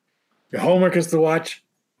 Your homework is to watch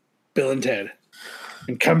Bill and Ted,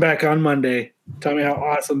 and come back on Monday. Tell me how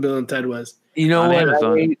awesome Bill and Ted was. You know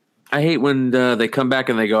what? I hate when they come back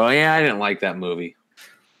and they go, "Oh, yeah, I didn't like that movie."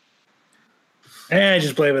 I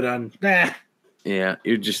just blame it on. Nah. Yeah,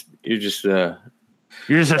 you're just a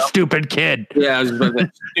stupid kid. Yeah, I was about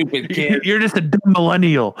that stupid kid. You're just a dumb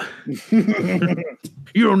millennial.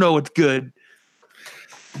 You don't know what's good.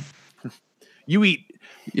 You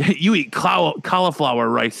eat cauliflower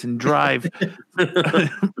rice and drive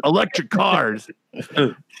electric cars.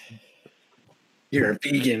 You're a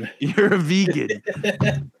vegan. You're a vegan.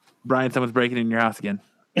 Brian, someone's breaking in your house again.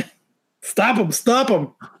 Stop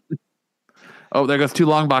him. Oh, there goes 2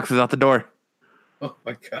 long boxes out the door. Oh,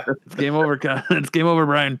 my God. It's game over. It's game over,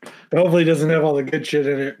 Brian. Hopefully it doesn't have all the good shit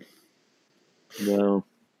in it. No.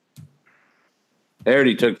 They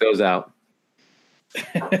already took those out.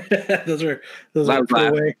 those are put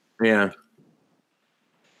away. Yeah.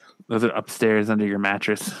 Those are upstairs under your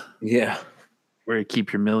mattress. Yeah. Where you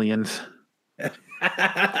keep your millions. What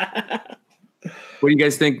do you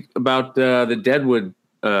guys think about the Deadwood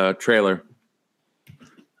trailer?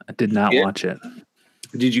 I did not watch it.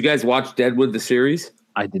 Did you guys watch Deadwood, the series?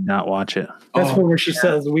 I did not watch it. That's one where she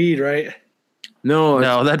sells weed, right?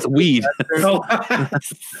 No, that's weed.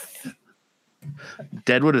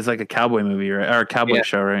 Deadwood is like a cowboy movie, right? Or a cowboy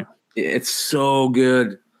show, right? It's so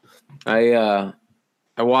good. I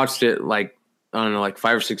watched it like 5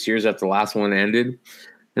 or 6 years after the last one ended,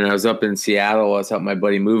 and I was up in Seattle. I was helping my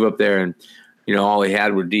buddy move up there, and all he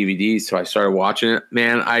had were DVDs, so I started watching it.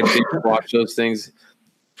 Man, I did watch those things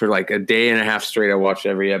for like a day and a half straight. I watched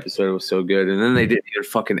every episode. It was so good, and then they didn't even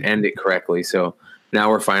fucking end it correctly. So now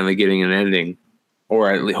we're finally getting an ending, or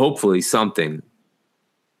at least hopefully something.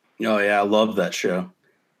 Oh yeah, I love that show.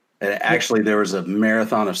 And actually, there was a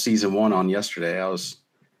marathon of season 1 on yesterday. I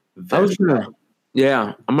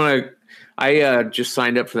just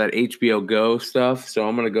signed up for that HBO Go stuff, so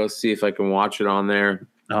I'm gonna go see if I can watch it on there.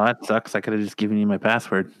 Oh, that sucks. I could have just given you my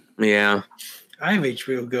password. Yeah, I have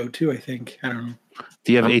HBO Go too. I think. I don't know. If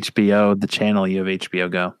you have HBO, the channel, you have HBO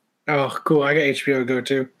Go. Oh, cool! I got HBO Go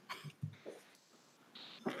too.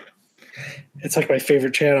 It's like my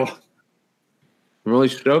favorite channel. I'm really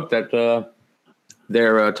stoked that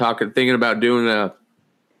they're thinking about doing a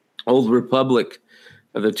Old Republic.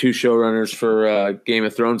 The 2 showrunners for Game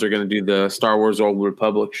of Thrones are going to do the Star Wars Old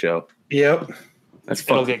Republic show. Yep.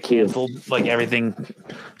 It'll get canceled, like everything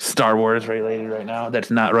Star Wars related right now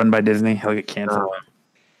that's not run by Disney. It'll get canceled.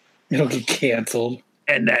 It'll get canceled.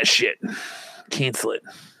 And that shit. Cancel it.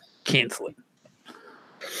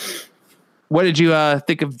 What did you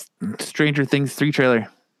think of Stranger Things 3 trailer?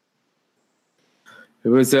 It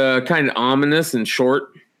was kind of ominous and short.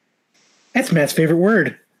 That's Matt's favorite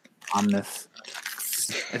word. Ominous.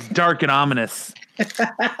 It's dark and ominous.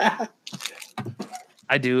 I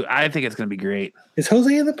think it's going to be great. Is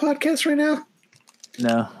Jose in the podcast right now?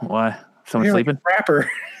 No. Why? Someone sleeping? Like a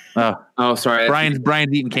rapper. Oh, sorry.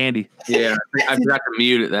 Brian's eating candy. Yeah, I forgot to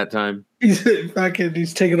mute at that time. He's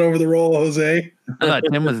taking over the role of Jose. I thought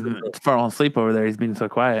Tim was falling asleep over there. He's being so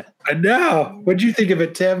quiet. I know. What'd you think of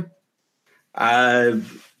it, Tim? I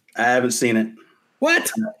haven't seen it.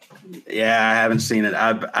 What? Yeah, I haven't seen it.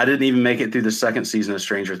 I didn't even make it through the 2nd season of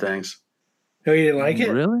Stranger Things. No, you didn't like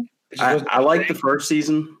it? Really? I liked the first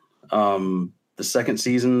season. The second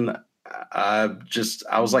season, I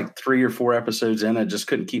was like 3 or 4 episodes in. I just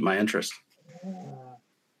couldn't keep my interest.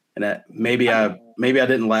 And that maybe I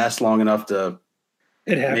didn't last long enough to.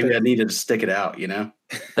 Maybe I needed to stick it out, you know.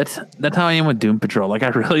 That's how I am with Doom Patrol. Like I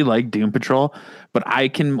really like Doom Patrol, but I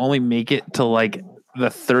can only make it to like the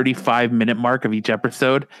 35-minute mark of each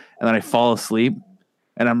episode, and then I fall asleep.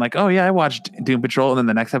 And I'm like, oh yeah, I watched Doom Patrol, and then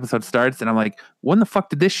the next episode starts, and I'm like, when the fuck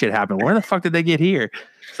did this shit happen? Where the fuck did they get here?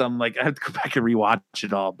 So I'm like, I have to go back and rewatch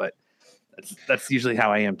it all, but that's usually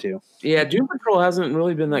how I am too. Yeah, Doom Patrol hasn't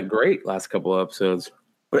really been that great last couple of episodes.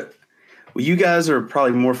 But you guys are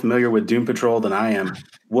probably more familiar with Doom Patrol than I am.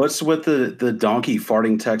 What's with the donkey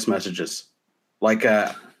farting text messages? Like,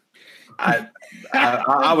 I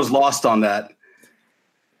was lost on that.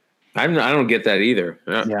 I don't get that either.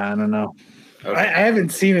 Yeah, I don't know. Okay. I haven't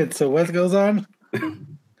seen it, so what goes on?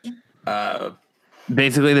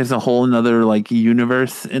 Basically, there's a whole another like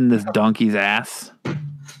universe in this donkey's ass.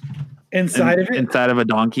 Inside of it? Inside of a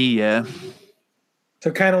donkey, yeah.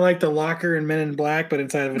 So kind of like the locker in Men in Black, but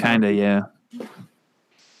inside of a kind of, yeah.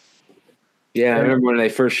 Yeah, I remember when they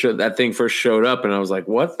first showed up, and I was like,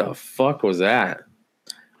 "What the fuck was that?"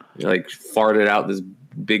 Like farted out this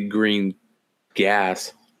big green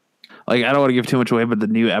gas. Like I don't want to give too much away, but the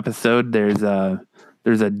new episode there's a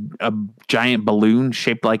giant balloon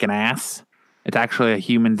shaped like an ass. It's actually a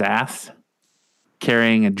human's ass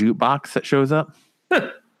carrying a jukebox that shows up.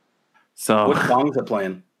 So what songs are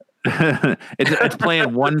playing? it's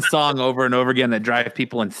playing one song over and over again that drives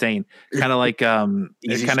people insane. Kind of like it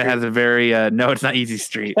kind of has a very no, it's not Easy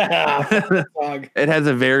Street. It has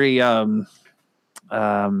a very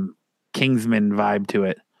Kingsman vibe to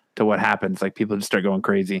it. To what happens, like people just start going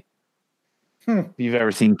crazy. If you've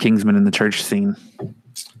ever seen Kingsman in the church scene.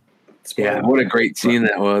 Yeah, what a great scene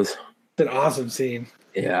that was. It's an awesome scene.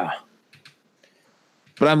 Yeah.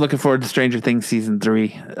 But I'm looking forward to Stranger Things season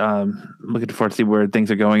 3. Looking forward to see where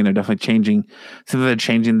things are going. They're definitely changing. Seems like they're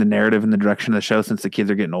changing the narrative and the direction of the show since the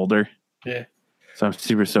kids are getting older. Yeah. So I'm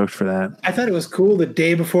super stoked for that. I thought it was cool. The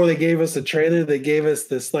day before they gave us the trailer, they gave us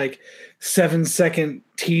this like 7-second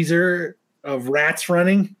teaser of rats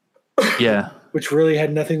running. Yeah. Which really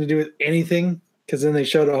had nothing to do with anything, because then they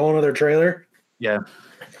showed a whole other trailer. Yeah.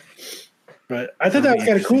 But I thought that was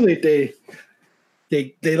kind of cool. They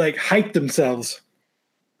like hyped themselves.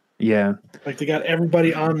 Yeah. Like they got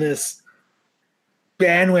everybody on this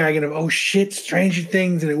bandwagon of, oh shit, Stranger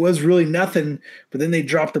Things, and it was really nothing. But then they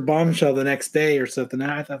dropped the bombshell the next day or something.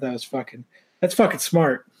 I thought that's fucking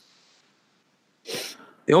smart.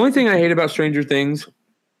 The only thing I hate about Stranger Things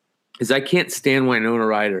is I can't stand Winona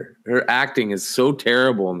Ryder. Her acting is so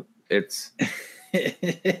terrible. It's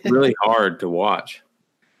really hard to watch.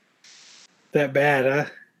 That bad,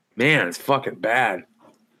 huh? Man, it's fucking bad.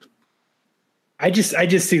 I just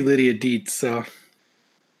see Lydia Dietz, so.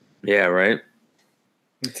 Yeah, right?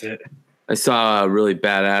 That's it. I saw a really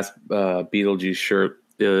badass Beetlejuice shirt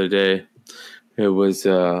the other day. It was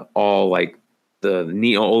all like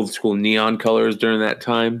the old school neon colors during that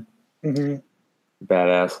time. Mm-hmm.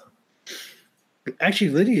 Badass. Actually,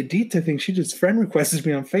 Lydia Dietz, I think she just friend requested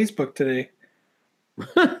me on Facebook today.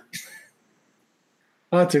 I'll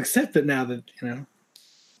have to accept it now that, you know.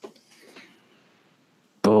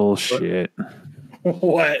 Bullshit.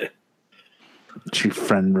 What? She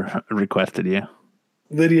friend requested you.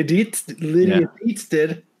 Lydia Dietz Dietz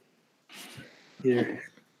did. Here.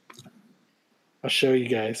 I'll show you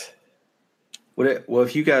guys. Well,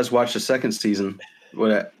 if you guys watch the second season,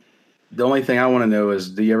 the only thing I want to know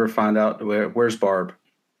is, do you ever find out where's Barb?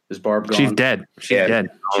 Is Barb gone? She's dead. She's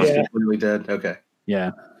dead. She's completely dead. Okay.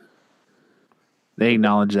 Yeah. They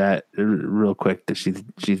acknowledge that real quick that she's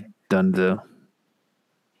done the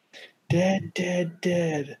dead.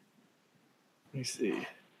 Let me see.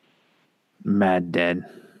 Mad dead.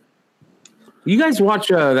 You guys watch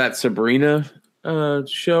that Sabrina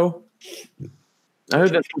show? I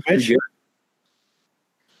heard that's pretty good.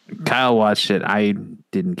 Kyle watched it. I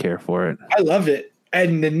didn't care for it. I loved it.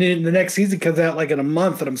 And the next season comes out like in a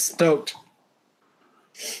month, and I'm stoked.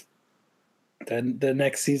 Then the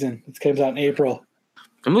next season, it comes out in April.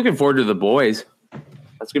 I'm looking forward to The Boys.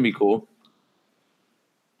 That's gonna be cool.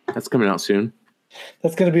 That's coming out soon.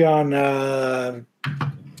 That's gonna be on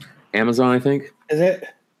Amazon, I think. Is it?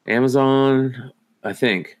 Amazon, I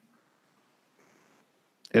think.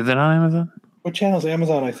 Is it on Amazon? What channel is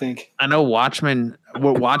Amazon, I think? I know Watchmen.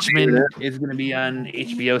 Watchmen is going to be on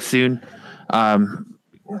HBO soon.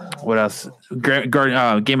 What else?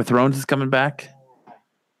 Game of Thrones is coming back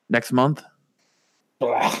next month.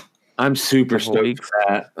 I'm super stoked for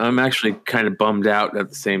that. I'm actually kind of bummed out at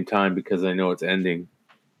the same time because I know it's ending.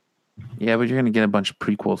 Yeah, but you're gonna get a bunch of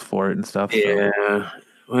prequels for it and stuff. Yeah. So.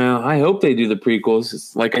 Well, I hope they do the prequels.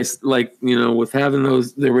 It's like with having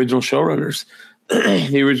the original showrunners,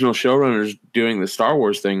 the original showrunners doing the Star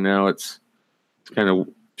Wars thing now. It's kind of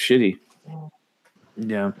shitty.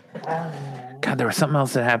 Yeah. God, there was something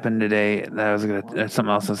else that happened today that I was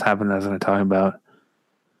something else that's happened that I was gonna talk about.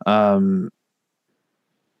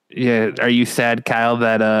 Yeah, are you sad, Kyle,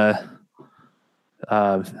 that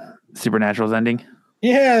Supernatural's ending?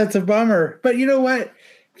 Yeah, it's a bummer. But you know what?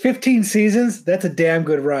 15 seasons, that's a damn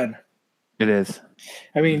good run. It is.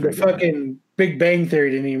 I mean, the fucking Big Bang Theory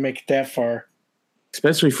didn't even make it that far.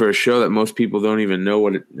 Especially for a show that most people don't even know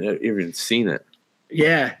even seen it.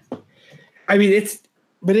 Yeah. I mean,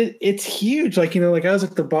 it's huge. Like, like I was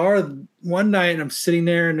at the bar one night and I'm sitting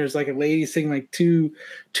there and there's like a lady sitting like two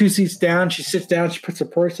seats down. She sits down, she puts her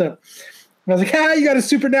purse up. And I was like, you got a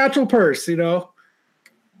Supernatural purse,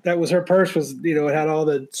 That was her purse it had all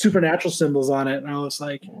the supernatural symbols on it. And I was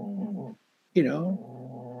like, I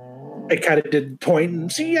kind of did point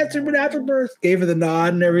and see, you got Supernatural purse. Gave her the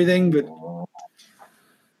nod and everything, but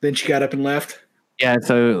then she got up and left. Yeah,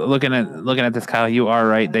 so looking at this, Kyle, you are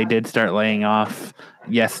right. They did start laying off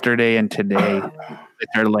yesterday and today. They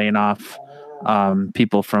started laying off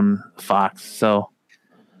people from Fox. So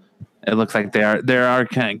it looks like they are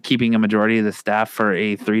kind of keeping a majority of the staff for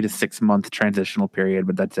a 3 to 6 month transitional period,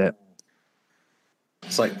 but that's it.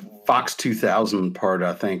 It's like Fox 2000 part,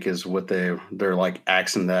 I think, is what they're like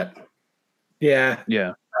axing that. Yeah.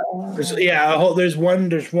 Yeah. There's one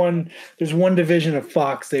division of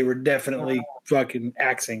Fox they were definitely fucking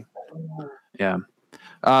axing. Yeah.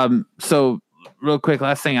 So real quick,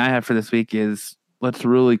 last thing I have for this week is let's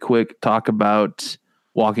really quick talk about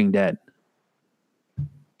Walking Dead.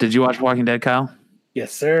 Did you watch Walking Dead, Kyle?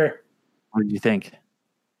 Yes, sir. What did you think?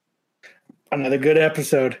 Another good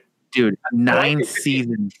episode. Dude, 9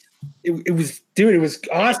 seasons. It was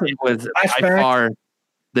awesome. It was by far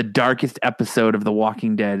the darkest episode of The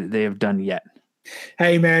Walking Dead they have done yet.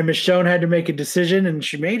 Hey, man, Michonne had to make a decision, and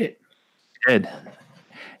she made it. She did.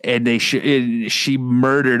 And she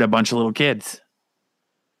murdered a bunch of little kids.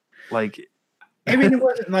 Like, I mean, it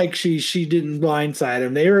wasn't like she didn't blindside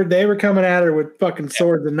them. They were coming at her with fucking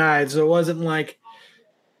swords and knives. So it wasn't like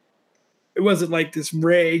this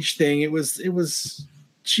rage thing. It was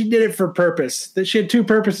she did it for purpose. That she had 2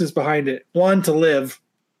 purposes behind it. 1, to live.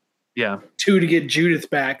 Yeah. 2, to get Judith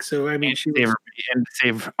back. So I mean, and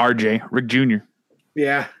save RJ, Rick Jr.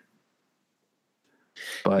 Yeah.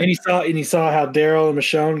 But and he saw how Daryl and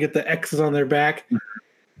Michonne get the X's on their back. It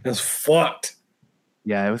was fucked.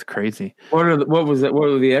 Yeah, it was crazy. What was that? What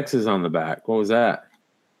were the X's on the back? What was that?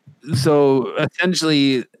 So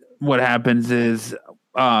essentially, what happens is,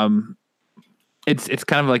 it's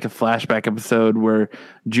kind of like a flashback episode where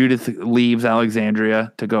Judith leaves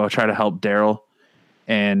Alexandria to go try to help Daryl,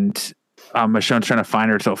 and Michonne's trying to find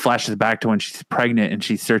her. So it flashes back to when she's pregnant and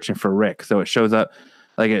she's searching for Rick. So it shows up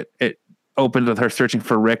like it opens with her searching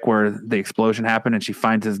for Rick where the explosion happened, and she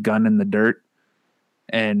finds his gun in the dirt.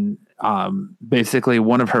 And basically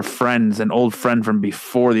one of her friends, an old friend from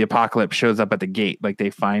before the apocalypse, shows up at the gate. Like they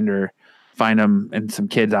find him and some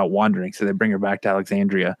kids out wandering. So they bring her back to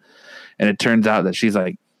Alexandria, and it turns out that she's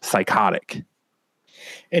like psychotic.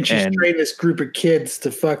 And she's trained this group of kids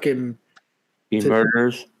to fucking be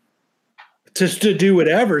murderers. Just to do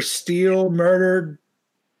whatever, steal, murder,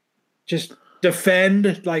 just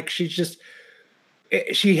defend. Like she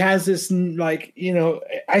has this, like,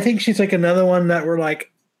 I think she's like another one that we're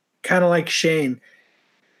like, kind of like Shane.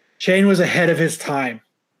 Shane was ahead of his time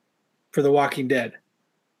for The Walking Dead.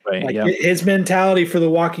 Right. Like, yeah. His mentality for The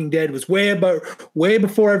Walking Dead was way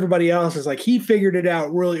before everybody else. Is like he figured it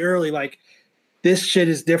out really early. Like, this shit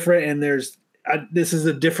is different, and this is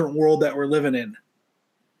a different world that we're living in.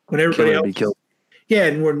 When everybody else,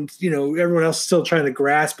 and when everyone else is still trying to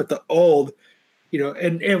grasp at the old.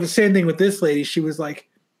 And it was the same thing with this lady. She was like,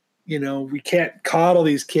 we can't coddle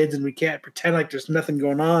these kids and we can't pretend like there's nothing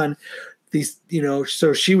going on. These,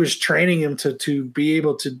 so she was training him to be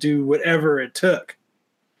able to do whatever it took.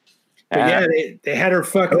 But they had her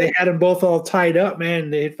they had them both all tied up, man.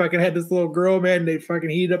 They fucking had this little girl, man. They fucking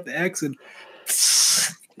heated up the X and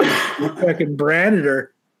fucking branded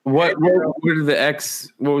her. What was the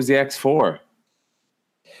X for?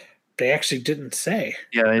 They actually didn't say.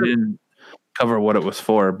 Yeah, they didn't cover what it was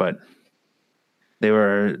for, but they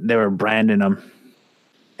were branding them,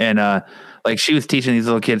 and like she was teaching these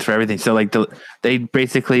little kids for everything. So like they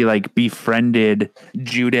basically like befriended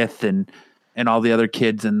Judith and all the other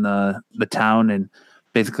kids in the town, and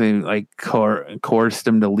basically like coerced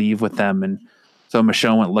them to leave with them. And so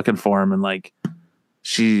Michonne went looking for him, and like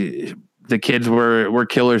she the kids were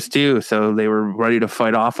killers too, so they were ready to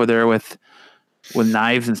fight off with her with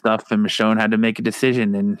knives and stuff. And Michonne had to make a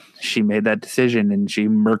decision, and she made that decision, and she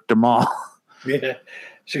murked them all. Yeah,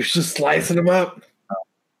 she was just slicing them up.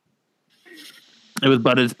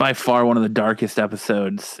 But it's by far one of the darkest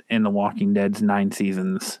episodes in The Walking Dead's 9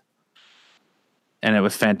 seasons. And it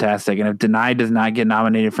was fantastic. And if Denai does not get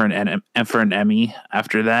nominated for an Emmy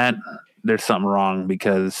after that, there's something wrong,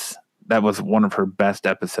 because that was one of her best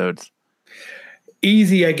episodes.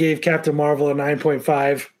 Easy, I gave Captain Marvel a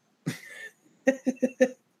 9.5.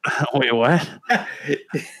 Wait, what?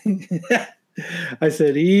 I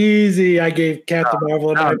said easy. I gave Captain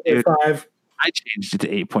Marvel a 9.5. I changed it to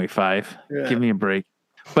 8.5. Yeah. Give me a break.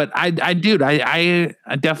 But I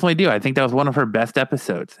definitely do. I think that was one of her best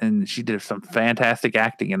episodes, and she did some fantastic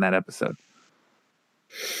acting in that episode.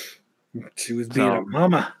 She was being a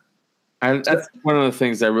mama. That's one of the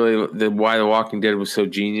things that why The Walking Dead was so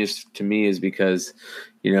genius to me, is because,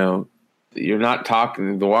 you're not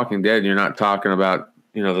talking The Walking Dead. You're not talking about,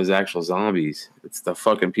 those actual zombies. It's the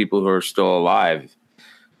fucking people who are still alive.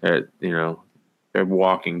 They're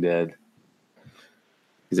Walking Dead.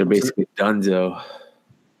 Because they're basically donezo.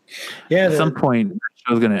 Yeah. At some point, the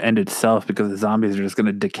show's going to end itself, because the zombies are just going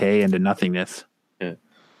to decay into nothingness. Yeah.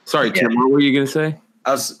 Sorry, Tim. What were you going to say?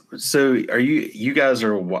 Are you guys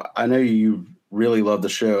are? I know you really love the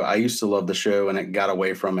show. I used to love the show, and it got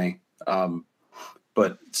away from me.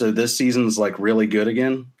 But so this season's like really good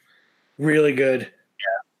again. Really good. Yeah.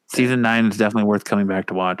 Season 9 is definitely worth coming back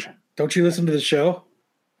to watch. Don't you listen to the show?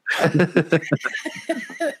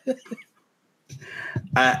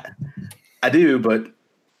 I do, but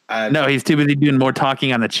no, he's too busy doing more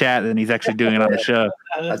talking on the chat than he's actually doing it on the show.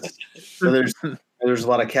 So there's a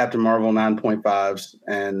lot of Captain Marvel 9.5s,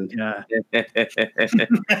 and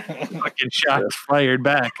fucking shots fired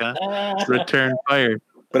back, huh? Return fire.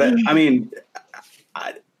 But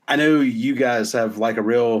I know you guys have like a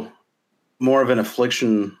real more of an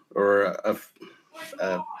affliction, or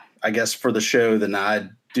I guess, for the show than I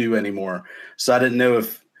do anymore. So I didn't know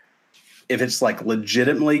if it's like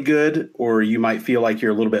legitimately good, or you might feel like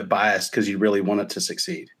you're a little bit biased because you really want it to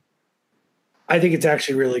succeed. I think it's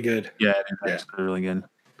actually really good. Yeah, it's really good.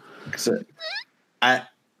 So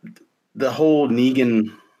the whole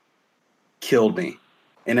Negan killed me,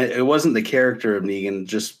 and it wasn't the character of Negan.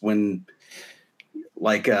 Just when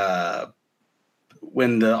the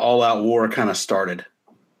all-out war kind of started,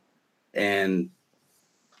 and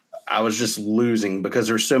I was just losing because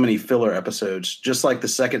there's so many filler episodes. Just like the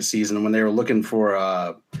second season when they were looking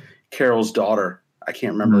for Carol's daughter. I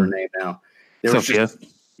can't remember her name now.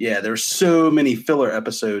 There's so many filler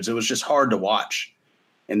episodes. It was just hard to watch.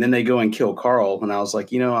 And then they go and kill Carl, and I was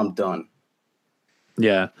like, I'm done.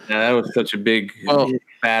 Yeah. That was such a big,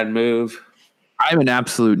 bad move. I'm an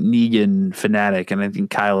absolute Negan fanatic, and I think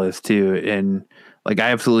Kyle is too. And I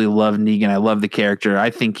absolutely love Negan. I love the character. I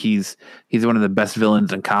think he's one of the best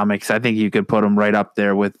villains in comics. I think you could put him right up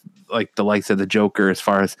there with the likes of the Joker as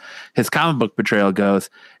far as his comic book portrayal goes.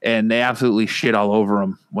 And they absolutely shit all over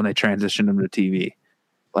him when they transitioned him to TV.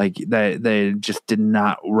 They just did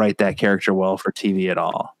not write that character well for TV at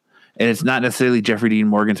all. And it's not necessarily Jeffrey Dean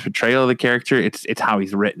Morgan's portrayal of the character. It's how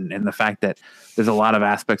he's written, and the fact that there's a lot of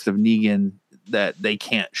aspects of Negan that they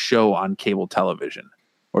can't show on cable television,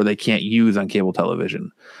 or they can't use on cable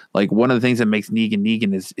television. One of the things that makes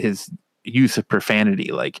Negan is his use of profanity.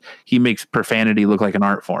 He makes profanity look like an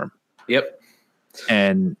art form. Yep.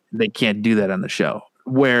 And they can't do that on the show.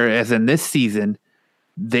 Whereas in this season,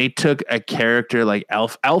 they took a character like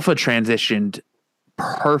Alpha transitioned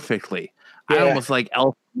perfectly. Yeah. I almost like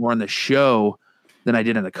Alpha more in the show than I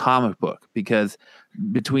did in the comic book, because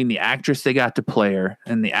between the actress they got to play her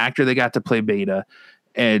and the actor they got to play Beta,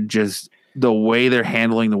 and just the way they're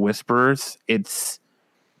handling the Whisperers,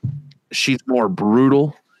 she's more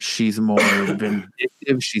brutal. She's more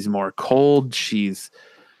vindictive. She's more cold. She's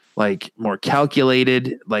more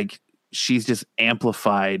calculated. She's just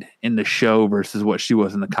amplified in the show versus what she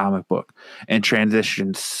was in the comic book, and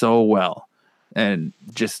transitioned so well. And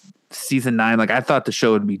just season 9, I thought the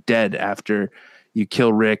show would be dead after you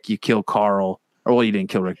kill Rick, you kill Carl. Or, well, you didn't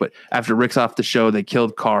kill Rick, but after Rick's off the show, they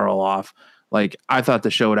killed Carl off. I thought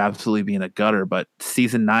the show would absolutely be in the gutter, but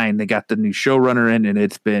season 9, they got the new showrunner in, and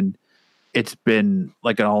it's been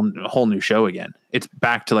like a whole new show again. It's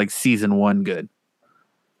back to season 1 good.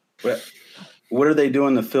 What are they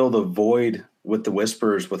doing to fill the void with the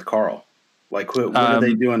Whisperers with Carl? What are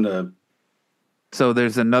they doing to? So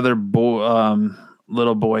there's another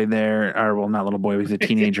little boy there, or well, not little boy, he's a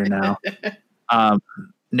teenager now,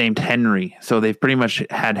 named Henry. So they've pretty much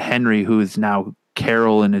had Henry, who is now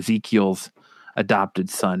Carol and Ezekiel's adopted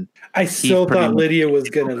son. I still thought Lydia was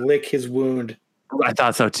going to lick his wound. I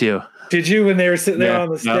thought so too. Did you, when they were sitting there on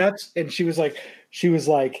the steps and she was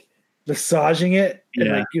like massaging it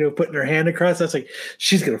and putting her hand across? I was like,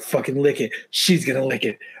 she's going to fucking lick it. She's going to lick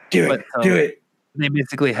it. Do it. They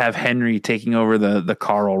basically have Henry taking over the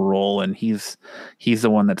Carl role, and he's the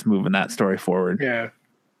one that's moving that story forward. Yeah.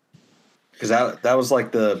 Because that was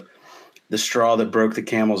like the straw that broke the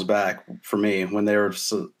camel's back for me when they were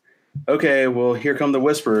okay, well, here come the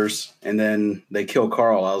Whisperers, and then they kill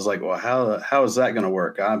Carl. I was like, well, how is that going to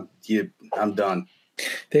work? I'm done.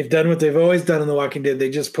 They've done what they've always done in The Walking Dead. They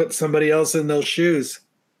just put somebody else in those shoes.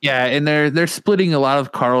 Yeah, and they're splitting a lot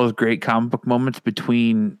of Carl's great comic book moments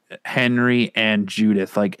between Henry and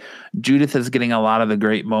Judith. Like, Judith is getting a lot of the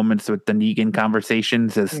great moments with the Negan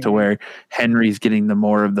conversations as to where Henry's getting the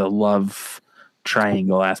more of the love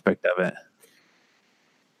triangle aspect of it.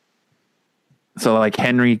 So, like,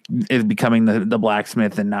 Henry is becoming the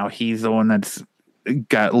blacksmith, and now he's the one that's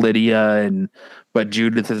got Lydia, but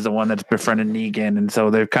Judith is the one that's befriended Negan, and so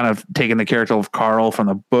they're kind of taking the character of Carl from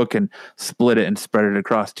the book and split it and spread it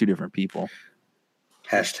across two different people.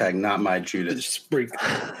 # not my Judith.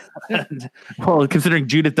 Well, considering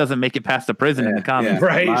Judith doesn't make it past the prison in the comics. Yeah.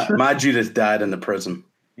 Right. My Judith died in the prison.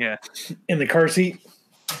 Yeah. In the car seat.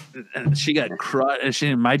 And she got crushed.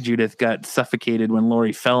 My Judith got suffocated when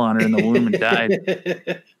Lori fell on her in the womb and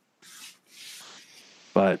died.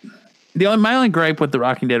 But my only gripe with The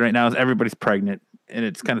Walking Dead right now is everybody's pregnant, and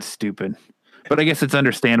it's kind of stupid. But I guess it's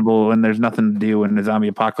understandable when there's nothing to do in the zombie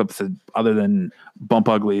apocalypse other than bump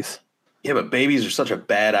uglies. Yeah, but babies are such a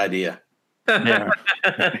bad idea. Yeah.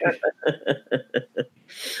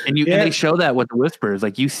 And they show that with the Whisperers.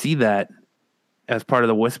 Like, you see that as part of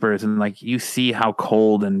the Whisperers, and like you see how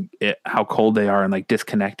cold they are and like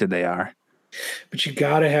disconnected they are. But you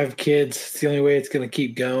gotta have kids. It's the only way it's gonna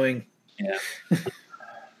keep going. Yeah.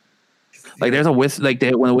 Like, there's when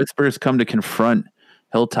the Whisperers come to confront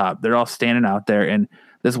Hilltop, they're all standing out there, and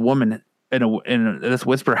this woman and this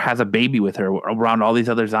Whisperer has a baby with her around all these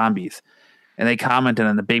other zombies, and they comment, and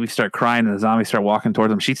then the babies start crying, and the zombies start walking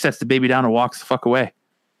towards them. She sets the baby down and walks the fuck away.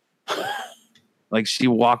 Like, she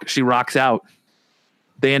rocks out.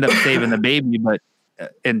 They end up saving the baby,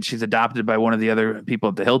 and she's adopted by one of the other people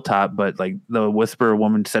at the Hilltop, but like the Whisperer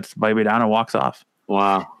woman sets the baby down and walks off.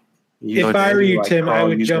 Wow. If I were you, Tim, I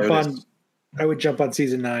would jump on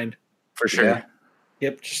season 9. For sure. Yeah.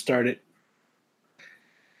 Yep, just start it.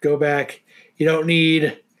 Go back. You don't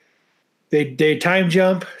need they time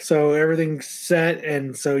jump, so everything's set,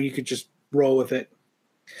 and so you could just roll with it.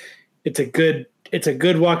 It's a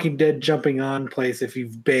good Walking Dead jumping on place if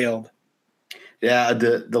you've bailed. Yeah,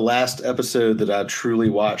 the last episode that I truly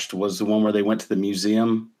watched was the one where they went to the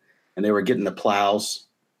museum and they were getting the plows,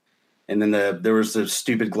 and then there was the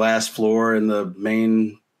stupid glass floor in the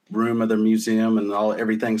main room of the museum, and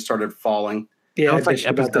everything started falling. Yeah, that was like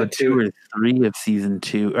episode 2 or 3 of season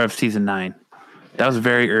 2 or of season 9. That was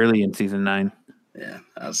very early in season 9. Yeah,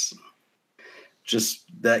 that's just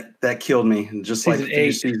that killed me. And just season like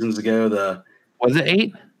 8 seasons ago, was it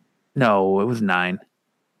 8? No, it was 9.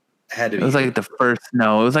 It was like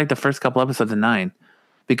the first couple episodes of 9,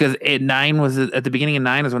 because 9 was at the beginning of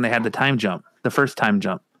 9 is when they had the time jump, the first time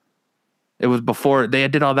jump. It was before they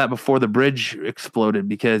did all that before the bridge exploded,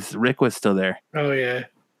 because Rick was still there. Oh yeah.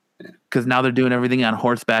 Because now they're doing everything on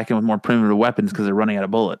horseback and with more primitive weapons because they're running out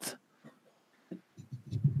of bullets.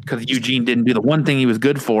 Because Eugene didn't do the one thing he was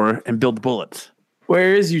good for and build bullets.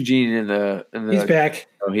 Where is Eugene in the? He's back.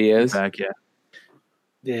 Oh, he is back. Yeah.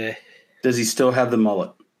 Yeah. Does he still have the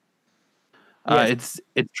mullet? It's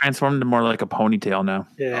transformed to more like a ponytail now.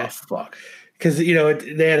 Yeah. Oh, fuck. Because they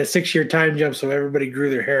had a 6-year time jump, so everybody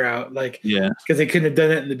grew their hair out. Because they couldn't have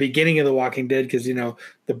done it in the beginning of The Walking Dead, because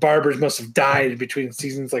the barbers must have died between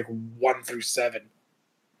seasons 1 through 7.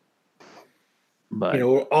 But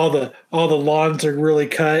all the lawns are really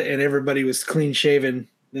cut and everybody was clean shaven.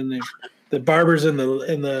 Then the barbers and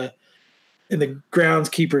the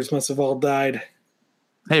groundskeepers must have all died.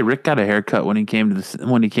 Hey, Rick got a haircut when he came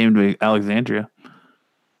to Alexandria.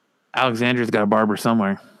 Alexandria's got a barber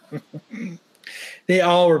somewhere. They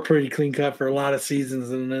all were pretty clean cut for a lot of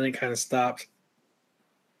seasons, and then it kind of stopped.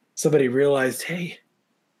 Somebody realized, hey,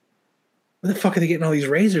 where the fuck are they getting all these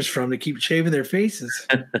razors from to keep shaving their faces?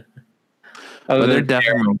 They're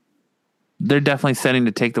definitely setting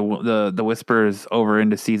to take the Whisperers over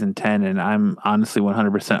into season 10, and I'm honestly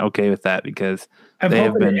 100% okay with that, because they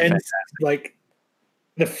have been fantastic.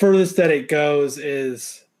 The furthest that it goes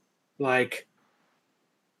is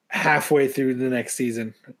halfway through the next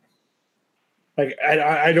season.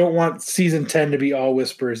 I don't want season 10 to be all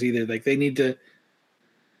Whisperers either. They need to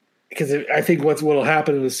because I think what'll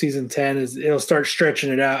happen with season 10 is it'll start stretching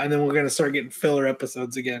it out, and then we're going to start getting filler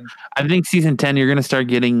episodes again. I think season 10, you're going to start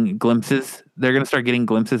getting glimpses. They're going to start getting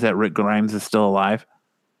glimpses that Rick Grimes is still alive,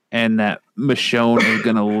 and that Michonne is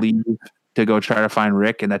going to leave to go try to find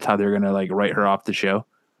Rick, and that's how they're going to like write her off the show.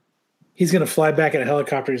 He's going to fly back in a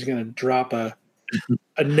helicopter. He's going to drop a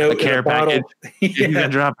note, a care package. He's going to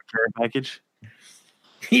drop a care package.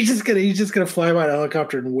 He's just gonna fly by the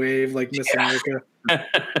helicopter and wave like Miss America.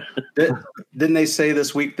 Didn't they say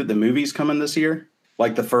this week that the movie's coming this year?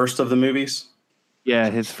 Like the first of the movies? Yeah,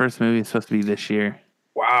 his first movie is supposed to be this year.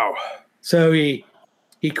 Wow. So he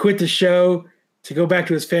quit the show to go back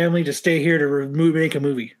to his family to stay here to make a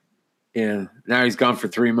movie. Yeah. Now he's gone for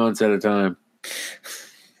 3 months at a time.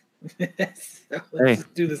 Let's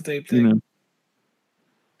do the same thing. You know,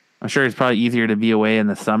 I'm sure it's probably easier to be away in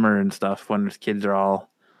the summer and stuff when his kids are all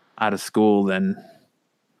out of school. Then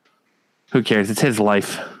who cares? It's his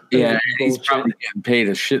life. Yeah, he's probably getting paid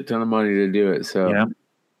a shit ton of money to do it. So yeah.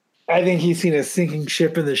 I think he's seen a sinking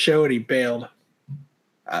ship in the show and he bailed.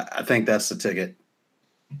 I think that's the ticket.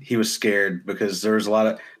 He was scared because there's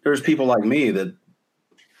people like me that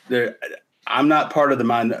I'm not part of the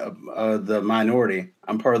minority.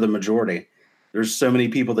 I'm part of the majority. There's so many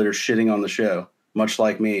people that are shitting on the show, much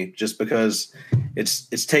like me, just because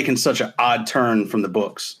it's taken such an odd turn from the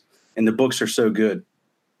books, and the books are so good.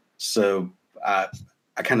 So I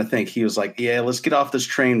kind of think he was like, yeah, let's get off this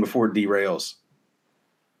train before it derails.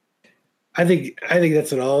 I think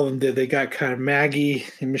that's what all of them did. They got kind of Maggie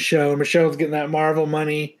and Michonne. Michonne's getting that Marvel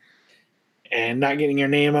money and not getting your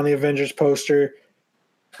name on the Avengers poster.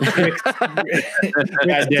 That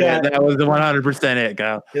was the 100% it,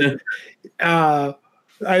 Kyle.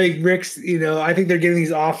 I think Rick's, I think they're giving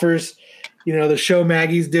these offers. The show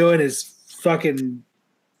Maggie's doing is fucking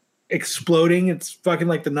exploding. It's fucking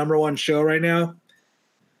like the number one show right now.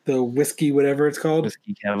 The Whiskey, whatever it's called.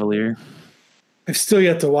 Whiskey Cavalier. I've still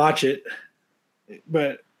yet to watch it,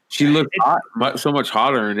 but she looked hot, so much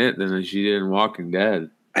hotter in it than she did in Walking Dead.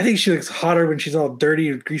 I think she looks hotter when she's all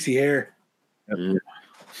dirty with greasy hair. Yeah.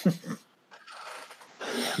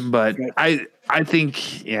 But I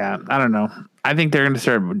think, yeah, I don't know. I think they're going to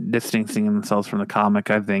start distancing themselves from the comic.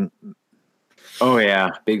 I think. Oh yeah,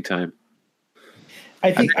 big time.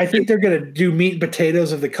 I think they're going to do meat and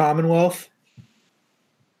potatoes of the Commonwealth,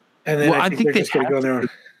 and then I think they're just going to go there.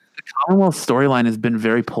 The Commonwealth storyline has been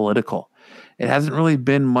very political. It hasn't really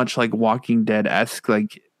been much like Walking Dead-esque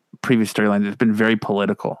like previous storylines. It's been very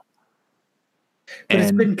political. But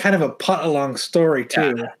it's been kind of a putt-along story,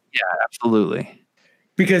 too. Yeah, absolutely.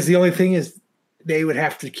 Because the only thing is they would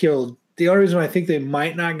have to kill – the only reason why I think they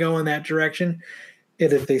might not go in that direction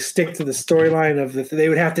is if they stick to the storyline of they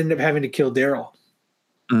would have to end up having to kill Daryl.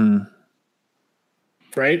 Mm.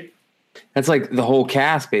 Right? That's like the whole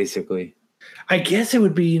cast, basically. I guess it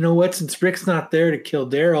would be, since Rick's not there to kill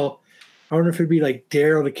Daryl, I wonder if it'd be like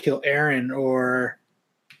Daryl to kill Aaron or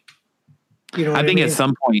I think at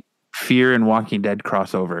some point Fear and Walking Dead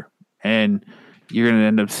crossover, and you're going to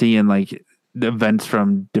end up seeing like the events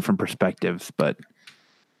from different perspectives, but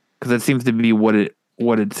because it seems to be what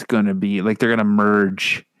it's going to be. Like they're going to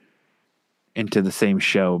merge into the same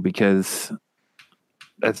show because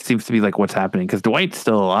that seems to be like what's happening because Dwight's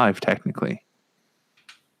still alive technically.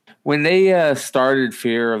 When they started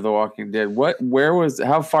Fear of the Walking Dead,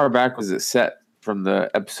 how far back was it set from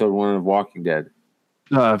the episode 1 of Walking Dead?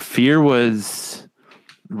 Fear was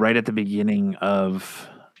right at the beginning of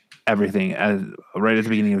everything, right at the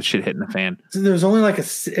beginning of shit hitting the fan. So there was only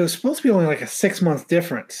it was supposed to be only like a 6 month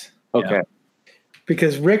difference. Okay. Yeah.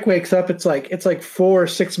 Because Rick wakes up, it's like 4 or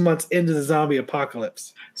 6 months into the zombie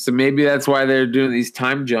apocalypse. So maybe that's why they're doing these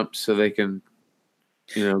time jumps so they can,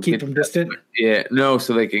 keep them distant. Yeah, no,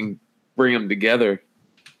 so they can bring them together.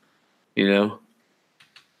 Well,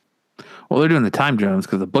 they're doing the time jumps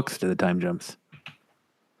because the books do the time jumps.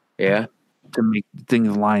 Yeah, to make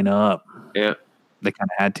things line up. Yeah, they kind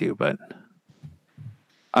of had to, but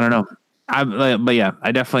I don't know.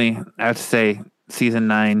 I definitely have to say season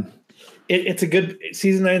 9. It's a good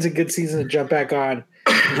season. 9 is a good season to jump back on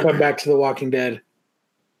and come back to The Walking Dead.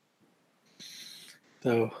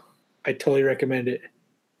 So I totally recommend it.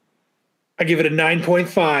 I give it a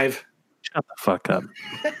 9.5. Shut the fuck up.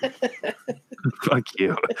 Fuck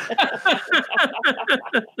you.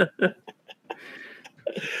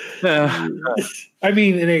 I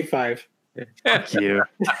mean an 8.5. Fuck you.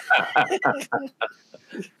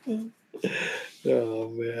 Oh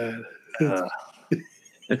man.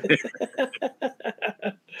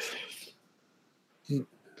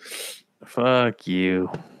 Fuck you.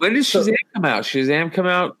 When does Shazam come out? Shazam come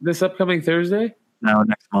out this upcoming Thursday? No,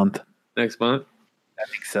 next month. Next month? I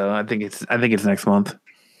think so. I think it's next month.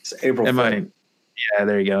 It's April. Yeah,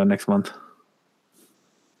 there you go. Next month.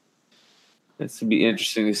 It's to be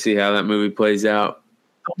interesting to see how that movie plays out.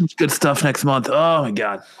 Good stuff next month. Oh my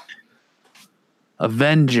god.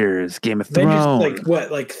 Avengers, Game of Thrones.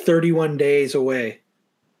 Like 31 days away.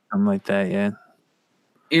 Something like that, yeah.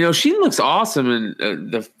 She looks awesome in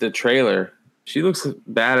the trailer. She looks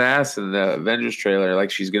badass in the Avengers trailer,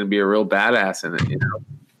 like she's going to be a real badass in it,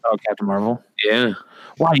 Oh, Captain Marvel? Yeah.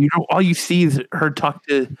 Wow, all you see is her talk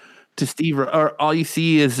to Steve, or all you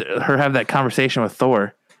see is her have that conversation with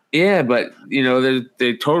Thor. Yeah, but,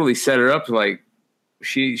 they totally set her up like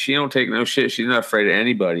she don't take no shit. She's not afraid of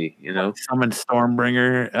anybody, Summon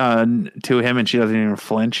Stormbringer to him, and she doesn't even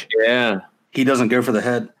flinch. Yeah. He doesn't go for the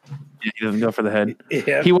head. Yeah, he doesn't go for the head.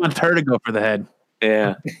 Yeah. He wants her to go for the head.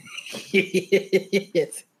 Yeah. Yes,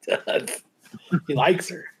 he does. He likes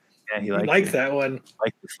her. Yeah, he likes that one.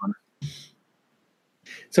 Like this one.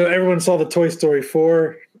 So everyone saw the Toy Story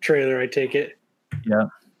 4 trailer, I take it. Yeah.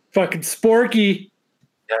 Fucking Sporky.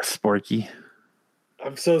 Yeah, Sporky.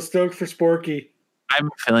 I'm so stoked for Sporky. I have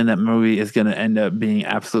a feeling that movie is going to end up being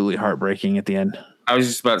absolutely heartbreaking at the end. I was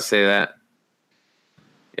just about to say that.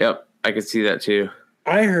 Yep, I could see that too.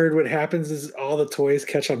 I heard what happens is all the toys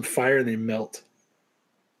catch on fire and they melt.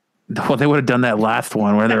 Well, they would have done that last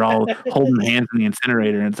one where they're all holding hands in the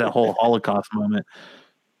incinerator, and it's that whole Holocaust moment.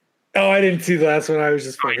 Oh, I didn't see the last one. I was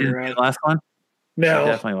just fucking around. The last one? No.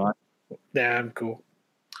 Definitely watch. Nah, I'm cool.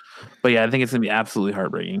 But yeah, I think it's going to be absolutely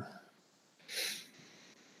heartbreaking.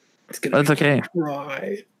 That's okay.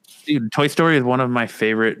 Right. Dude, Toy Story is one of my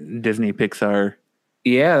favorite Disney Pixar.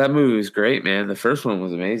 Yeah, that movie was great, man. The first one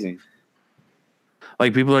was amazing.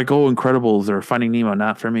 Like, people are like, oh, Incredibles or Finding Nemo.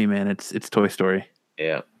 Not for me, man. It's Toy Story.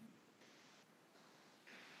 Yeah.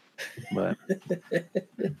 But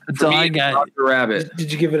that's all I got. Roger Rabbit.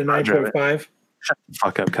 Did you give it a 9.5? Shut the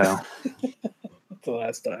fuck up, Kyle. That's the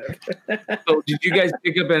last time. So, did you guys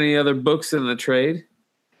pick up any other books in the trade?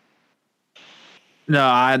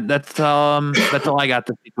 No, that's all I got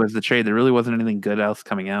this week was the trade. There really wasn't anything good else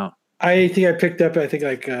coming out. I think I picked up,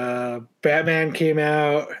 Batman came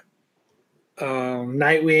out,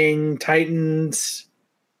 Nightwing, Titans,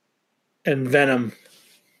 and Venom.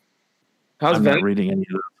 I'm not reading any of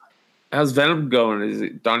those. How's Venom going? Is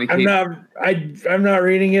it Donny I'm not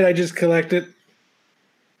reading it. I just collect it.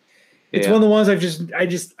 It's one of the ones I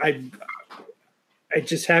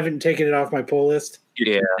just haven't taken it off my pull list.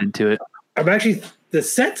 Yeah, into it. The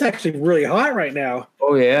set's actually really hot right now.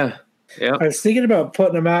 Oh yeah, yeah. I was thinking about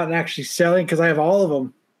putting them out and actually selling because I have all of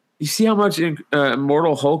them. You see how much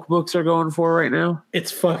Immortal Hulk books are going for right now?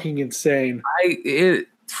 It's fucking insane. It's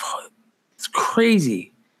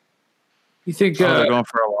crazy. You think they're going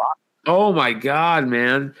for a lot? Oh my god,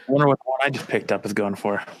 man! I wonder what the one I just picked up is going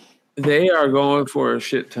for. They are going for a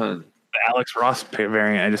shit ton. The Alex Ross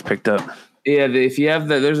variant I just picked up. Yeah, if you have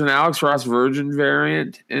there's an Alex Ross Virgin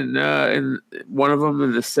variant in one of them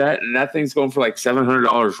in the set, and that thing's going for like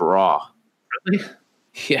 $700 raw. Really?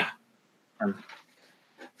 Yeah.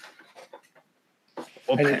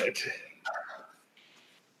 Okay.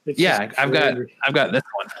 Yeah, I've got this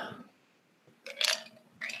one.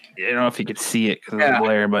 I don't know if you could see it because of the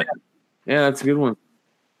glare, but yeah, that's a good one.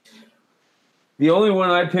 The only one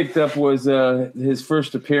I picked up was his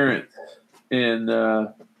first appearance in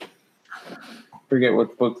forget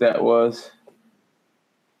what book that was.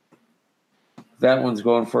 That one's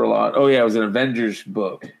going for a lot. Oh yeah, it was an Avengers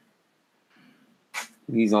book.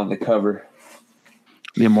 He's on the cover.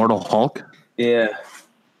 The Immortal Hulk? Yeah.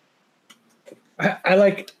 I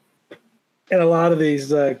like in a lot of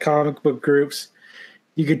these comic book groups,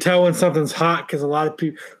 you could tell when something's hot because a lot of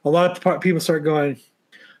people start going,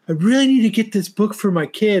 I really need to get this book for my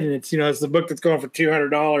kid, and it's the book that's going for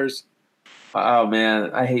 $200. Oh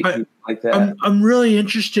man, I hate people like that. I'm really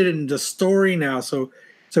interested in the story now, so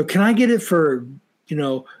can I get it for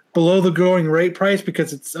below the going rate price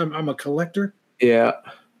because I'm a collector? Yeah,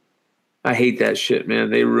 I hate that shit, man.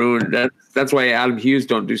 They ruined that. That's why Adam Hughes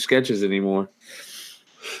don't do sketches anymore.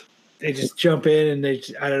 They just jump in and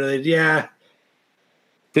I don't know. Yeah.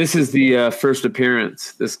 This is the first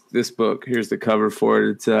appearance. This book. Here's the cover for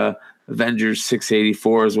it. It's Avengers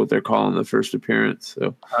 684 is what they're calling the first appearance.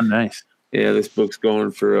 So, oh, nice. Yeah, this book's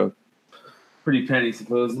going for a pretty penny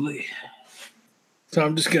supposedly. So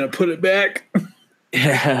I'm just gonna put it back.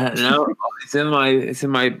 Yeah, no, it's in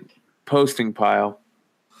my posting pile.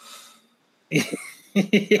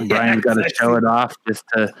 Brian's got to show it off just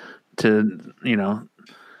to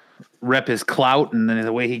rep his clout, and then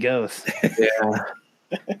away he goes. Yeah.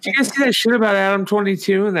 Did you guys see that shit about Adam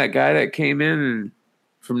 22 and that guy that came in and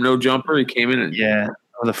from No Jumper? He came in and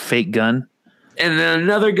with a fake gun. And then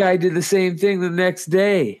another guy did the same thing the next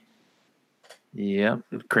day. Yep,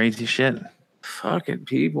 crazy shit. Fucking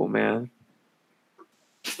people, man.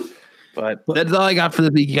 But that's all I got for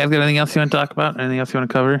this week. You guys got anything else you want to talk about? Anything else you want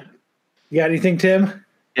to cover? You got anything, Tim?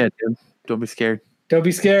 Yeah, Tim. Don't be scared. Don't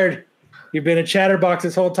be scared. You've been a chatterbox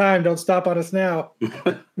this whole time. Don't stop on us now.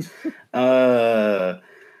 No.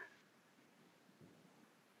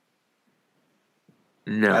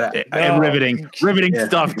 Riveting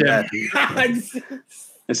stuff, Tim.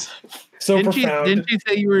 So didn't profound. Didn't you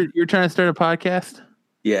say you were trying to start a podcast?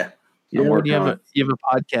 Yeah. When you have a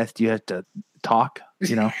podcast, you have to talk,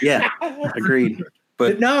 you know? Yeah, agreed.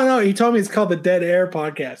 But no, he told me it's called the Dead Air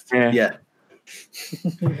Podcast. Yeah.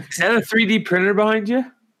 Is that a 3D printer behind you?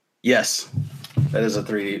 Yes, that is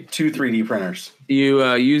two 3D printers.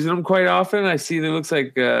 You using them quite often? I see. It looks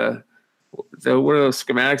like what are those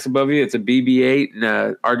schematics above you? It's a BB-8 and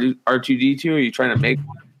R2D2. Are you trying to make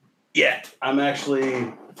one? Yeah, I'm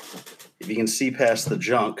actually. If you can see past the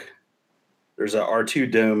junk, there's a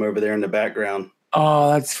R2 dome over there in the background.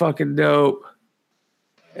 Oh, that's fucking dope.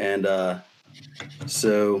 And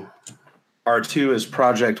so R2 is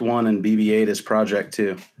Project 1 and BB-8 is Project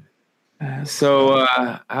 2. So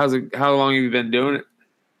how long have you been doing it?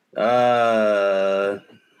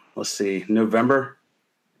 Let's see, November,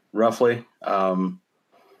 roughly. And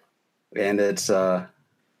it's a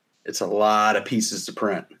lot of pieces to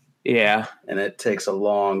print. Yeah. And it takes a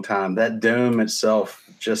long time. That dome itself,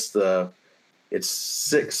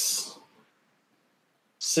 it's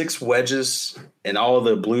six wedges, and all of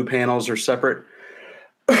the blue panels are separate.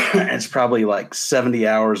 It's probably like 70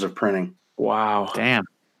 hours of printing. Wow. Damn.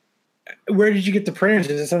 Where did you get the printers?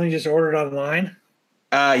 Is it something you just ordered online?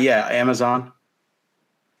 Yeah, Amazon.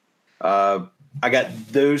 I got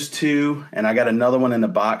those two, and I got another one in the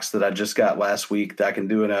box that I just got last week that I can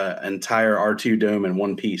do an entire R2 dome in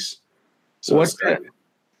one piece. So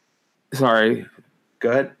Sorry. Go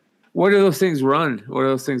ahead. What do those things run? What do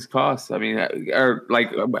those things cost? I mean, are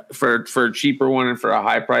like for a cheaper one and for a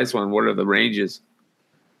high price one, what are the ranges?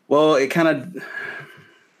 Well,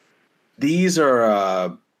 these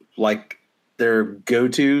are like their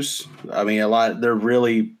go-tos. I mean, they're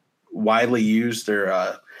really widely used.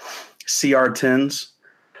 They're CR10s.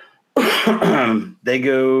 They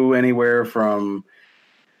go anywhere from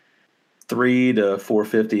 $300 to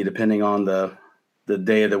 $450, depending on the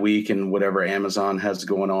day of the week and whatever Amazon has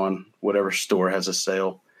going on, whatever store has a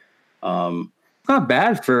sale. It's not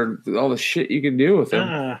bad for all the shit you can do with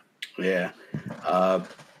them. Yeah.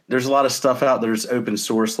 There's a lot of stuff out there that's open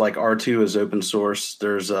source, like R2 is open source.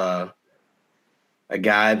 There's a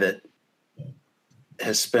guy that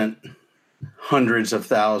has spent hundreds of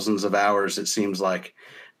thousands of hours, it seems like,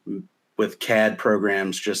 with CAD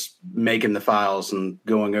programs, just making the files and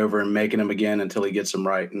going over and making them again until he gets them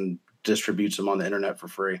right and distributes them on the internet for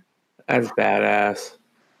free. That's badass.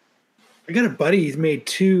 I got a buddy. He made a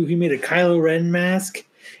Kylo Ren mask,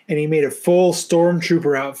 and he made a full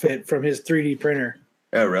Stormtrooper outfit from his 3D printer.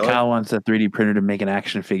 Oh, really? Kyle wants a 3D printer to make an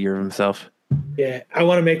action figure of himself. Yeah, I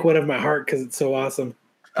want to make one of my heart because it's so awesome.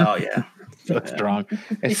 Oh, yeah. Strong.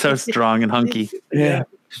 It's so strong and hunky. Yeah.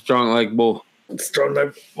 Strong like bull. Strong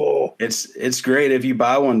like bull. It's great. If you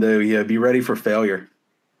buy one, though, be ready for failure.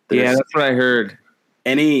 Yeah, that's what I heard.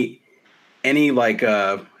 Any like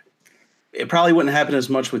it probably wouldn't happen as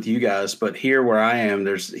much with you guys, but here where I am,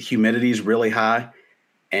 humidity is really high,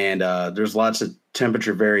 and there's lots of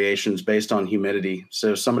temperature variations based on humidity.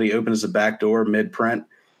 So if somebody opens the back door mid-print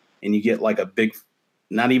and you get like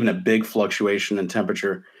not even a big fluctuation in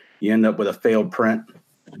temperature, you end up with a failed print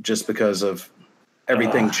just because of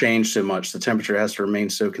everything changed so much. The temperature has to remain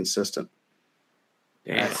so consistent.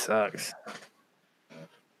 Yeah, that sucks.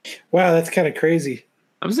 Wow, that's kind of crazy.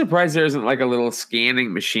 I'm surprised there isn't like a little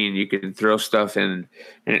scanning machine you can throw stuff in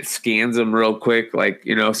and it scans them real quick. Like,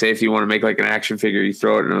 say if you want to make like an action figure, you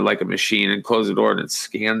throw it in like a machine and close the door and it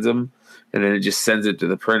scans them and then it just sends it to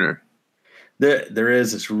the printer. There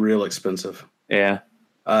is. It's real expensive. Yeah.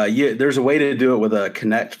 There's a way to do it with a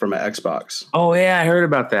Kinect from an Xbox. Oh yeah, I heard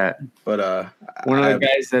about that. But one of the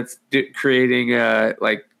guys that's creating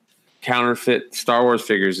like counterfeit Star Wars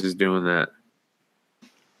figures is doing that.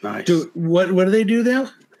 Nice. What do they do now?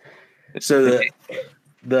 So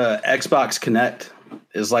the Xbox Kinect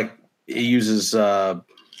is like it uses like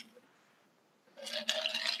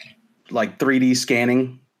 3D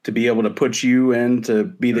scanning to be able to put you in to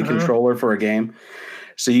be the controller for a game.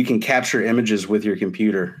 So you can capture images with your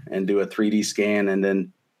computer and do a 3D scan and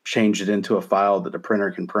then change it into a file that the printer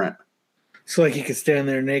can print. So like you could stand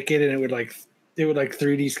there naked and it would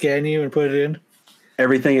 3D scan you and put it in?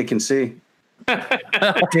 Everything it can see.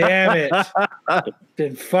 Damn it.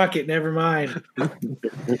 Then fuck it. Never mind.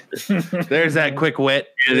 There's that quick wit.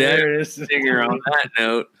 There it is. Figure on that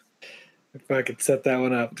note. If I could set that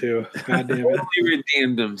one up too. God damn it. He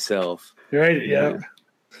redeemed himself. Right. Yeah.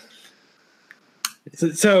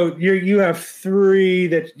 So you have 3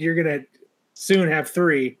 that you're going to soon have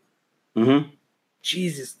 3. Mm-hmm.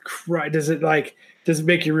 Jesus Christ. Does it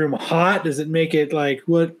make your room hot? Does it make it like,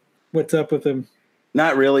 what's up with them?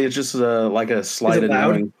 Not really. It's just like a slight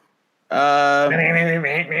annoying. Like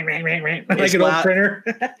an old printer.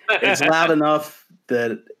 It's loud enough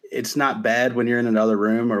that it's not bad when you're in another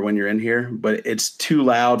room or when you're in here, but it's too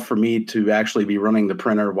loud for me to actually be running the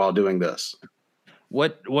printer while doing this.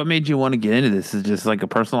 What made you want to get into this? Is it just like a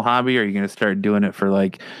personal hobby, or are you going to start doing it for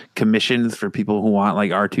like commissions for people who want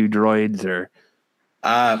like R2 droids? Or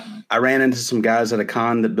I ran into some guys at a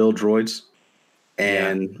con that build droids,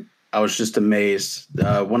 and I was just amazed.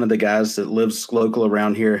 One of the guys that lives local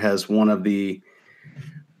around here has one of the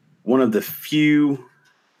few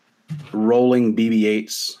rolling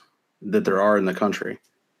BB-8s that there are in the country.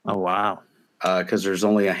 Oh wow! Because there's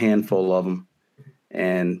only a handful of them,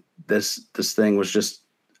 and this thing was just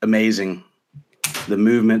amazing. The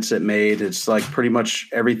movements it made, it's like pretty much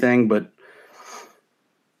everything, but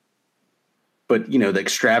you know, the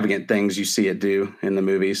extravagant things you see it do in the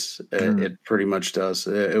movies, it pretty much does.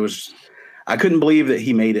 It was, I couldn't believe that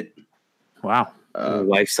he made it. Wow.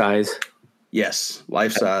 Life size. Yes.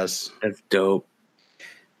 Life size. That's dope.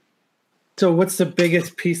 So what's the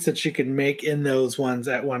biggest piece that you can make in those ones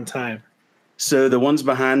at one time? So the ones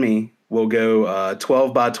behind me will go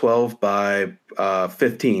 12 by 12 by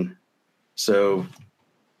 15. So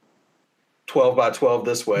 12 by 12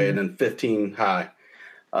 this way, and then 15 high.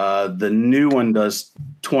 The new one does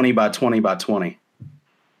 20 by 20 by 20.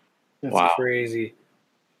 That's crazy.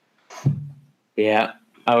 Yeah,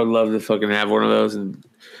 I would love to fucking have one of those and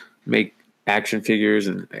make action figures.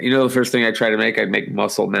 And you know, the first thing I try to make, I'd make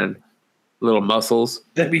muscle men, little muscles.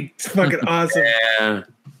 That'd be fucking awesome. Yeah.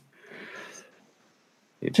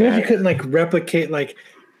 Imagine if you couldn't like replicate like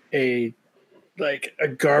a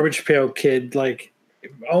garbage pail kid, like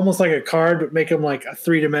almost like a card, but make them like a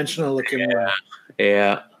 3-dimensional looking one.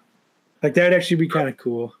 Yeah. Like that'd actually be kind of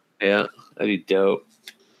cool. Yeah, that'd be dope.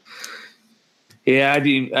 Yeah, I'd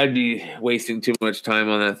be wasting too much time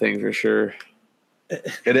on that thing for sure.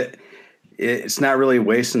 It's not really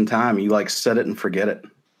wasting time. You like set it and forget it.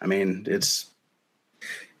 I mean, there's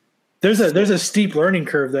a steep learning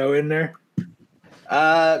curve though in there.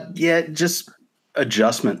 Yeah, just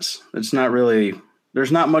adjustments. It's not really.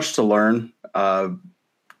 There's not much to learn.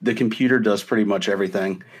 The computer does pretty much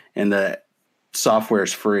everything, and the software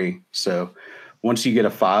is free. So once you get a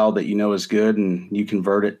file that you know is good and you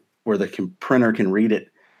convert it where the printer can read it,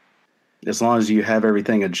 as long as you have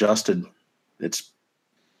everything adjusted, it's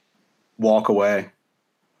walk away.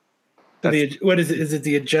 What is it? Is it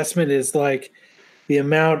the adjustment is like the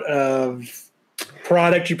amount of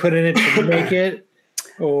product you put in it to make it,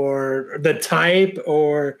 or the type,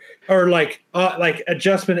 or like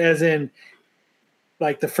adjustment as in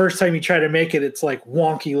like the first time you try to make it, it's like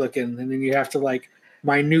wonky looking, and then you have to like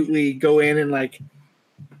minutely go in and like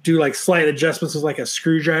do like slight adjustments with like a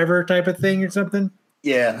screwdriver type of thing or something.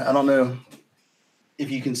 Yeah, I don't know if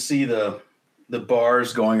you can see the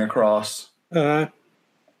bars going across on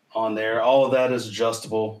there. All of that is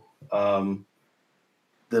adjustable. The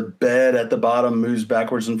bed at the bottom moves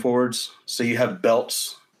backwards and forwards, so you have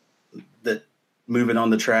belts that move it on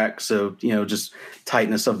the track. So you know, just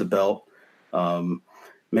tightness of the belt.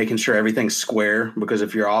 Making sure everything's square, because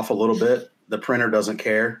if you're off a little bit, the printer doesn't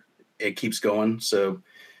care. It keeps going. So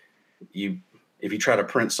if you try to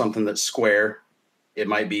print something that's square, it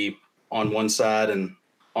might be on one side and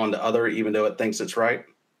on the other, even though it thinks it's right.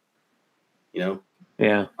 You know?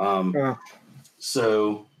 Yeah.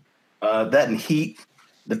 So that and heat,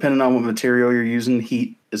 depending on what material you're using,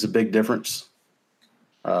 heat is a big difference.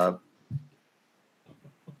 They're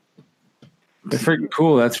freaking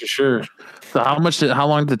cool, that's for sure. So how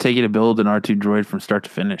long did it take you to build an R2 droid from start to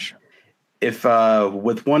finish? If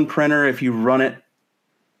with one printer, if you run it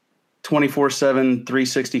 24/7,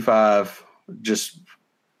 365, just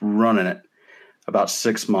running it, about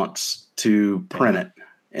 6 months to print it,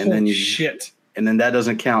 and then and then that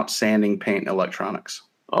doesn't count sanding, paint, and electronics.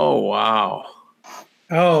 Oh wow!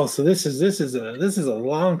 Oh, so this is a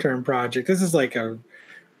long-term project. This is like a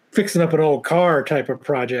fixing up an old car type of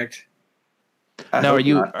project. Now,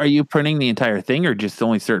 are you printing the entire thing or just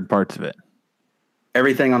only certain parts of it?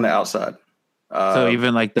 Everything on the outside. So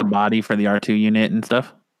even like the body for the R2 unit and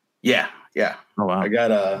stuff? Yeah. Oh wow. I got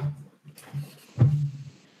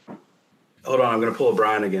hold on, I'm gonna pull a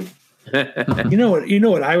Brian again. You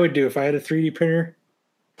know what I would do if I had a 3D printer?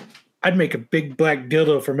 I'd make a big black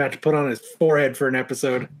dildo for Matt to put on his forehead for an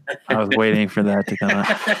episode. I was waiting for that to come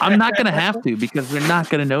out. I'm not going to have to because they're not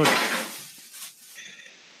going to notice.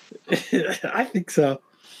 I think so.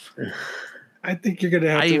 I think you're going to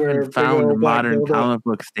have to wear a big even found modern dildo. comic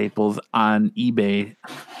book staples on eBay.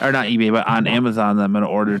 Or not eBay, but on Amazon that I'm going to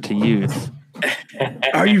order to use.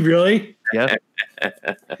 Are you really? Yep.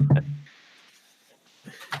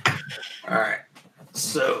 All right.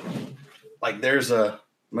 So, like, there's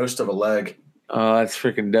most of a leg. Oh, that's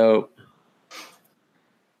freaking dope.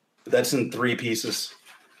 That's in 3 pieces.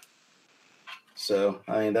 So,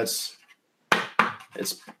 I mean, it's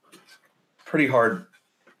pretty hard.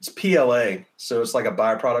 It's PLA, so it's like a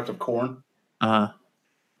byproduct of corn. Uh-huh.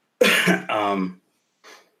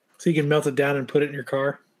 So you can melt it down and put it in your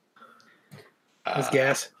car as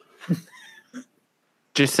gas.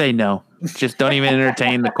 Just say no. Just don't even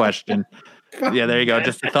entertain the question. Yeah, there you go.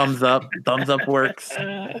 Just a thumbs up. Thumbs up works.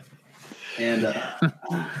 And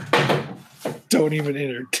don't even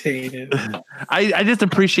entertain it. I just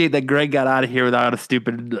appreciate that Greg got out of here without a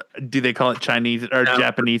stupid, do they call it Chinese or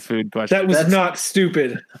Japanese food question? That was not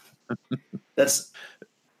stupid. I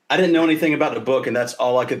didn't know anything about the book, and that's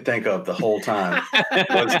all I could think of the whole time.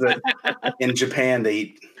 Was that in Japan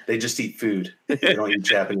they just eat food. They don't eat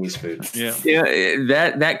Japanese food. Yeah.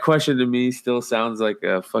 That question to me still sounds like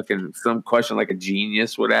some question like a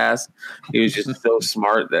genius would ask. He was just so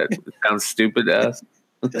smart that it sounds stupid to us.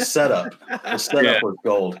 The setup was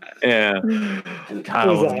gold. Yeah.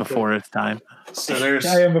 Kyle was before his time. So there's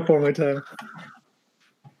I am before my time.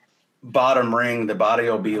 Bottom ring, the body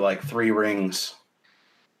will be like 3 rings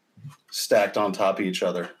stacked on top of each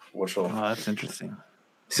other, which will. Oh, that's interesting.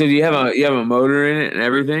 So do you have a motor in it and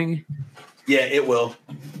everything? Yeah, it will.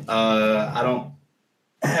 I don't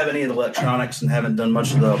have any of the electronics and haven't done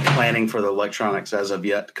much of the planning for the electronics as of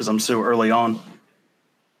yet because I'm so early on.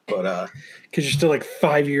 But because you're still like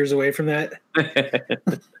 5 years away from that.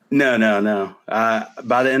 No.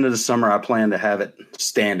 By the end of the summer, I plan to have it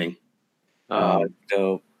standing. Oh,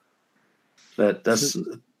 dope. That's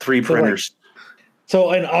 3 printers.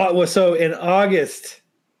 So in August,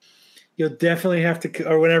 you'll definitely have to,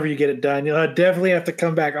 or whenever you get it done, you'll definitely have to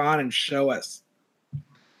come back on and show us.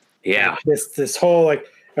 Yeah. This whole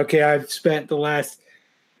okay, I've spent the last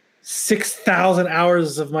 6,000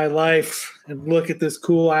 hours of my life, and look at this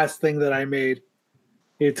cool ass thing that I made.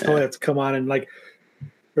 It's going to have to come on and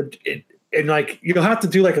you'll have to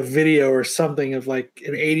do like a video or something of like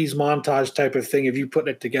an 80s montage type of thing of you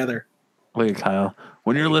putting it together. Look at Kyle.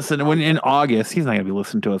 When in August, he's not going to be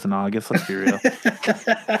listening to us in August. Let's be real.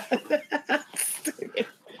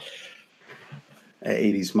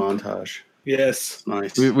 80s montage. Yes.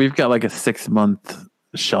 Nice. We've got like a 6-month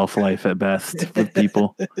shelf life at best with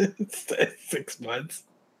people. 6 months.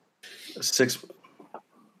 6.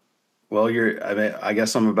 Well, I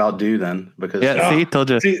guess I'm about due then because see, told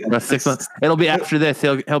you about 6 months. It'll be after this.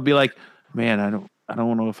 He'll be like, man, I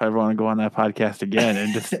don't know if I ever want to go on that podcast again,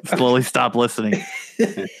 and just slowly stop listening.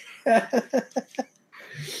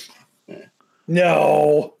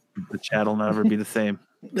 No, the chat will never be the same.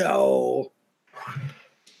 No.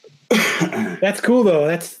 That's cool though.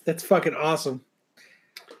 That's fucking awesome.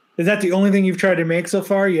 Is that the only thing you've tried to make so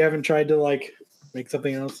far? You haven't tried to make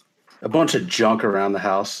something else? A bunch of junk around the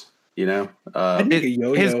house, you know.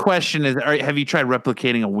 His question is: have you tried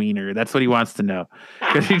replicating a wiener? That's what he wants to know.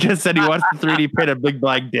 Because he just said he wants to 3D print a big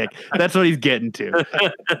black dick. That's what he's getting to.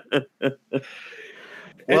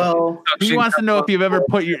 Well, he wants to know if you've ever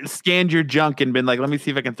scanned your junk and been like, "Let me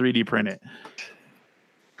see if I can 3D print it."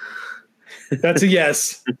 That's a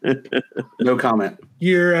yes. No comment.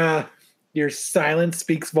 Your silence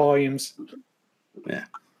speaks volumes. Yeah,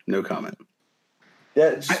 no comment.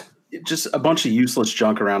 Yeah, just a bunch of useless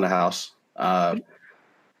junk around the house. I'd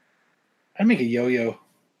make a yo-yo.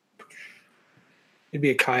 It'd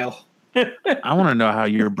be a Kyle. I want to know how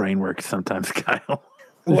your brain works sometimes, Kyle.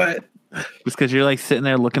 What? Just because you're like sitting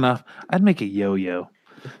there looking off. I'd make a yo-yo.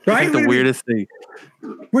 Right? It's like the weirdest thing.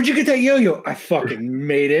 Where'd you get that yo-yo? I fucking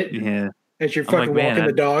made it. Yeah. As you're fucking walking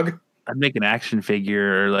the dog. I'd make an action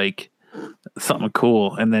figure or like something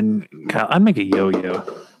cool, and then Kyle, I'd make a yo-yo.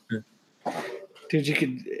 Dude, you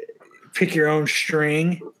could pick your own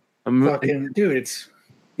string. Dude,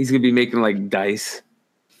 he's gonna be making like dice.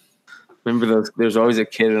 Remember those? There's always a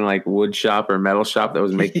kid in like wood shop or metal shop that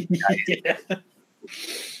was making dice. Yeah.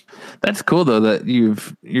 That's cool though that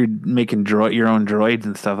you're making your own droids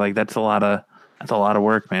and stuff like that's a lot of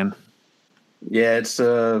work, man. Yeah,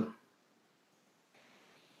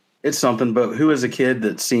 it's something, but who as a kid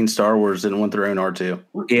that's seen Star Wars didn't want their own R2?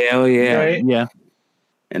 Yeah, oh yeah. Right? Yeah.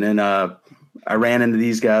 And then I ran into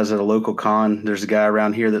these guys at a local con. There's a guy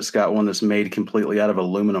around here that's got one that's made completely out of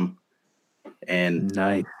aluminum. And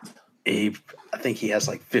nice. I think he has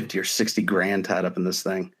like 50 or 60 grand tied up in this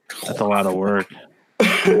thing. That's a lot of work.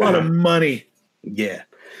 A lot of money. Yeah.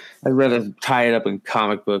 I'd rather tie it up in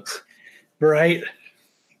comic books. Right.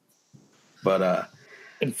 But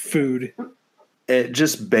and food. It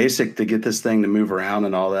just basic to get this thing to move around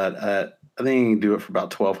and all that. I think you can do it for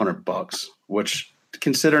about $1,200, which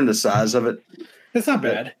considering the size of it, it's not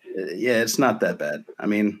bad. Yeah, it's not that bad. I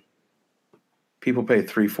mean, people pay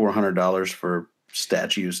 $300-$400 for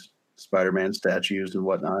statues, Spider-Man statues and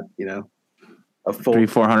whatnot. You know, a full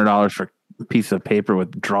 $300-$400 for a piece of paper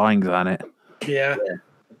with drawings on it. Yeah.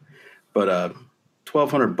 But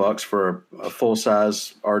 $1,200 for a full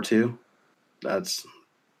size R2. That's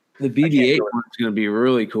the BB-8 one's going to be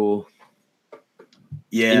really cool.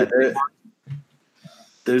 Yeah,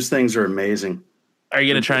 those things are amazing. Are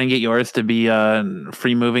you going to try and get yours to be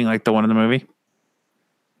free moving like the one in the movie?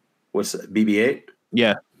 What's that, BB-8?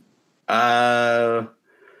 Yeah. I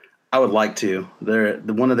would like to.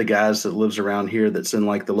 One of the guys that lives around here that's in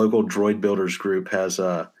like the local droid builders group has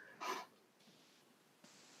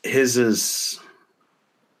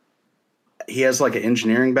he has like an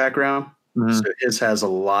engineering background. Mm-hmm. So his has a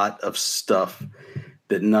lot of stuff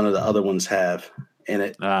that none of the other ones have.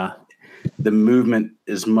 And the movement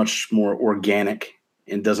is much more organic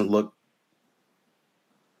and doesn't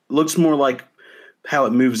looks more like how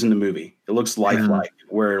it moves in the movie. It looks lifelike,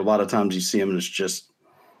 where a lot of times you see them and it's just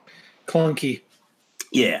clunky.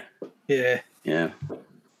 Yeah. Yeah. Yeah.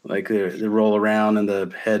 Like they roll around and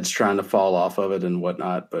the head's trying to fall off of it and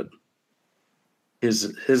whatnot. But his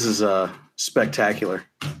is spectacular.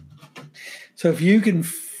 So if you can,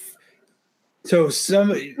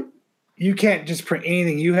 you can't just print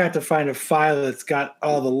anything. You have to find a file that's got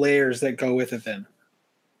all the layers that go with it then.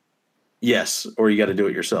 Yes, or you got to do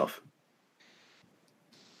it yourself.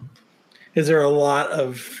 Is there a lot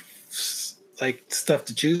of like stuff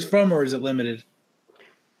to choose from, or is it limited?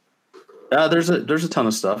 There's a ton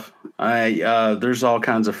of stuff. There's all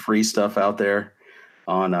kinds of free stuff out there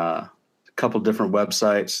on a couple different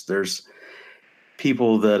websites. There's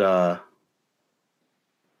people that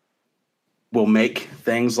will make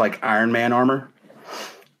things like Iron Man armor,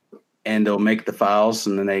 and they'll make the files,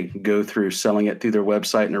 and then they go through selling it through their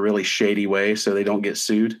website in a really shady way so they don't get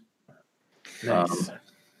sued. Nice.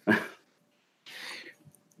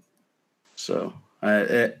 So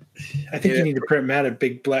I think you need to print Matt a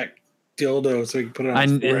big black dildo so he can put it on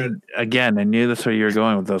his forehead. Again, I knew that's where you were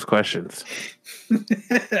going with those questions.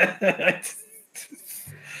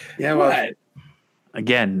 Yeah, well,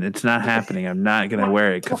 again, it's not happening. I'm not going to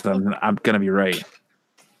wear it because I'm going to be right.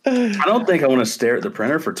 I don't think I want to stare at the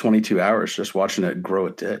printer for 22 hours just watching it grow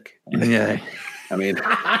a dick. Yeah. I mean,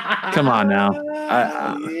 come on now.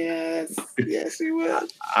 Yes, you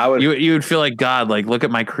would. I would. You would feel like God. Like, look at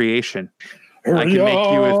my creation. I can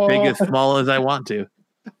make you as big, as small as I want to.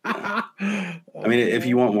 I mean, if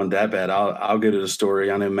you want one that bad, I'll go to the store.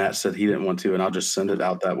 I know Matt said he didn't want to, and I'll just send it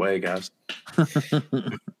out that way, guys. I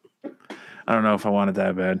don't know if I want it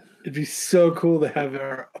that bad. It'd be so cool to have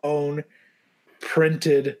our own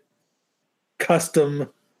printed, custom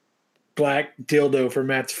black dildo for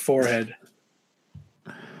Matt's forehead.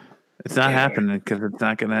 It's not happening because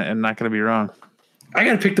I'm not gonna be wrong. I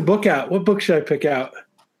gotta pick the book out. What book should I pick out?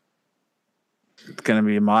 It's gonna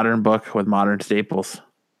be a modern book with modern staples.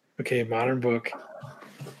 Okay, modern book.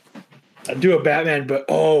 I'll do a Batman, but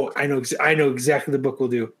I know exactly the book we'll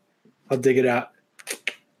do. I'll dig it out.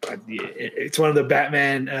 It's one of the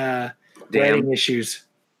Batman wedding issues.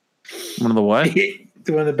 One of the what?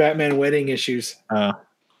 One of the Batman wedding issues. Oh.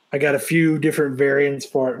 I got a few different variants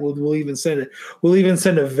for it. We'll even send it. We'll even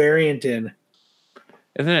send a variant in.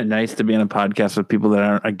 Isn't it nice to be on a podcast with people that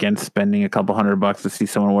aren't against spending a couple $100 to see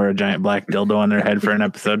someone wear a giant black dildo on their head for an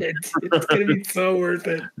episode? It's going to be so worth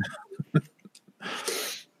it.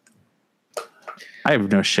 I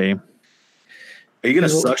have no shame. Are you going to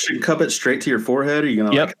suction cup it straight to your forehead? Or are you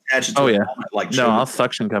going to attach it to a helmet, no, I'll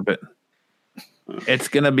suction cup it. It's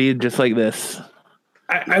going to be just like this.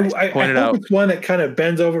 I hope it's one that kind of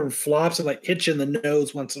bends over and flops and like hits you in the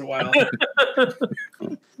nose once in a while.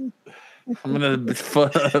 I'm going to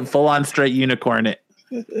full on straight unicorn it.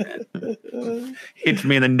 Hits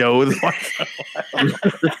me in the nose once in a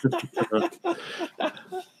while.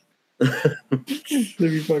 That'd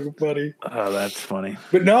be fucking funny. Oh, that's funny.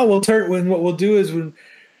 But no, what we'll do is when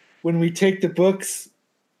we take the books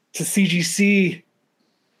to CGC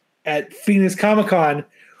at Phoenix Comic-Con,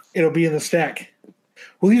 it'll be in the stack.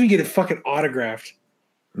 We'll even get it fucking autographed.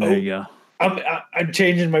 There you go. I'm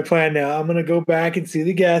changing my plan now. I'm gonna go back and see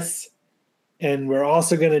the guests, and we're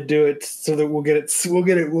also gonna do it so that we'll get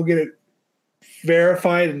it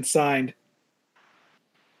verified and signed.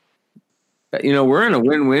 We're in a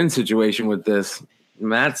win-win situation with this.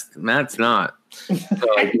 Matt's not. So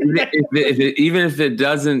even if it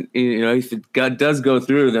doesn't, if it does go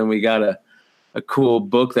through, then we got a cool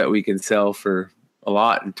book that we can sell for a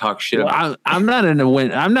lot and talk shit about. I'm not in a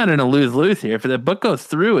win. I'm not in a lose-lose here. If the book goes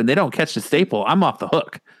through and they don't catch the staple, I'm off the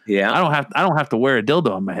hook. Yeah, I don't have to wear a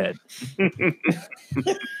dildo on my head.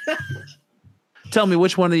 Tell me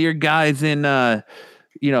which one of your guys in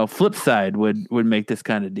flip side would make this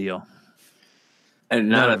kind of deal. And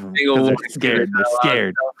not a single one. They're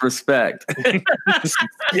scared. Respect.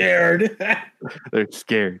 Scared. They're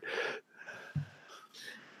scared.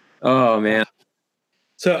 Oh man.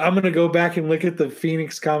 So I'm gonna go back and look at the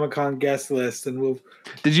Phoenix Comic-Con guest list, and we'll.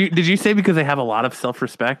 Did you say because they have a lot of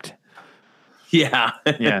self-respect? Yeah.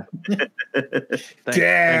 Yeah.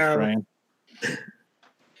 Damn. Thanks,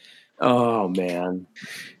 oh man.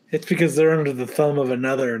 It's because they're under the thumb of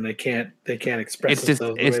another, and they can't express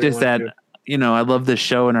themselves. It's just that I love this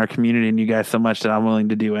show and our community and you guys so much that I'm willing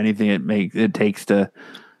to do anything it takes to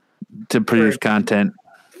produce content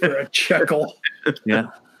for a chuckle. Yeah.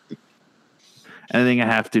 Anything I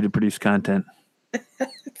have to produce content.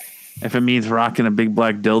 If it means rocking a big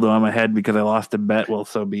black dildo on my head because I lost a bet, well,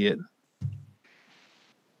 so be it.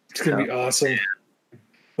 It's gonna be awesome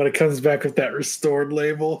when it comes back with that restored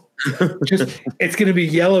label. It's gonna be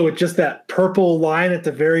yellow with just that purple line at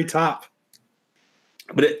the very top.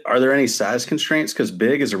 But are there any size constraints? Because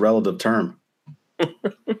big is a relative term. No.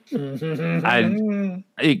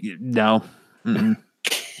 Mm-mm.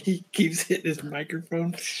 He keeps hitting his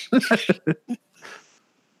microphone.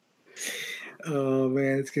 Oh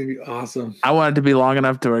man, it's gonna be awesome. I want it to be long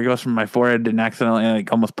enough to where it goes from my forehead and accidentally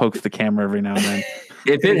almost pokes the camera every now and then.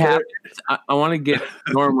 If it happens, I want to get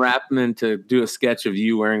Norm Rappman to do a sketch of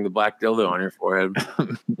you wearing the black dildo on your forehead.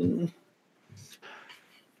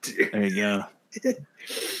 There you go.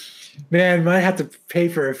 Man, might have to pay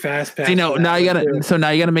for a fast pass. Now you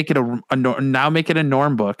gotta make it a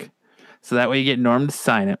Norm book. So that way you get Norm to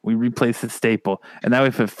sign it. We replace the staple. And that way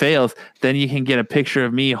if it fails, then you can get a picture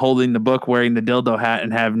of me holding the book wearing the dildo hat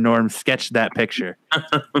and have Norm sketch that picture.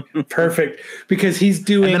 Perfect. Because he's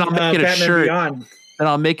doing and then I'll make it a shirt. Beyond. Then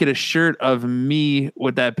I'll make it a shirt of me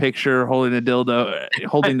with that picture holding the dildo,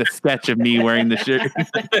 holding the sketch of me wearing the shirt.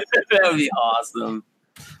 That would be awesome.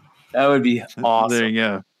 That would be awesome. There you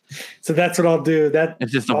go. So that's what I'll do.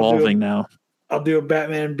 It's just evolving now. I'll do a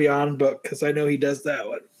Batman Beyond book because I know he does that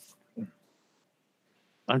one.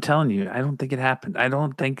 I'm telling you, I don't think it happened. I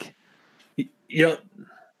don't think you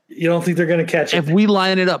don't think they're going to catch it. If we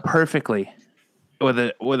line it up perfectly with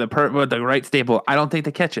the right staple, I don't think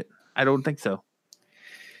they catch it. I don't think so.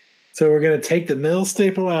 So we're going to take the middle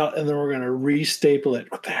staple out and then we're going to re-staple it.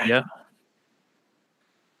 Yeah.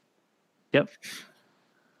 Yep.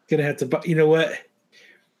 Going to have to. You know what?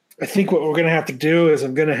 I think what we're going to have to do is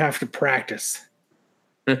I'm going to have to practice.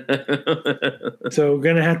 So we're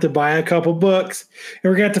gonna have to buy a couple books, and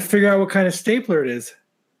we're gonna have to figure out what kind of stapler it is.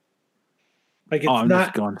 Like I'm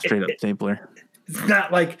just going straight up stapler. It's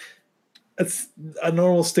not like it's a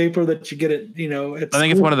normal stapler that you get at I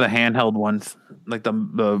think it's one of the handheld ones, like the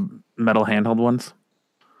metal handheld ones.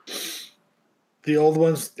 The old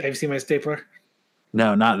ones. Have you seen my stapler?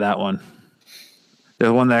 No, not that one.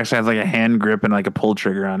 There's one that actually has like a hand grip and like a pull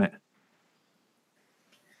trigger on it.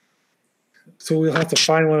 So we'll have to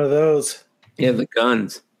find one of those. Yeah, the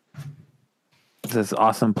guns. It's this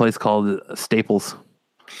awesome place called Staples.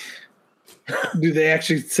 Do they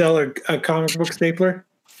actually sell a comic book stapler?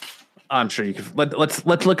 I'm sure you can. Let's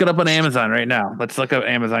look it up on Amazon right now. Let's look up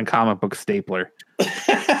Amazon comic book stapler.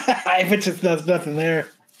 I bet there's nothing there.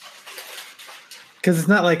 Because it's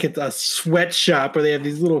not like it's a sweatshop where they have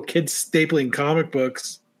these little kids stapling comic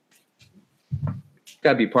books.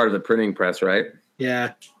 Got to be part of the printing press, right?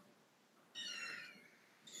 Yeah.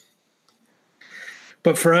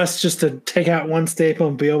 But for us just to take out one staple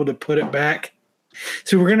and be able to put it back.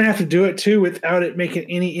 So we're going to have to do it too without it making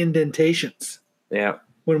any indentations. Yeah.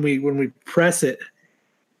 When we press it.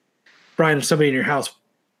 Brian, there's somebody in your house.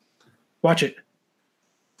 Watch it.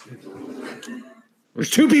 There's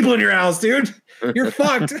 2 people in your house, dude. You're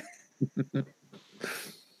fucked.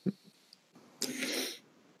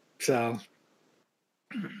 So.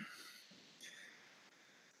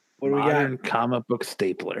 What do we got? Comic book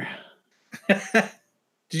stapler.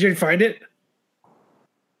 Did you find it?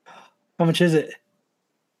 How much is it?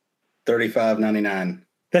 $35.99.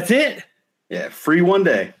 That's it? Yeah, free one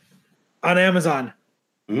day. On Amazon.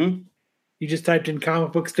 Mm-hmm. You just typed in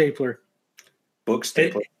comic book stapler. book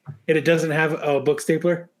stapler. And it doesn't have a book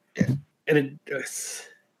stapler? Yeah. And it does.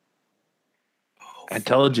 I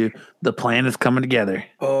told you the plan is coming together.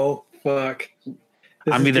 Oh fuck!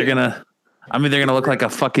 I'm either gonna look like a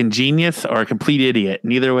fucking genius or a complete idiot.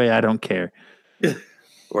 Neither way, I don't care.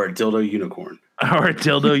 Or a dildo unicorn. Or a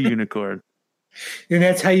dildo unicorn. And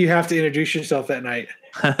that's how you have to introduce yourself that night.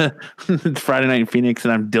 It's Friday night in Phoenix,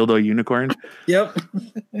 and I'm dildo unicorn. Yep.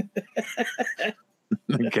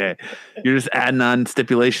 Okay, you're just adding on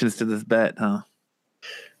stipulations to this bet, huh?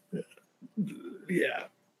 Yeah.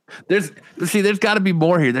 There's got to be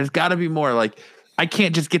more here. There's got to be more. Like, I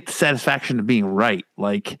can't just get the satisfaction of being right.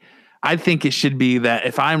 Like, I think it should be that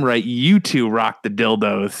if I'm right, you two rock the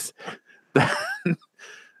dildos.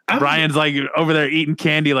 Brian's like over there eating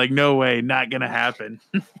candy. Like, no way, not gonna happen.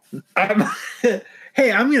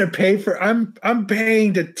 Hey, I'm gonna pay for. I'm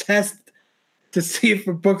paying to test to see if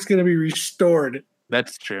a book's gonna be restored.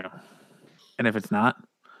 That's true. And if it's not.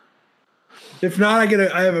 If not,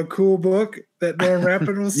 I have a cool book that Norm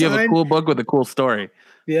Rappin will sign. You have a cool book with a cool story.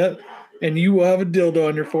 Yep. And you will have a dildo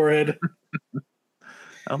on your forehead. I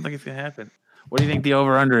don't think it's going to happen. What do you think the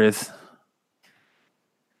over-under is?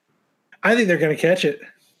 I think they're going to catch it.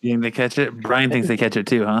 You think they catch it? Brian thinks they catch it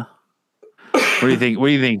too, huh? What do you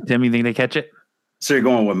think? Tim, you think they catch it? So you're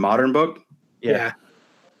going with modern book? Yeah.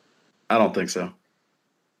 I don't think so.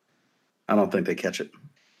 I don't think they catch it.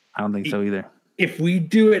 I don't think so either. If we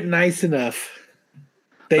do it nice enough,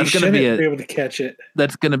 they shouldn't be able to catch it.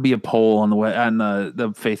 That's going to be a poll on the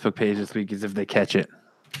Facebook page this week, is if they catch it.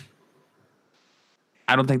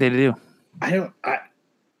 I don't think they do. I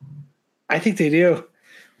think they do.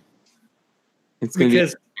 It's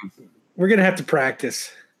because we're going to have to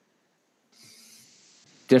practice.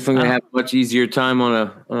 Definitely going to have a much easier time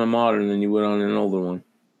on a modern than you would on an older one.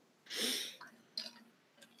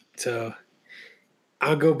 So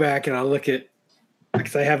I'll go back and I'll look at,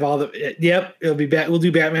 because I have all the. Yep, it'll be We'll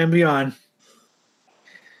do Batman Beyond.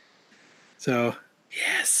 So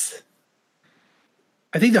yes,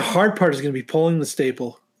 I think the hard part is going to be pulling the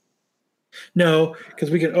staple. No, because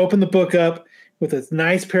we can open the book up with a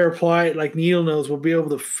nice pair of ply, like Neil knows. We'll be able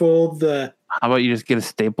to fold the. How about you just get a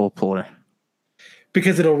staple puller?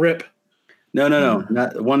 Because it'll rip. No.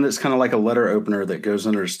 Not one that's kind of like a letter opener that goes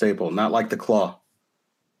under a staple, not like the claw.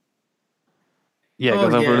 Yeah, it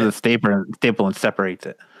goes over to the staple and separates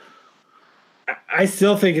it. I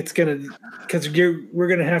still think it's going to, because we're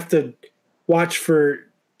going to have to watch for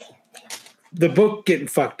the book getting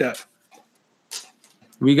fucked up.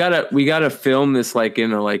 We gotta film this like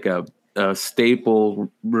in a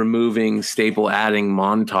staple removing, staple adding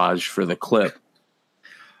montage for the clip.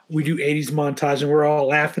 We do 80s montage and we're all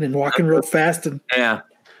laughing and walking real fast. And yeah.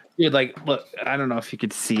 Dude, like, look, I don't know if you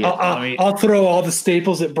could see it. I'll throw all the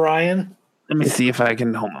staples at Brian. Let me see if I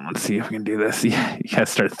can. Hold on. Let's see if we can do this. Yeah, you gotta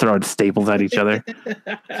start throwing staples at each other.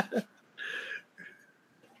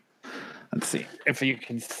 Let's see if you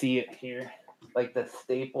can see it here, like the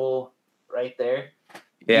staple right there.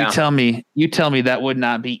 Yeah. You tell me that would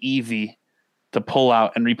not be easy to pull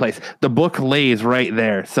out and replace. The book lays right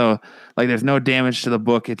there, so like there's no damage to the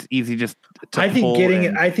book. It's easy just to I think pull getting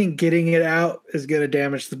it out is going to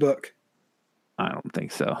damage the book. I don't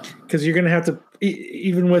think so, because you're going to have to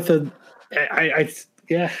even with a. I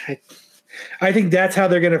think that's how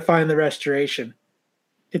they're going to find the restoration.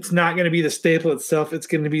 It's not going to be the staple itself. It's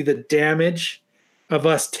going to be the damage of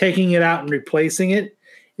us taking it out and replacing it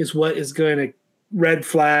is what is going to red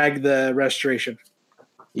flag the restoration.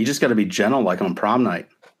 You just got to be gentle like on prom night.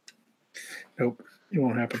 Nope, it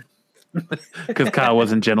won't happen. Because Kyle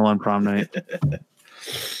wasn't gentle on prom night.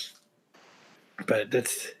 But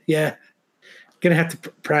that's, yeah. Going to have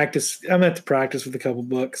to practice. I'm going to have to practice with a couple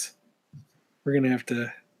books. We're going to have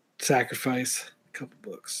to sacrifice a couple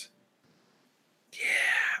books. Yeah,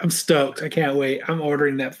 I'm stoked. I can't wait. I'm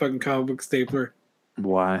ordering that fucking comic book stapler.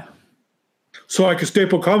 Why? So I can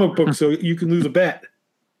staple comic books so you can lose a bet.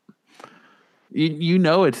 You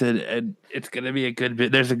know it's going to be a good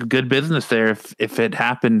bit. There's a good business there if it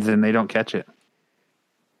happens and they don't catch it.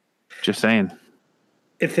 Just saying.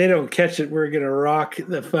 If they don't catch it, we're going to rock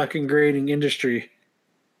the fucking grading industry.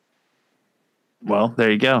 Well,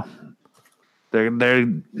 there you go.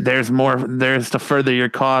 There's more. There's to further your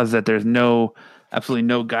cause that there's absolutely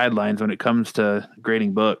no guidelines when it comes to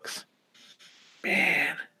grading books.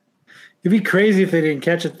 Man, it'd be crazy if they didn't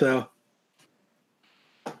catch it though.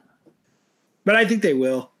 But I think they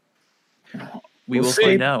will. We'll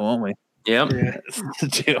find out, won't we? Yep.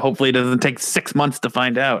 Yeah. Hopefully, it doesn't take 6 months to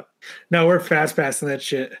find out. No, we're fast passing that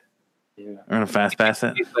shit. Yeah. We're gonna fast pass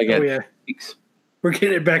it. Oh yeah. We're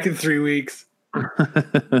getting it back in 3 weeks.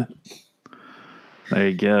 There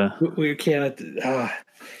you go. We can't.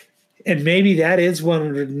 And maybe that is one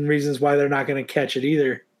of the reasons why they're not going to catch it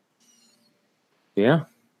either. Yeah.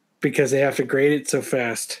 Because they have to grade it so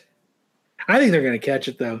fast. I think they're going to catch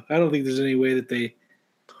it, though. I don't think there's any way that they...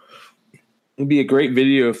 It'd be a great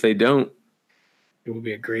video if they don't. It would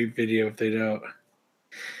be a great video if they don't.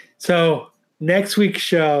 So, next week's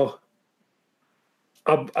show,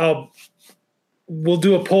 we'll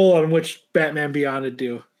do a poll on which Batman Beyond to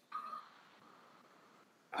do.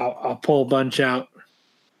 I'll pull a bunch out.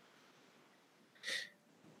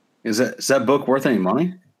 Is that book worth any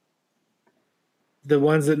money? The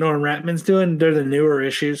ones that Norm Ratman's doing, they're the newer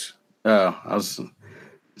issues. Oh, let's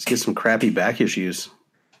get some crappy back issues.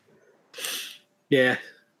 Yeah.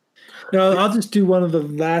 No, I'll just do one of the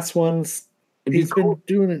last ones. He's been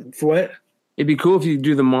doing it for what? It'd be cool if you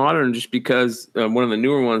do the modern just because one of the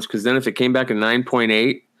newer ones, because then if it came back at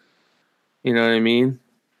 9.8, you know what I mean?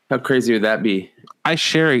 How crazy would that be? I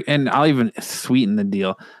share, and I'll even sweeten the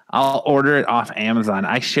deal. I'll order it off Amazon.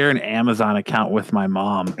 I share an Amazon account with my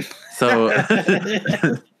mom. So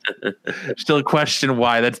still question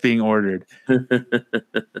why that's being ordered.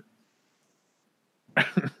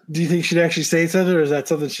 Do you think she'd actually say something, or is that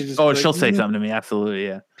something she just... Oh, she'll say something to me. Absolutely,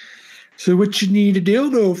 yeah. So what you need a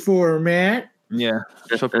dildo for, Matt? Yeah,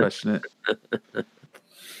 she'll question it.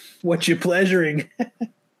 What you pleasuring?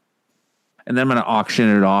 And then I'm going to auction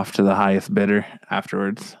it off to the highest bidder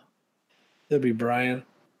afterwards. That'd be Brian.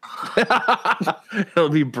 It'll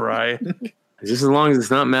be Brian. Just as long as it's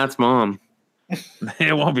not Matt's mom.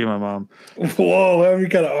 It won't be my mom. Whoa, that'd be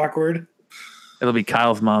kind of awkward. It'll be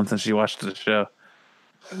Kyle's mom since she watched the show.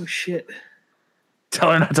 Oh, shit.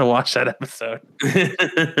 Tell her not to watch that episode.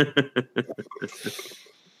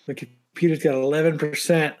 The computer's got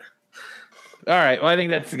 11%. All right. Well, I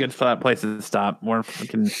think that's a good place to stop. More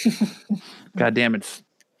fucking... God damn, it's...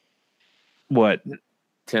 What?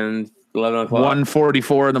 10, 11 o'clock.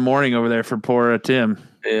 1:44 in the morning over there for poor Tim.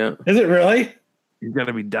 Yeah. Is it really? He's got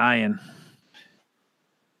to be dying.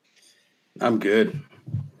 I'm good.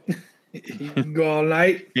 You can go all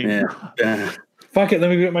night? Yeah. Fuck it. Let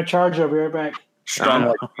me get my charger. I'll be right back.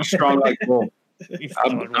 Strong like bull.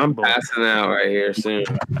 I'm passing out right here soon.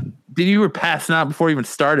 Dude, you were passing out before you even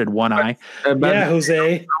started. One eye. Yeah, Jose.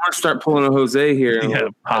 I'm going to start pulling a Jose here. Yeah,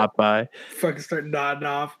 Popeye. Fucking start nodding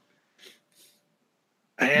off.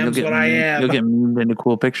 I am what I am. You'll get memed into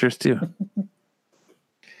cool pictures too.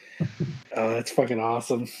 Oh, that's fucking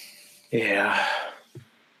awesome. Yeah.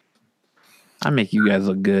 I make you guys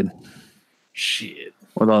look good. Shit.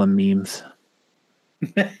 With all the memes.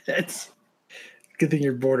 That's good thing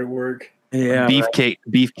you're bored at work. Yeah.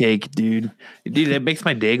 Beefcake, dude. Dude, it makes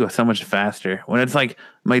my day go so much faster. When it's like,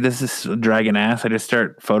 this is dragging ass, I just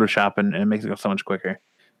start photoshopping and it makes it go so much quicker.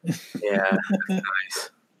 Yeah.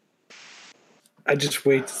 Nice. I just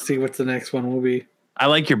wait to see what the next one will be. I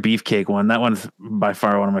like your beefcake one. That one's by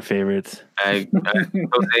far one of my favorites.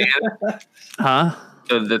 Huh?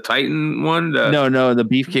 The Titan one? No, the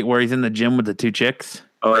beefcake where he's in the gym with the two chicks.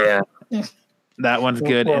 Oh, yeah. That one's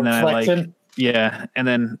good. And then flexing. and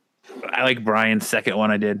then I like Brian's second one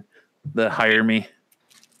I did. The Hire Me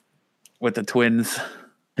with the twins.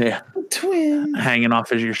 Yeah. Twins. Hanging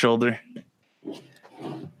off of your shoulder.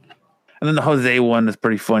 And then the Jose one is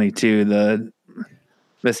pretty funny too. The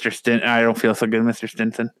Mr. Stinson. I don't feel so good, Mr.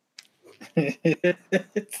 Stinson.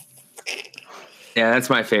 Yeah, that's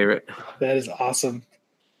my favorite. That is awesome.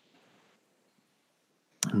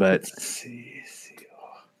 But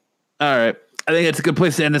all right. I think it's a good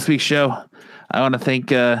place to end this week's show. I want to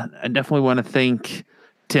thank I definitely want to thank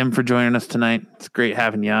Tim for joining us tonight. It's great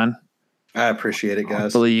having you on. I appreciate it,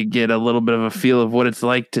 guys. Hopefully you get a little bit of a feel of what it's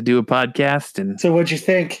like to do a podcast. And so what'd you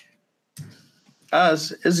think?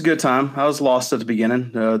 It's a good time. I was lost at the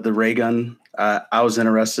beginning. The ray gun, I was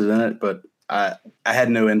interested in it, but I had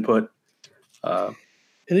no input. At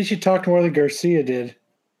least you talked more than Garcia did.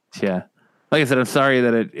 Yeah. Like I said, I'm sorry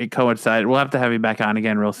that it coincided. We'll have to have you back on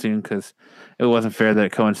again real soon because it wasn't fair that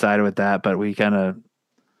it coincided with that, but we kind of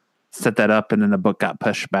set that up and then the book got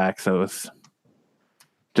pushed back. So it was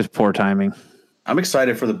just poor timing. I'm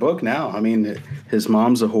excited for the book now. I mean, his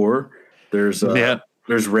mom's a whore. There's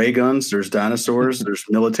ray guns, there's dinosaurs, there's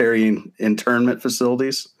military internment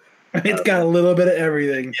facilities. It's got a little bit of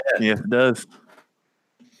everything. Yeah, it does.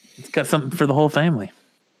 It's got something for the whole family.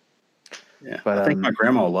 Yeah, but I think my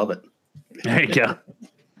grandma will love it. There you go.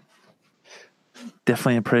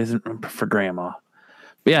 Definitely a present for grandma.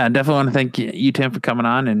 But yeah, I definitely want to thank you, Tim, for coming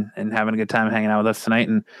on and having a good time hanging out with us tonight.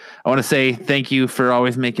 And I want to say thank you for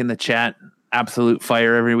always making the chat absolute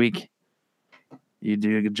fire every week. You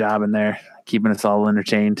do a good job in there, keeping us all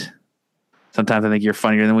entertained. Sometimes I think you're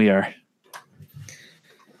funnier than we are.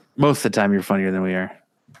 Most of the time, you're funnier than we are.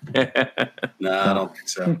 No, I don't think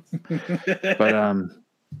so. But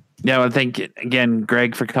yeah, well, thank you again,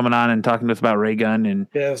 Greg, for coming on and talking to us about Raygun and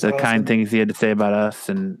the awesome. Kind things he had to say about us.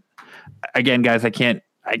 And again, guys, I can't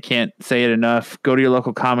say it enough. Go to your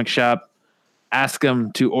local comic shop, ask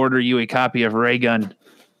them to order you a copy of Raygun,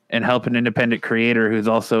 and help an independent creator who's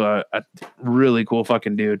also a really cool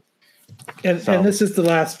fucking dude. And this is the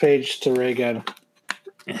last page to Raygun.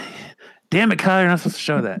 Damn it, Kyle, you're not supposed to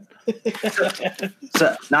show that.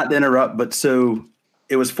 So, not to interrupt, but so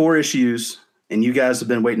it was 4 issues. And you guys have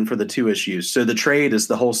been waiting for the 2 issues. So the trade is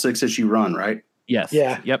the whole 6-issue run, right? Yes.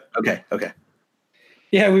 Yeah. Yep. Okay.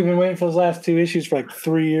 Yeah, we've been waiting for those last 2 issues for like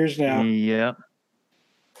 3 years now. Yep.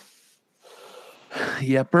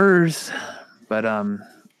 Yepers. But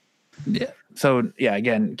yeah. So yeah,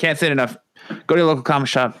 again, can't say it enough. Go to your local comic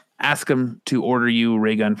shop, ask them to order you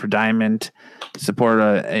Raygun for Diamond. Support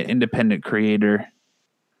an independent creator.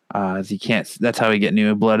 As you can't, that's how we get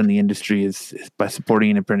new blood in the industry is by supporting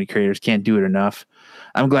independent creators. Can't do it enough.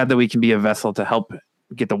 I'm glad that we can be a vessel to help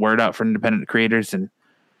get the word out for independent creators, and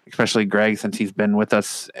especially Greg, since he's been with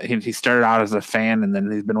us. He started out as a fan, and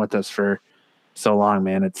then he's been with us for so long,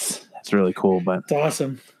 man. It's really cool. But it's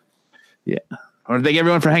awesome. Yeah. I want to thank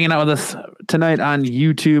everyone for hanging out with us tonight on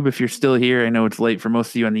YouTube. If you're still here, I know it's late for most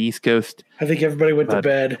of you on the East Coast. I think everybody went to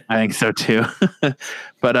bed. I think so too.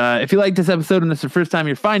 But if you like this episode and this is the first time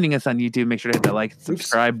you're finding us on YouTube, make sure to hit that like and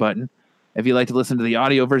subscribe button. If you like to listen to the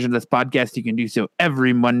audio version of this podcast, you can do so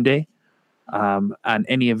every Monday on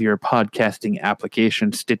any of your podcasting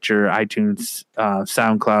applications: Stitcher, iTunes,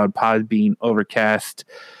 SoundCloud, Podbean, Overcast,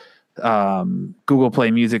 Google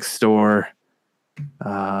Play Music Store,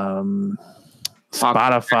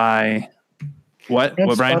 Spotify. What,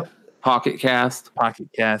 Brian? Pocket Cast.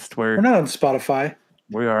 We're not on Spotify.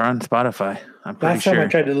 We are on Spotify. I'm pretty Last time sure. I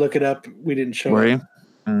tried to look it up, we didn't show Were it.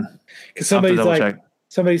 Because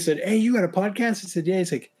somebody said, "Hey, you got a podcast?" I said, "Yeah."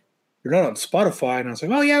 He's like, "You're not on Spotify," and I was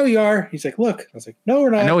like, "Oh yeah, we are." He's like, "Look," I was like, "No, we're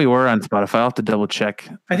not." I know we were on Spotify. I'll have to double check.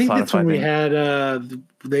 I think that's when we had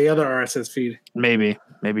the other RSS feed. Maybe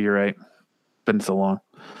you're right. Been so long.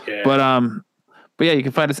 Yeah. But yeah, you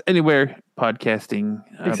can find us anywhere podcasting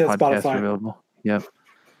podcasts are available. Yep.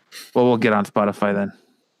 Well, we'll get on Spotify then.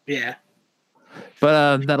 Yeah.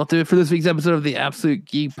 But that'll do it for this week's episode of the Absolute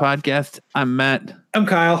Geek Podcast. I'm Matt. I'm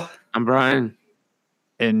Kyle. I'm Brian.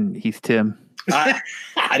 And he's Tim. I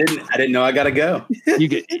didn't know I gotta go.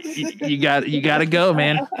 You gotta go,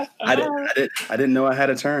 man. I didn't know I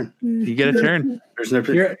had a turn. You get a turn. There's no.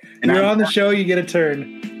 You're on the show. You get a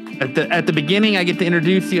turn. At the beginning, I get to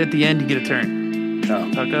introduce you. At the end, you get a turn.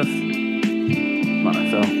 Oh, how it goes.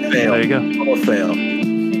 So fail. There you go. We'll fail.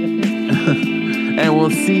 And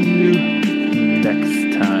we'll see you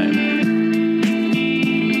next time.